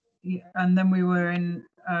then we were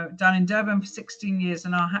down in Durban for 16 years,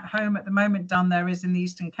 and our home at the moment down there is in the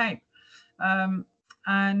Eastern Cape.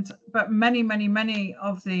 But many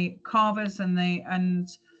of the carvers and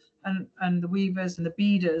the weavers and the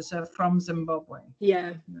beaders are from Zimbabwe.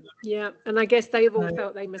 Yeah, and I guess they've all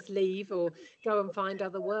felt they must leave or go and find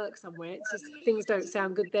other work somewhere. It's just things don't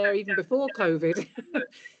sound good there even before COVID.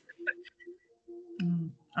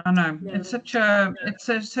 I know. It's such a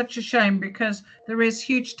shame because there is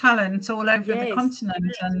huge talent all over the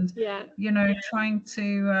continent, and you know, trying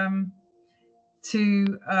to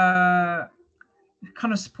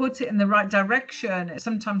kind of support it in the right direction, it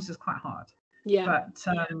sometimes is quite hard. Yeah.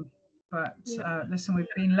 But listen, we've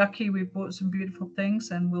been lucky. We've bought some beautiful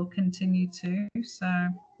things, and we'll continue to. So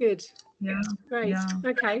good. Yeah. Great. Yeah.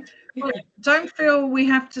 Okay. Well, don't feel we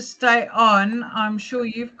have to stay on. I'm sure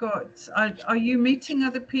you've got. Are you meeting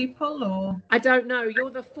other people or? I don't know.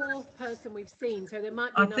 You're the fourth person we've seen, so there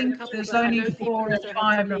might be I another think couple. there's But I only know people 4 or also had to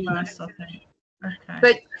 5 of leave. us, I think. Okay.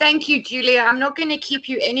 But thank you, Julia. I'm not going to keep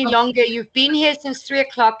you any longer. You've been here since 3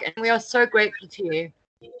 o'clock, and we are so grateful to you.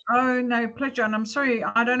 Oh, no, pleasure. And I'm sorry,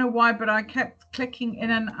 I don't know why, but I kept clicking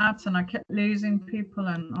in and out and I kept losing people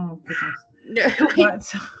and oh,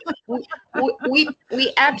 goodness. No,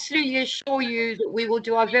 we absolutely assure you that we will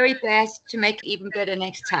do our very best to make it even better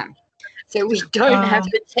next time. So we don't have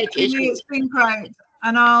to take Julie, issues. it's been great.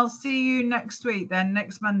 And I'll see you next week then,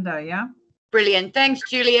 next Monday, yeah? Brilliant. Thanks,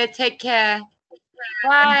 Julia. Take care.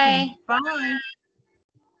 Bye. Bye.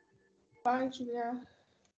 Bye, Julia.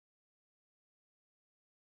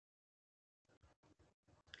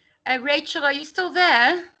 Rachel, are you still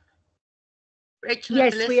there? Rachel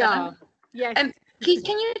and Yes, we Melissa. are. Yes. Please,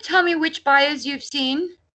 can you tell me which buyers you've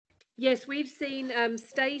seen? Yes, we've seen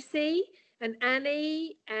Stacey and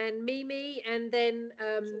Annie and Mimi and then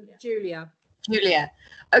Julia. Julia.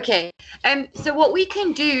 Okay. So what we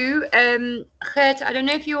can do, Gert, I don't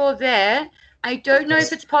know if you're there. I don't know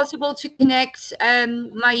if it's possible to connect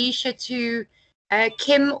Maisha to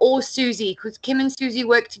Kim or Susie, because Kim and Susie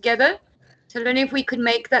work together. So I don't know if we could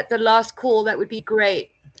make that the last call. That would be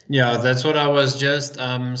great. Yeah, that's what I was just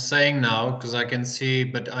saying now, because I can see,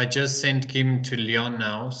 but I just sent Kim to Leon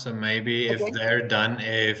now. So maybe if they're done,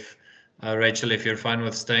 if Rachel, if you're fine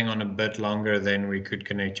with staying on a bit longer, then we could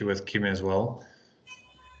connect you with Kim as well.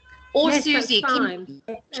 Or Yes, Susie. that's fine.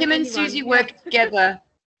 Kim and Susie work together.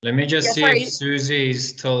 Let me just see sorry. if Susie is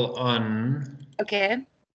still on. Okay.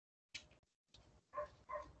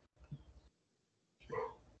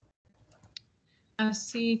 I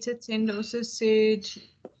see Tatiana also said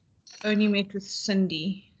only met with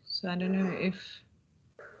Cindy. So I don't know if.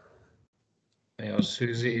 Yeah,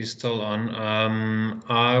 Susie is still on.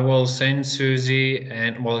 I will send Susie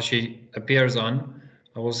and while she appears on,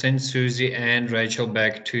 I will send Susie and Rachel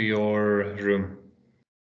back to your room.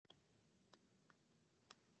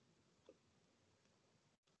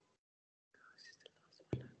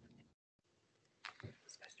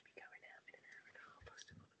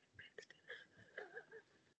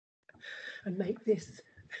 And make this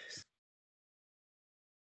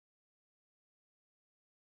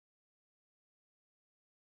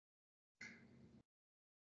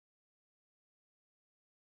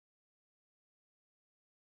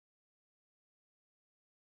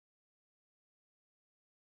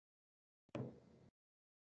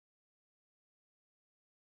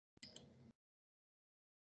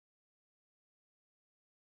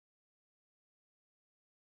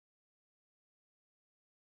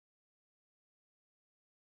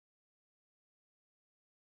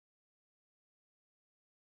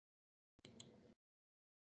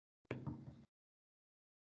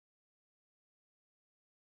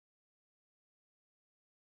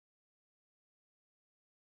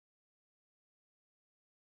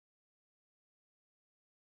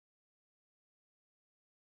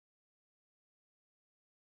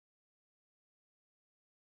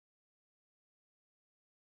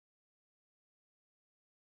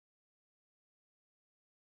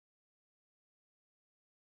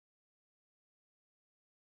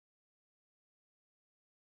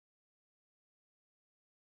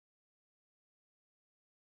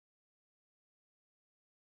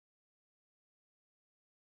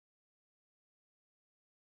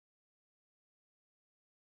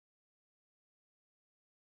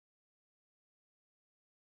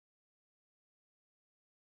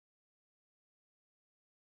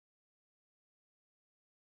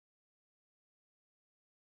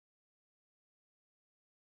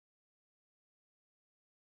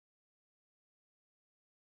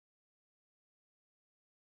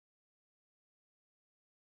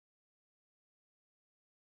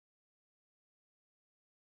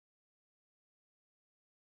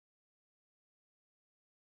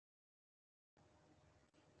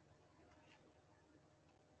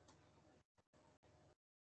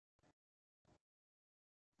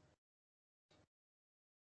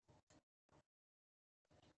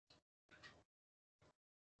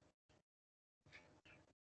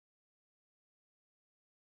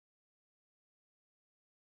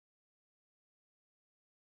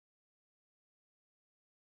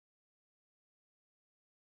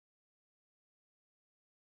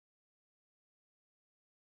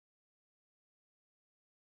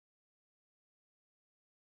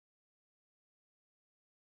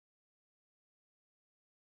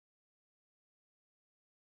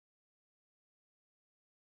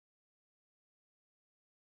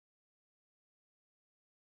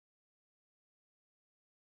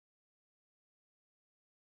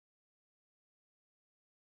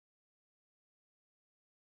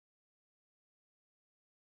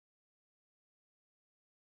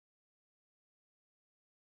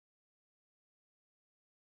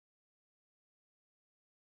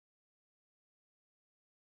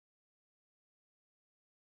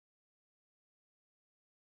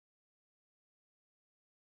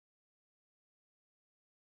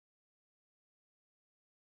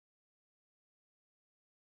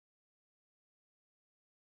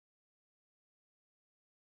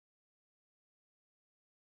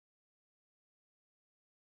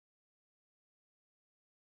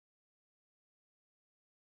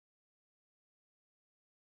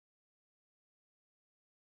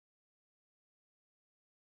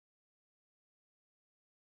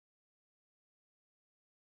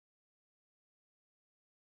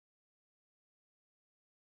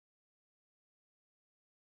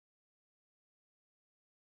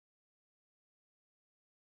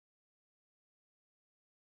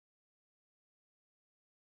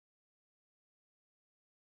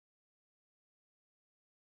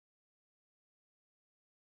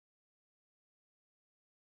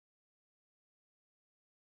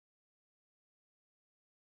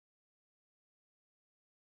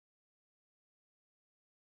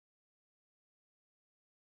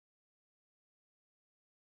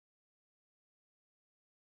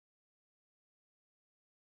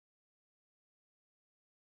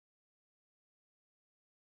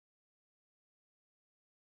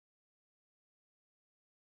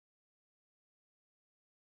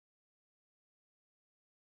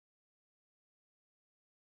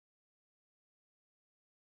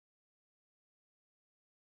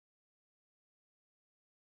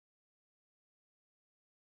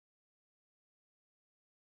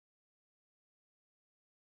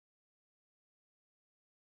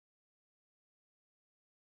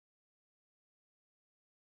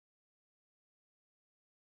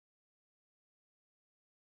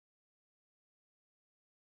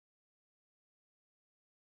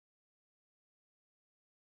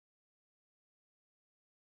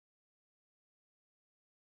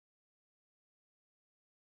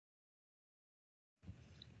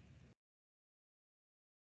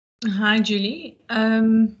Hi, Julie.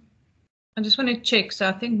 I just want to check. So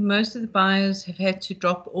I think most of the buyers have had to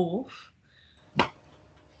drop off.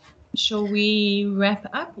 Shall we wrap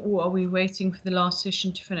up, or are we waiting for the last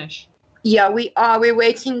session to finish? Yeah, we are. We're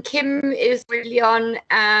waiting. Kim is with Leon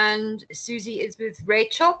and Susie is with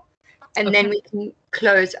Rachel. And then we can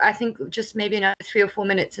close. I think just maybe another 3 or 4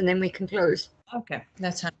 minutes and then we can close. Okay,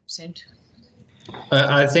 that's 100%.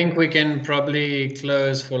 I think we can probably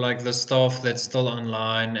close for like the staff that's still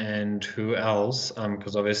online and who else,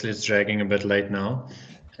 because obviously it's dragging a bit late now.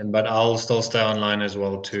 But I'll still stay online as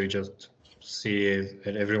well to just see if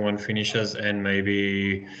everyone finishes, and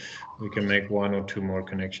maybe we can make 1 or 2 more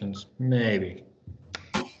connections, maybe.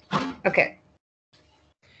 Okay.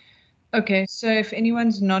 Okay, so if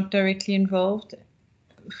anyone's not directly involved,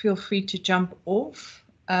 feel free to jump off.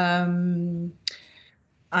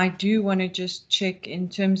 I do want to just check in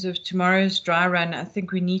terms of tomorrow's dry run. I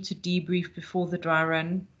think we need to debrief before the dry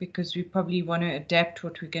run because we probably want to adapt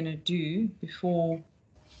what we're going to do before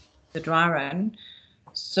the dry run.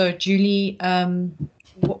 So Julie,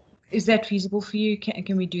 is that feasible for you?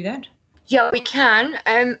 Can we do that? Yeah, we can.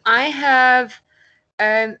 I have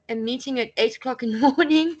a meeting at 8 o'clock in the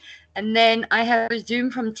morning, and then I have a Zoom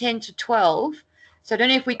from 10 to 12. So I don't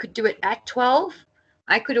know if we could do it at 12.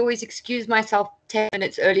 I could always excuse myself 10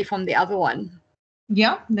 minutes early from the other one.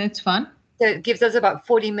 Yeah, that's fine. So it gives us about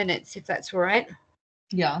 40 minutes, if that's all right.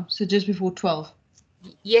 Yeah, so just before 12.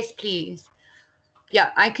 Yes, please.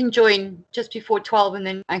 Yeah, I can join just before 12, and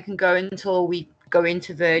then I can go until we go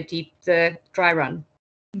into the dry run.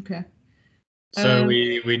 Okay. So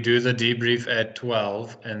we do the debrief at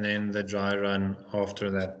 12 and then the dry run after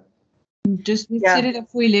that. Just set it up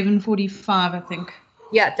for 11:45, I think.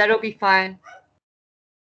 Yeah, that'll be fine.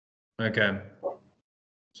 Okay.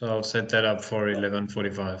 So I'll set that up for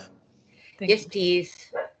 11:45. Yes,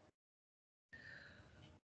 please.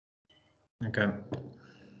 Okay.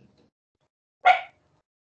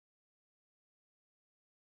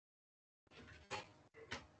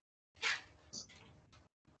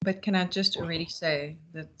 But can I just already say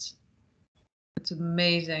that it's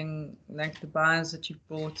amazing, like the buyers that you've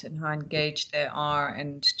brought and how engaged they are,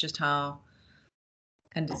 and just how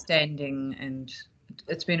understanding, and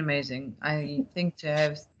it's been amazing. I think to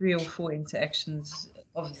have 3 or 4 interactions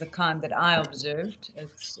of the kind that I observed,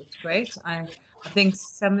 it's great. I think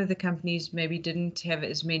some of the companies maybe didn't have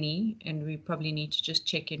as many, and we probably need to just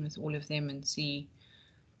check in with all of them and see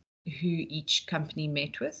who each company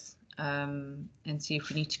met with, and see if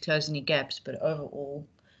we need to close any gaps. But overall,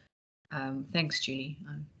 thanks, Julie.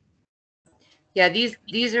 Yeah,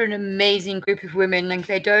 these are an amazing group of women. Like,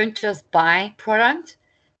 they don't just buy product.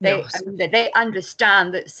 They they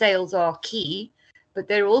understand that sales are key, but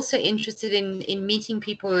they're also interested in meeting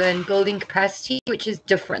people and building capacity, which is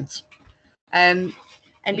different. And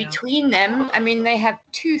between them, I mean, they have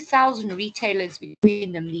 2,000 retailers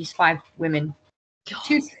between them, these 5 women.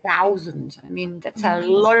 2,000. I mean, that's a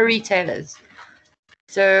lot of retailers.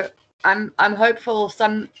 So I'm hopeful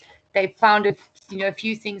they found a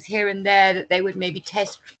few things here and there that they would maybe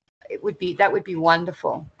test. That would be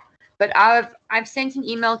wonderful. But I've sent an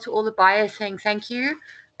email to all the buyers saying thank you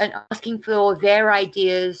and asking for their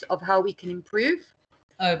ideas of how we can improve.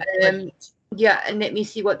 Yeah, and let me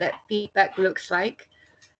see what that feedback looks like.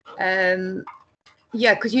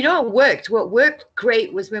 Yeah, because it worked. What worked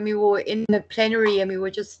great was when we were in the plenary and we were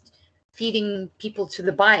just feeding people to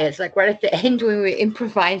the buyers, like right at the end when we were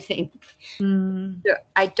improvising. So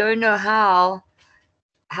I don't know how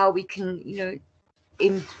we can,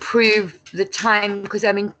 improve the time, because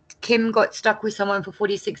I mean, Kim got stuck with someone for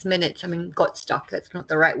 46 minutes. I mean, got stuck, that's not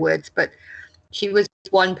the right words, but she was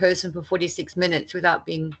one person for 46 minutes without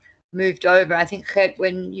being moved over. I think, Gert,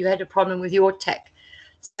 when you had a problem with your tech.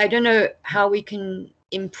 So I don't know how we can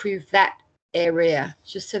improve that area,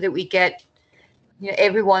 just so that we get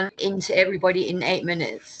everyone into everybody in 8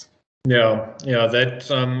 minutes. Yeah,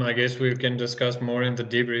 that I guess we can discuss more in the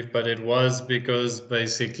debrief, but it was because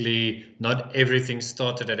basically not everything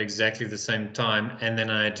started at exactly the same time, and then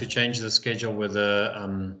I had to change the schedule with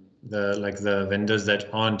the vendors that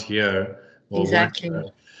aren't here.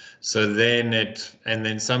 Exactly. So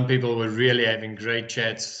then some people were really having great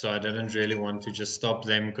chats, so I didn't really want to just stop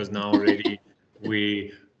them, because now already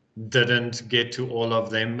we didn't get to all of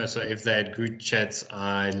them. So if they had good chats,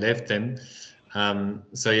 I left them.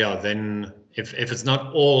 So yeah, then if it's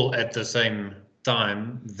not all at the same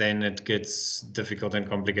time, then it gets difficult and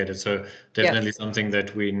complicated. So definitely something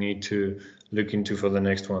that we need to look into for the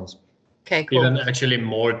next ones. Okay, cool. Even actually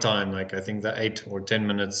more time, like I think the 8 or 10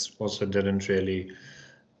 minutes also didn't really,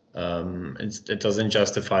 it doesn't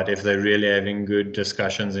justify it if they're really having good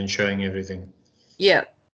discussions and showing everything. Yeah.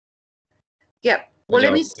 Yeah. Well,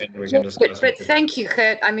 let me. we can discuss But it. thank you,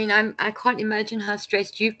 Kurt. I mean, I can't imagine how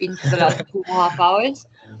stressed you've been for the last 2.5 hours.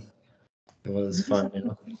 It was fun,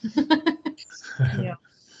 yeah. Yeah.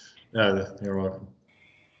 No, you're welcome.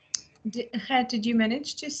 Did you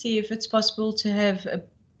manage to see if it's possible to have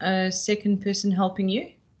a second person helping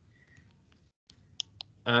you?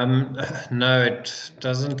 No, it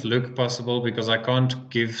doesn't look possible because I can't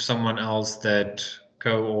give someone else that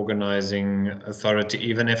co-organizing authority.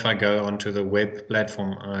 Even if I go onto the web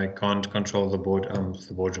platform, I can't control the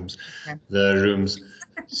boardrooms, Okay. the rooms.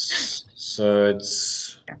 So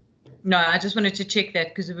it's. No, I just wanted to check that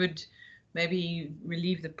because it would maybe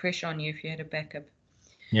relieve the pressure on you if you had a backup.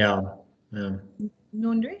 Yeah. Yeah.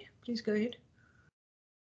 Nondre, please go ahead.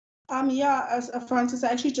 Yeah, as Francis,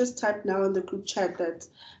 I actually just typed now in the group chat that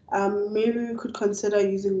maybe we could consider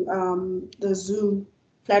using the Zoom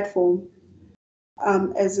platform,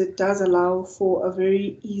 as it does allow for a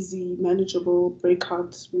very easy, manageable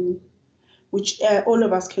breakout room, which all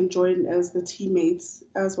of us can join as the teammates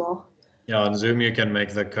as well. Yeah, on Zoom you can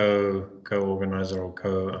make the co-organizer or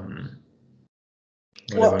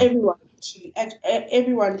Well, whatever.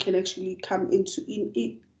 everyone can actually come in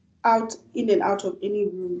and out of any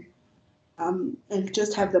room, and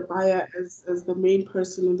just have the buyer as the main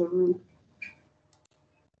person in the room.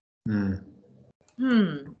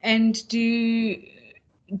 And do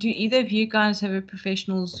either of you guys have a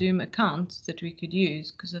professional Zoom account that we could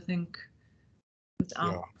use? Because I think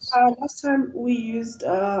without. Last time we used,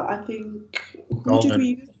 I think, who Golden. did we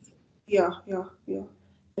use? Yeah.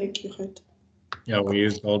 Thank you, Gert. Yeah, we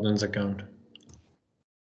used Golden's account.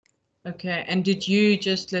 Okay, and did you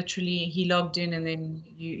just literally, he logged in and then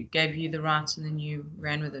you gave you the rights and then you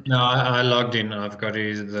ran with it? No, I logged in. I've got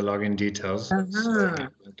the login details. So I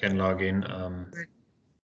can log in.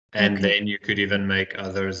 And Okay. then you could even make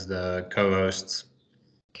others the co-hosts.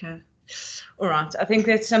 Okay. All right. I think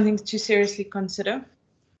that's something to seriously consider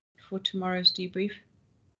for tomorrow's debrief.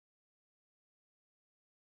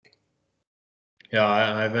 Yeah,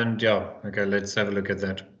 I haven't. Yeah. Okay, let's have a look at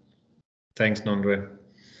that. Thanks, Nondre.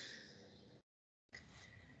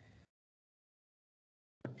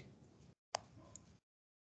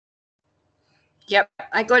 Yep,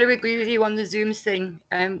 I got to agree with you on the Zoom thing.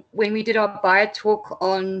 When we did our buyer talk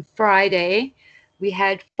on Friday, we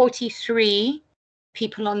had 43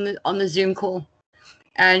 people on the Zoom call,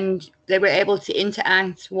 and they were able to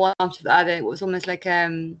interact one after the other. It was almost like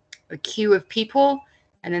a queue of people,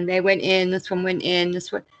 and then they went in. This one went in.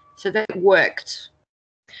 This one, so that worked.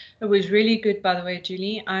 It was really good, by the way,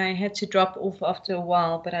 Julie. I had to drop off after a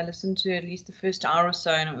while, but I listened to at least the first hour or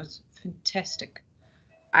so, and it was fantastic.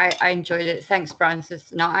 I enjoyed it. Thanks,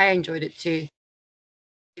 Francis. No, I enjoyed it too.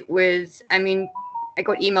 It was, I mean, I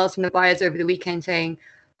got emails from the buyers over the weekend saying,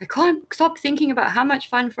 I can't stop thinking about how much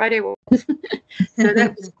fun Friday was. So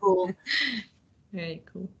that was cool. Very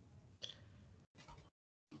cool.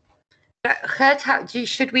 Gert,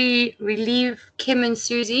 should we relieve Kim and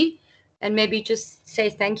Susie and maybe just say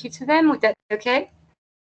thank you to them? Would that be okay?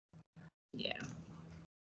 Yeah.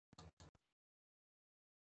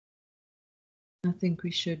 I think we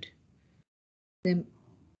should. They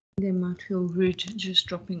might feel rude just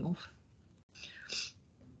dropping off.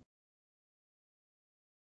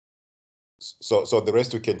 So the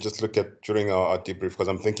rest we can just look at during our debrief, because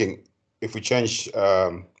I'm thinking if we change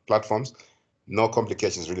platforms, no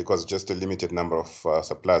complications really, because just a limited number of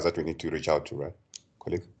suppliers that we need to reach out to, right,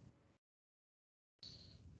 colleague?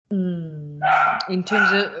 In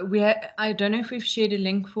terms of, I don't know if we've shared a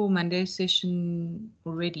link for Monday's session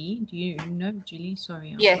already. Do you know, Julie?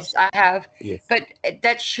 Sorry. Yes, I have. Yes. But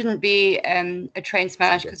that shouldn't be a train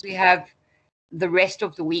smash because we have the rest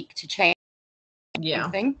of the week to change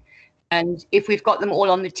something. And if we've got them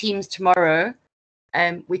all on the teams tomorrow,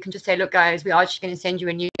 we can just say, look, guys, we are just going to send you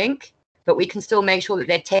a new link, but we can still make sure that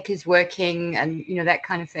their tech is working and, you know, that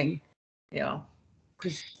kind of thing. Yeah.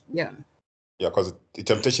 Yeah, because the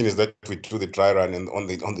temptation is that we do the dry run on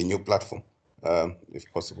the new platform, if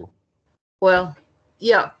possible. Well,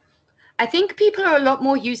 yeah. I think people are a lot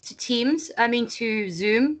more used to to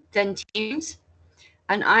Zoom than Teams.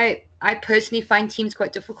 And I personally find Teams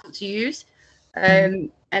quite difficult to use.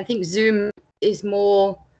 I think Zoom is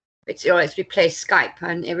more, it's replaced Skype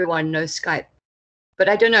and everyone knows Skype. But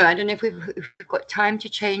I don't know. I don't know if we've got time to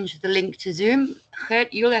change the link to Zoom.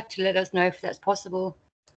 Gert, you'll have to let us know if that's possible.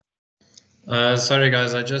 Sorry,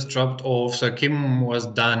 guys, I just dropped off. So Kim was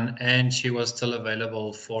done and she was still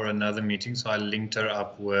available for another meeting. So I linked her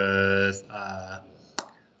up with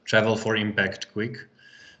Travel for Impact Quick.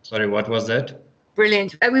 Sorry, what was that?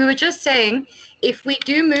 Brilliant. We were just saying, if we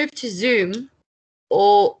do move to Zoom,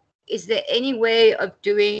 or is there any way of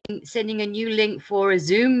sending a new link for a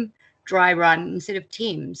Zoom dry run instead of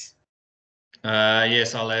Teams?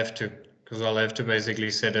 Yes, I'll have to, because I'll have to basically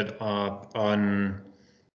set it up on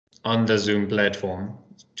the Zoom platform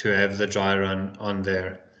to have the dry run on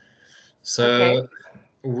there. So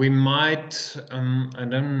we might, I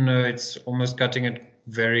don't know, it's almost cutting it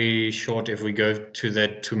very short if we go to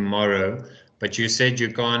that tomorrow, but you said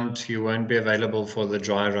you won't be available for the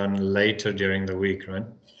dry run later during the week, right?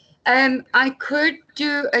 I could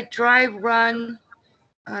do a dry run,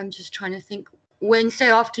 I'm just trying to think,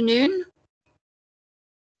 Wednesday afternoon.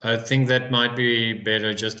 I think that might be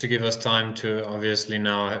better, just to give us time to obviously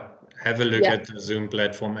now have a look at the Zoom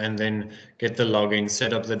platform and then get the login,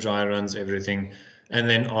 set up the dry runs, everything, and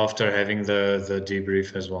then after having the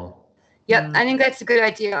debrief as well. Yep, I think that's a good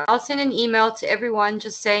idea. I'll send an email to everyone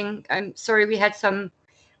just saying, I'm sorry, we had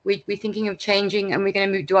we're thinking of changing and we're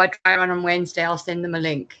going to do our dry run on Wednesday. I'll send them a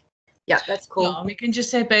link. Yeah, that's cool. Yeah, we can just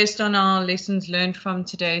say based on our lessons learned from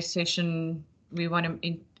today's session, we want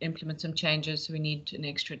to implement some changes. We need an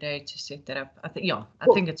extra day to set that up. I think, I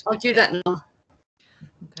think it's. I'll do that now.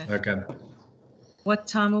 Okay. What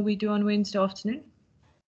time will we do on Wednesday afternoon?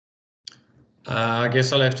 I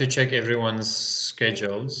guess I'll have to check everyone's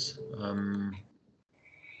schedules.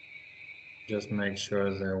 Just make sure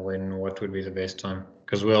that what would be the best time,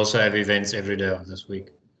 because we also have events every day of this week.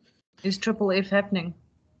 Is Triple F happening?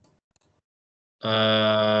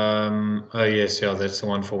 Oh yes, that's the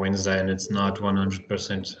one for Wednesday, and it's not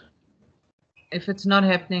 100%. If it's not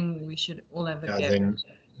happening, we should all have a gap.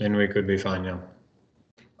 Then we could be fine, yeah.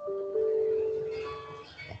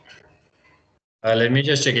 Let me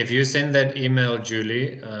just check. If you send that email,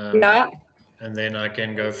 Julie, and then I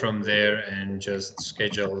can go from there and just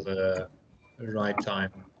schedule the right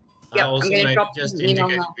time. Yep, also I'm gonna maybe drop just an email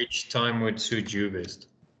indicate now. which time would suit you best.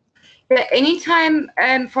 Yeah, anytime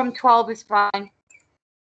from 12 is fine.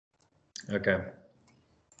 Okay.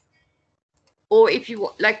 Or if you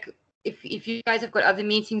like, if you guys have got other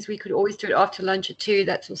meetings, we could always do it after lunch at 2.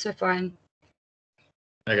 That's also fine.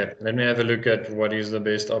 Okay, let me have a look at what is the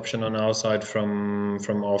best option on our side from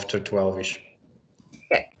after 12ish.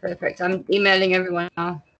 Okay, perfect. I'm emailing everyone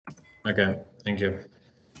now. Okay, thank you.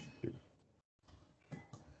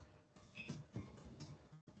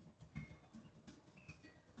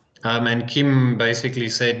 And Kim basically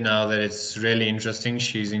said now that it's really interesting.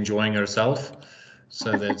 She's enjoying herself.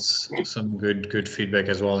 So that's some good feedback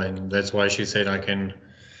as well. And that's why she said I can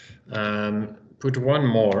put one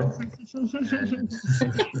more.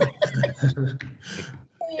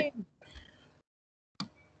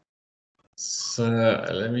 So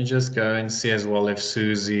let me just go and see as well if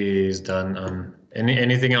Susie is done.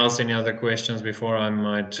 Anything else? Any other questions before I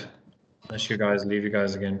might leave you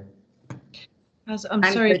guys again? I'm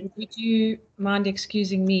sorry, would you mind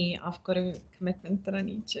excusing me? I've got a commitment that I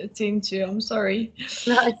need to attend to. I'm sorry.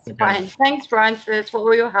 No, it's fine. Thanks, Francis, for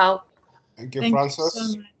all your help. Thank you, Thank Francis. you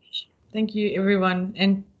so much. Thank you, everyone,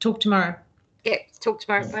 and talk tomorrow. Yeah, talk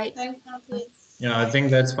tomorrow. Bye. Thanks, Francis. Yeah, I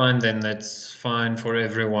think that's fine then. That's fine for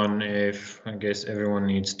everyone. If I guess everyone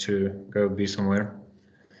needs to go be somewhere,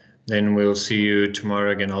 then we'll see you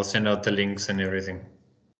tomorrow again. I'll send out the links and everything.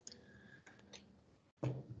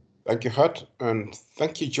 Thank you, Hart, and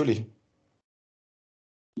thank you, Julie.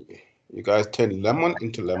 You guys turned lemon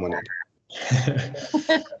into lemonade.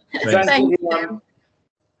 Thank you.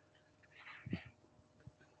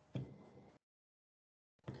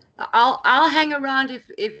 I'll hang around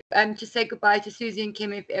if to say goodbye to Susie and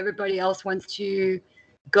Kim if everybody else wants to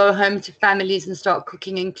go home to families and start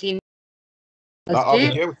cooking and cleaning. I'll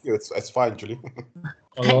be here with you. It's fine, Julie.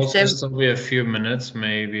 I'll also still be a few minutes,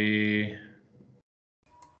 maybe,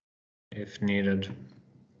 if needed.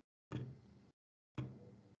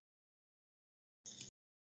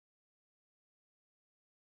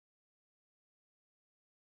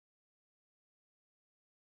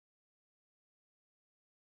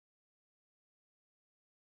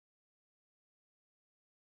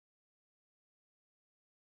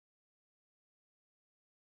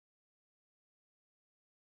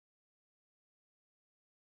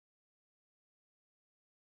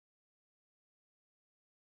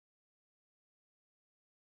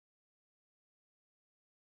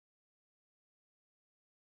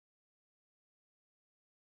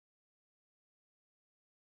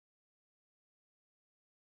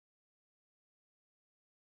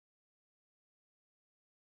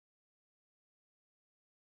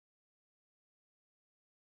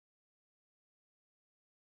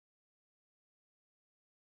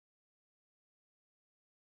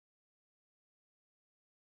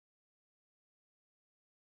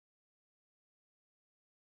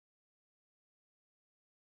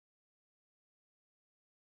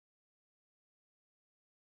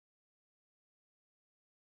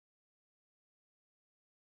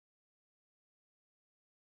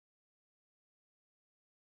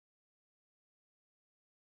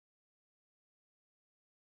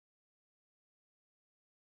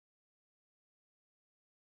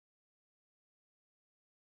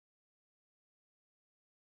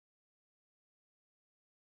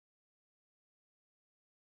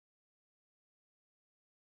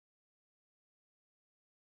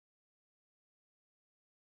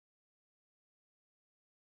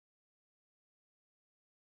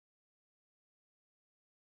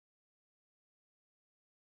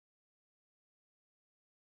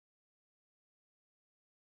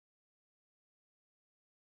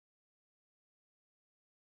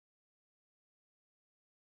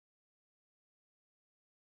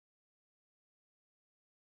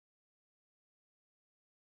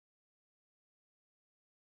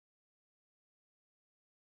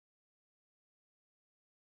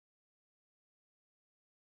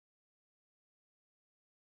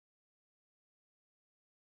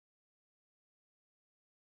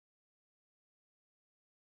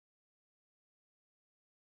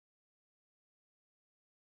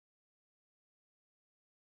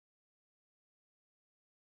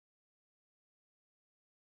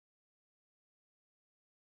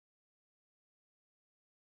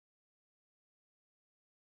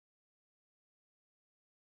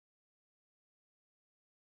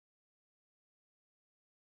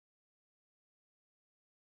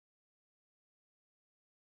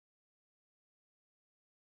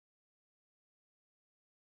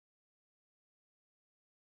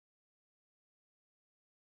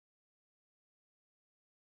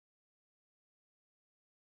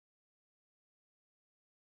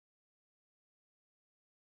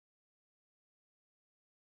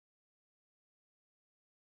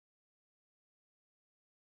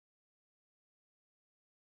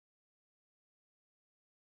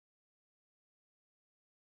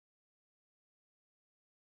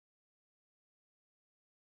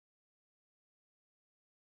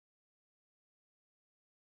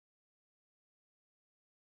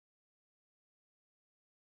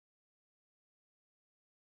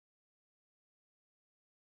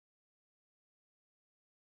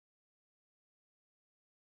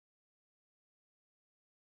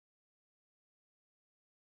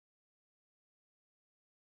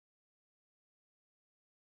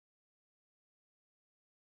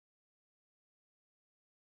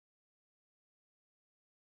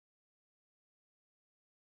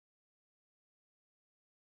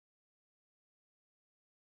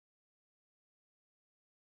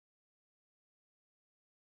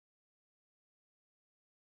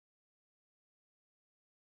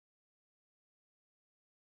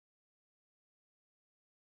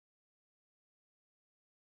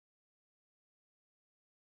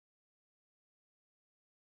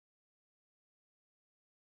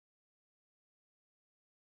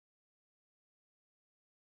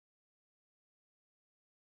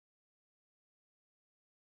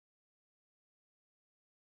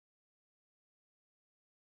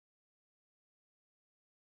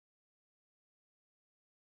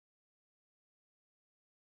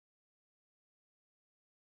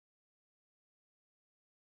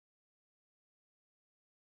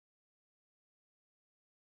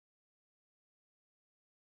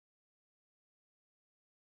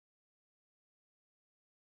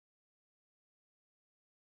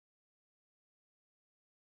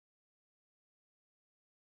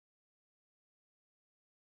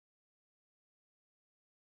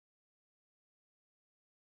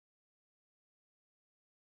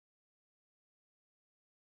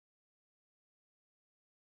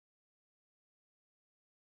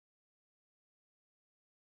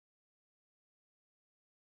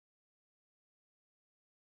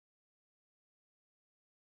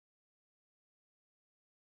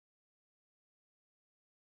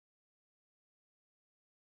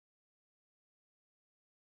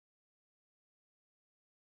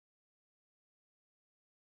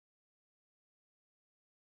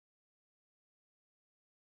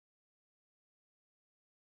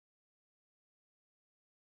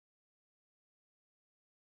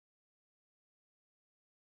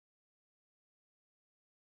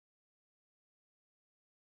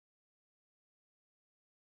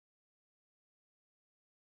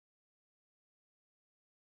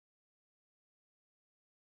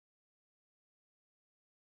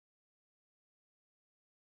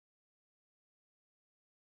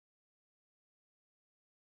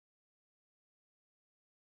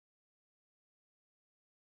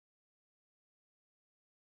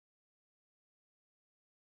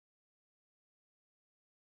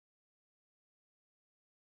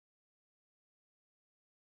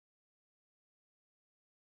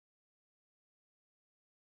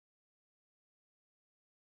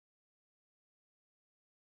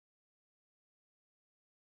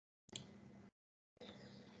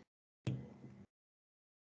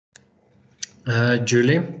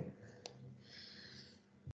 Julie?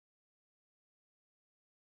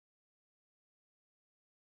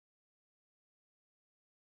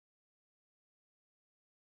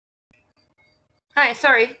 Hi,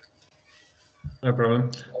 sorry. No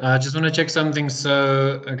problem. I just want to check something.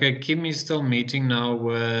 So, okay, Kim is still meeting now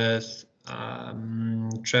with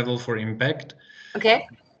Travel for Impact. Okay.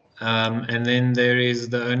 And then there is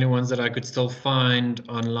the only ones that I could still find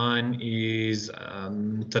online is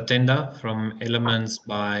Tatenda from Elements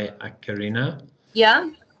by Akarina.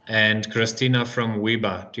 Yeah. And Christina from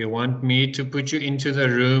Weeba. Do you want me to put you into the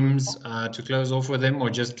rooms to close off with them, or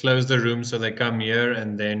just close the room so they come here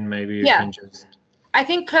and then maybe you can just... I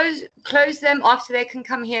think close them off so they can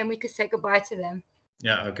come here and we could say goodbye to them.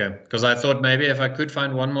 Yeah, okay. Because I thought maybe if I could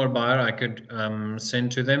find one more buyer, I could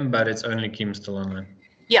send to them, but it's only Kim still online.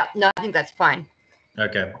 Yeah, no, I think that's fine.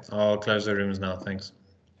 Okay, I'll close the rooms now. Thanks.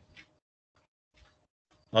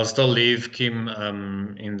 I'll still leave Kim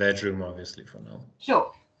in that room, obviously, for now.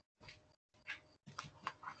 Sure.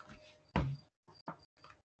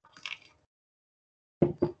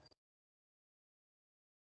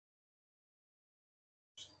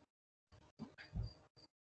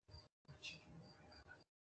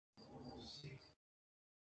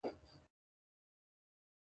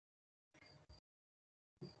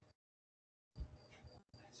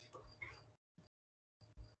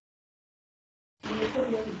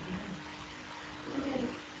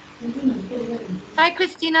 Hi,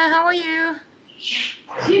 Christina. How are you?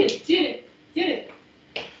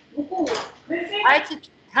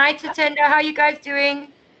 Hi, Tatenda. How are you guys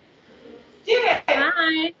doing?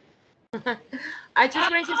 Hi. I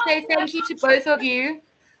just wanted to say thank you to both of you.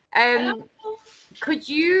 Could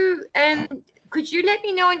you let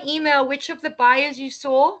me know on email which of the buyers you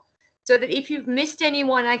saw, so that if you've missed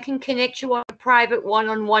anyone, I can connect you on a private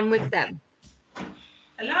one-on-one with them.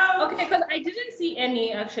 Hello. Okay, because I didn't see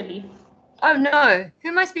any actually. Oh no, who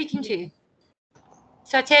am I speaking to?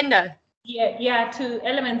 Satenda. Yeah, to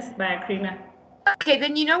Elements by Akarina. Okay,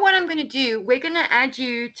 then you know what I'm going to do? We're going to add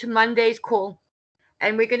you to Monday's call,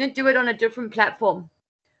 and we're going to do it on a different platform.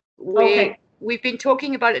 Okay. We've been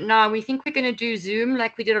talking about it now, and we think we're going to do Zoom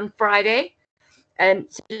like we did on Friday. So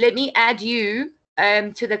let me add you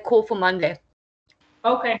to the call for Monday.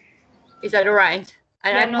 Okay. Is that all right?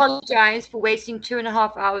 And Yeah, I apologize for wasting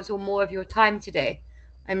 2.5 hours or more of your time today.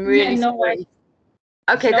 I'm really sorry.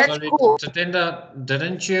 Okay, that's cool. Tatenda,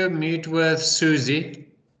 didn't you meet with Susie?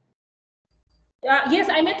 Yes,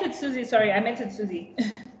 I met with Susie. Sorry, I met with Susie.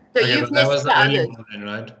 So okay, but that was the only one then,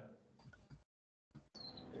 right?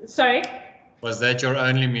 Sorry? Was that your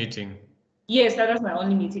only meeting? Yes, that was my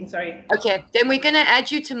only meeting. Sorry. Okay, then we're going to add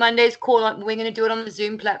you to Monday's call. We're going to do it on the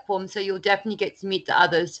Zoom platform, so you'll definitely get to meet the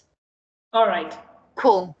others. All right.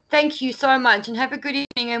 Cool. Thank you so much, and have a good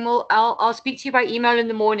evening. And I'll speak to you by email in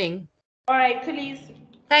the morning. All right, please.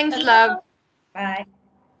 Thanks, Hello. love. Bye.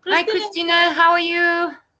 Hi, Christina. How are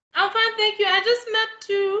you? I'm fine, thank you. I just met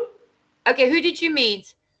two. Okay, who did you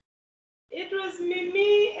meet? It was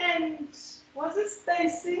Mimi and was it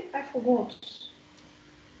Stacy? I forgot.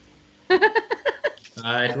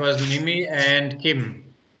 It was Mimi and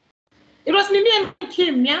Kim. It was Mimi and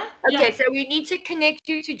Kim, yeah? Okay, so we need to connect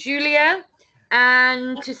you to Julia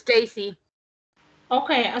and to Stacy.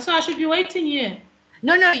 Okay, so I should be waiting here.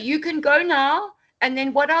 No, you can go now. And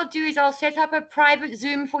then what I'll do is I'll set up a private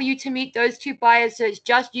Zoom for you to meet those two buyers, so it's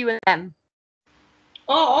just you and them.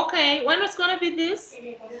 Oh, okay. When was going to be this?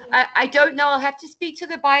 I don't know. I'll have to speak to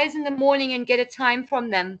the buyers in the morning and get a time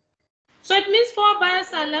from them. So it means 4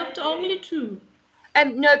 buyers are left, only 2?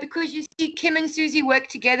 No, because you see, Kim and Susie work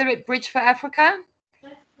together at Bridge for Africa.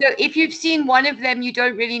 So if you've seen one of them, you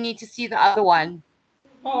don't really need to see the other one.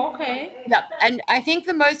 Oh, okay. Yeah, and I think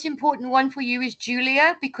the most important one for you is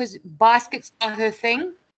Julia, because baskets are her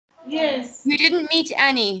thing. Yes. You didn't meet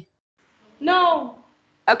Annie? No.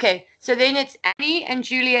 Okay, so then it's Annie and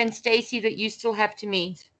Julia and Stacy that you still have to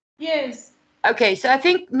meet. Yes. Okay, so I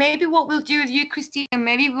think maybe what we'll do with you, Christina,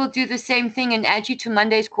 maybe we'll do the same thing and add you to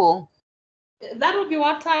Monday's call. That would be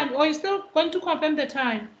what time? Or are you still going to confirm the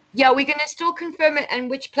time? Yeah, we're going to still confirm it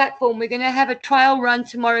and which platform. We're going to have a trial run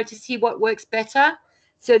tomorrow to see what works better,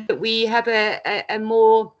 so that we have a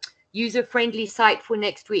more user-friendly site for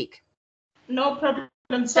next week. No problem.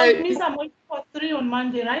 So it means I'm waiting for 3 on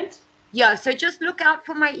Monday, right? Yeah, so just look out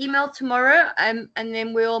for my email tomorrow, and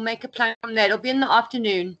then we'll make a plan from there. It'll be in the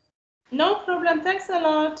afternoon. No problem. Thanks a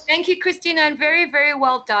lot. Thank you, Christina, and very, very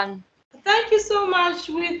well done. Thank you so much.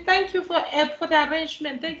 Thank you for the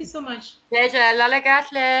arrangement. Thank you so much. Pleasure. Lala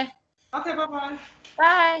Gatle. Okay, bye-bye.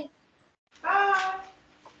 Bye. Bye.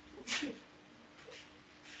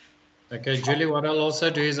 Okay, Julie, what I'll also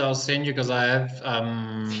do is I'll send you, because I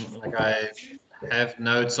have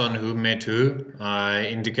notes on who met who. I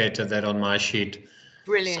indicated that on my sheet.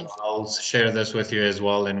 Brilliant. So I'll share this with you as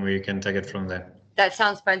well, and we can take it from there. That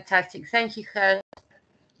sounds fantastic. Thank you, Kurt.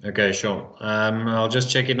 Okay, sure. I'll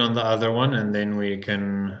just check in on the other one, and then we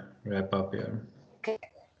can wrap up here. Okay.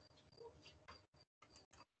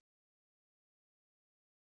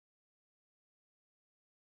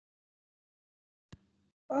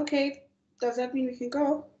 Okay, does that mean we can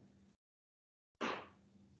go?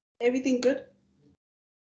 Everything good?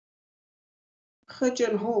 Heard you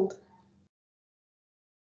on hold.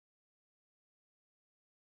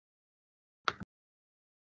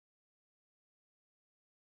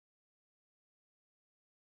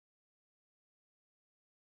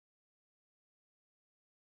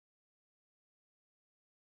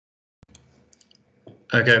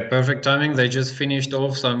 Okay, perfect timing. They just finished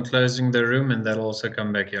off, so I'm closing the room, and they'll also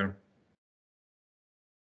come back here.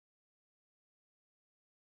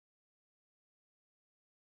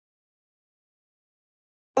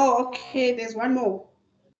 Oh, okay, there's one more.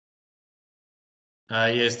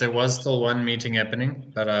 Yes, there was still one meeting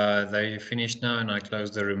happening, but they finished now, and I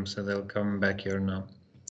closed the room, so they'll come back here now.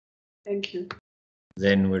 Thank you.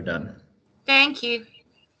 Then we're done. Thank you.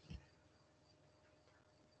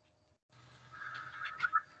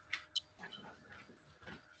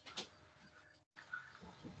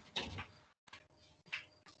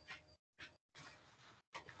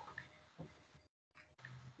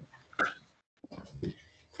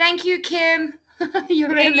 Thank you, Kim.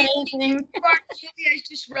 You're amazing. Julie, I was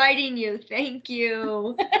just writing you. Thank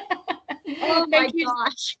you. Oh my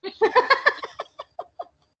gosh.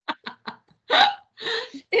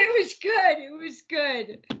 It was good. It was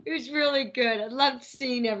good. It was really good. I loved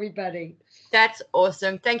seeing everybody. That's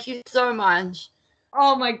awesome. Thank you so much.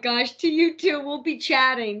 Oh my gosh. To you too. We'll be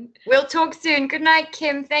chatting. We'll talk soon. Good night,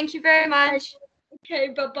 Kim. Thank you very much. Okay,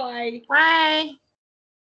 bye-bye. Bye.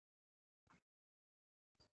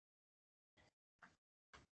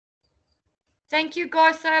 Thank you,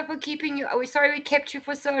 Gosa, for keeping you. We're sorry we kept you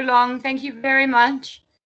for so long. Thank you very much.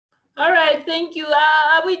 All right, thank you.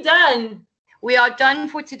 Are we done? We are done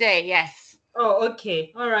for today, yes. Oh,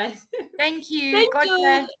 okay. All right. Thank you. Thank God you.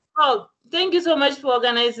 bless. Oh, thank you so much for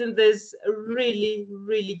organizing this. Really,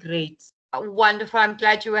 really great. Wonderful. I'm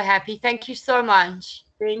glad you were happy. Thank you so much.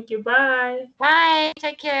 Thank you. Bye. Bye.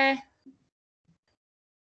 Take care.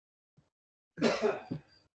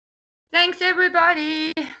 Thanks,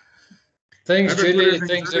 everybody. Thanks, Have a good Julie. evening,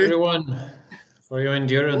 Thanks, Julie. everyone, for your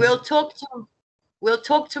endurance. We'll talk tomorrow.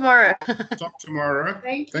 Talk tomorrow.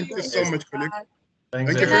 Thank you so much, colleague.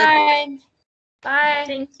 Thanks, Thank you, Good Fred. night. Bye.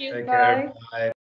 Thank you. Take Bye. care. Bye.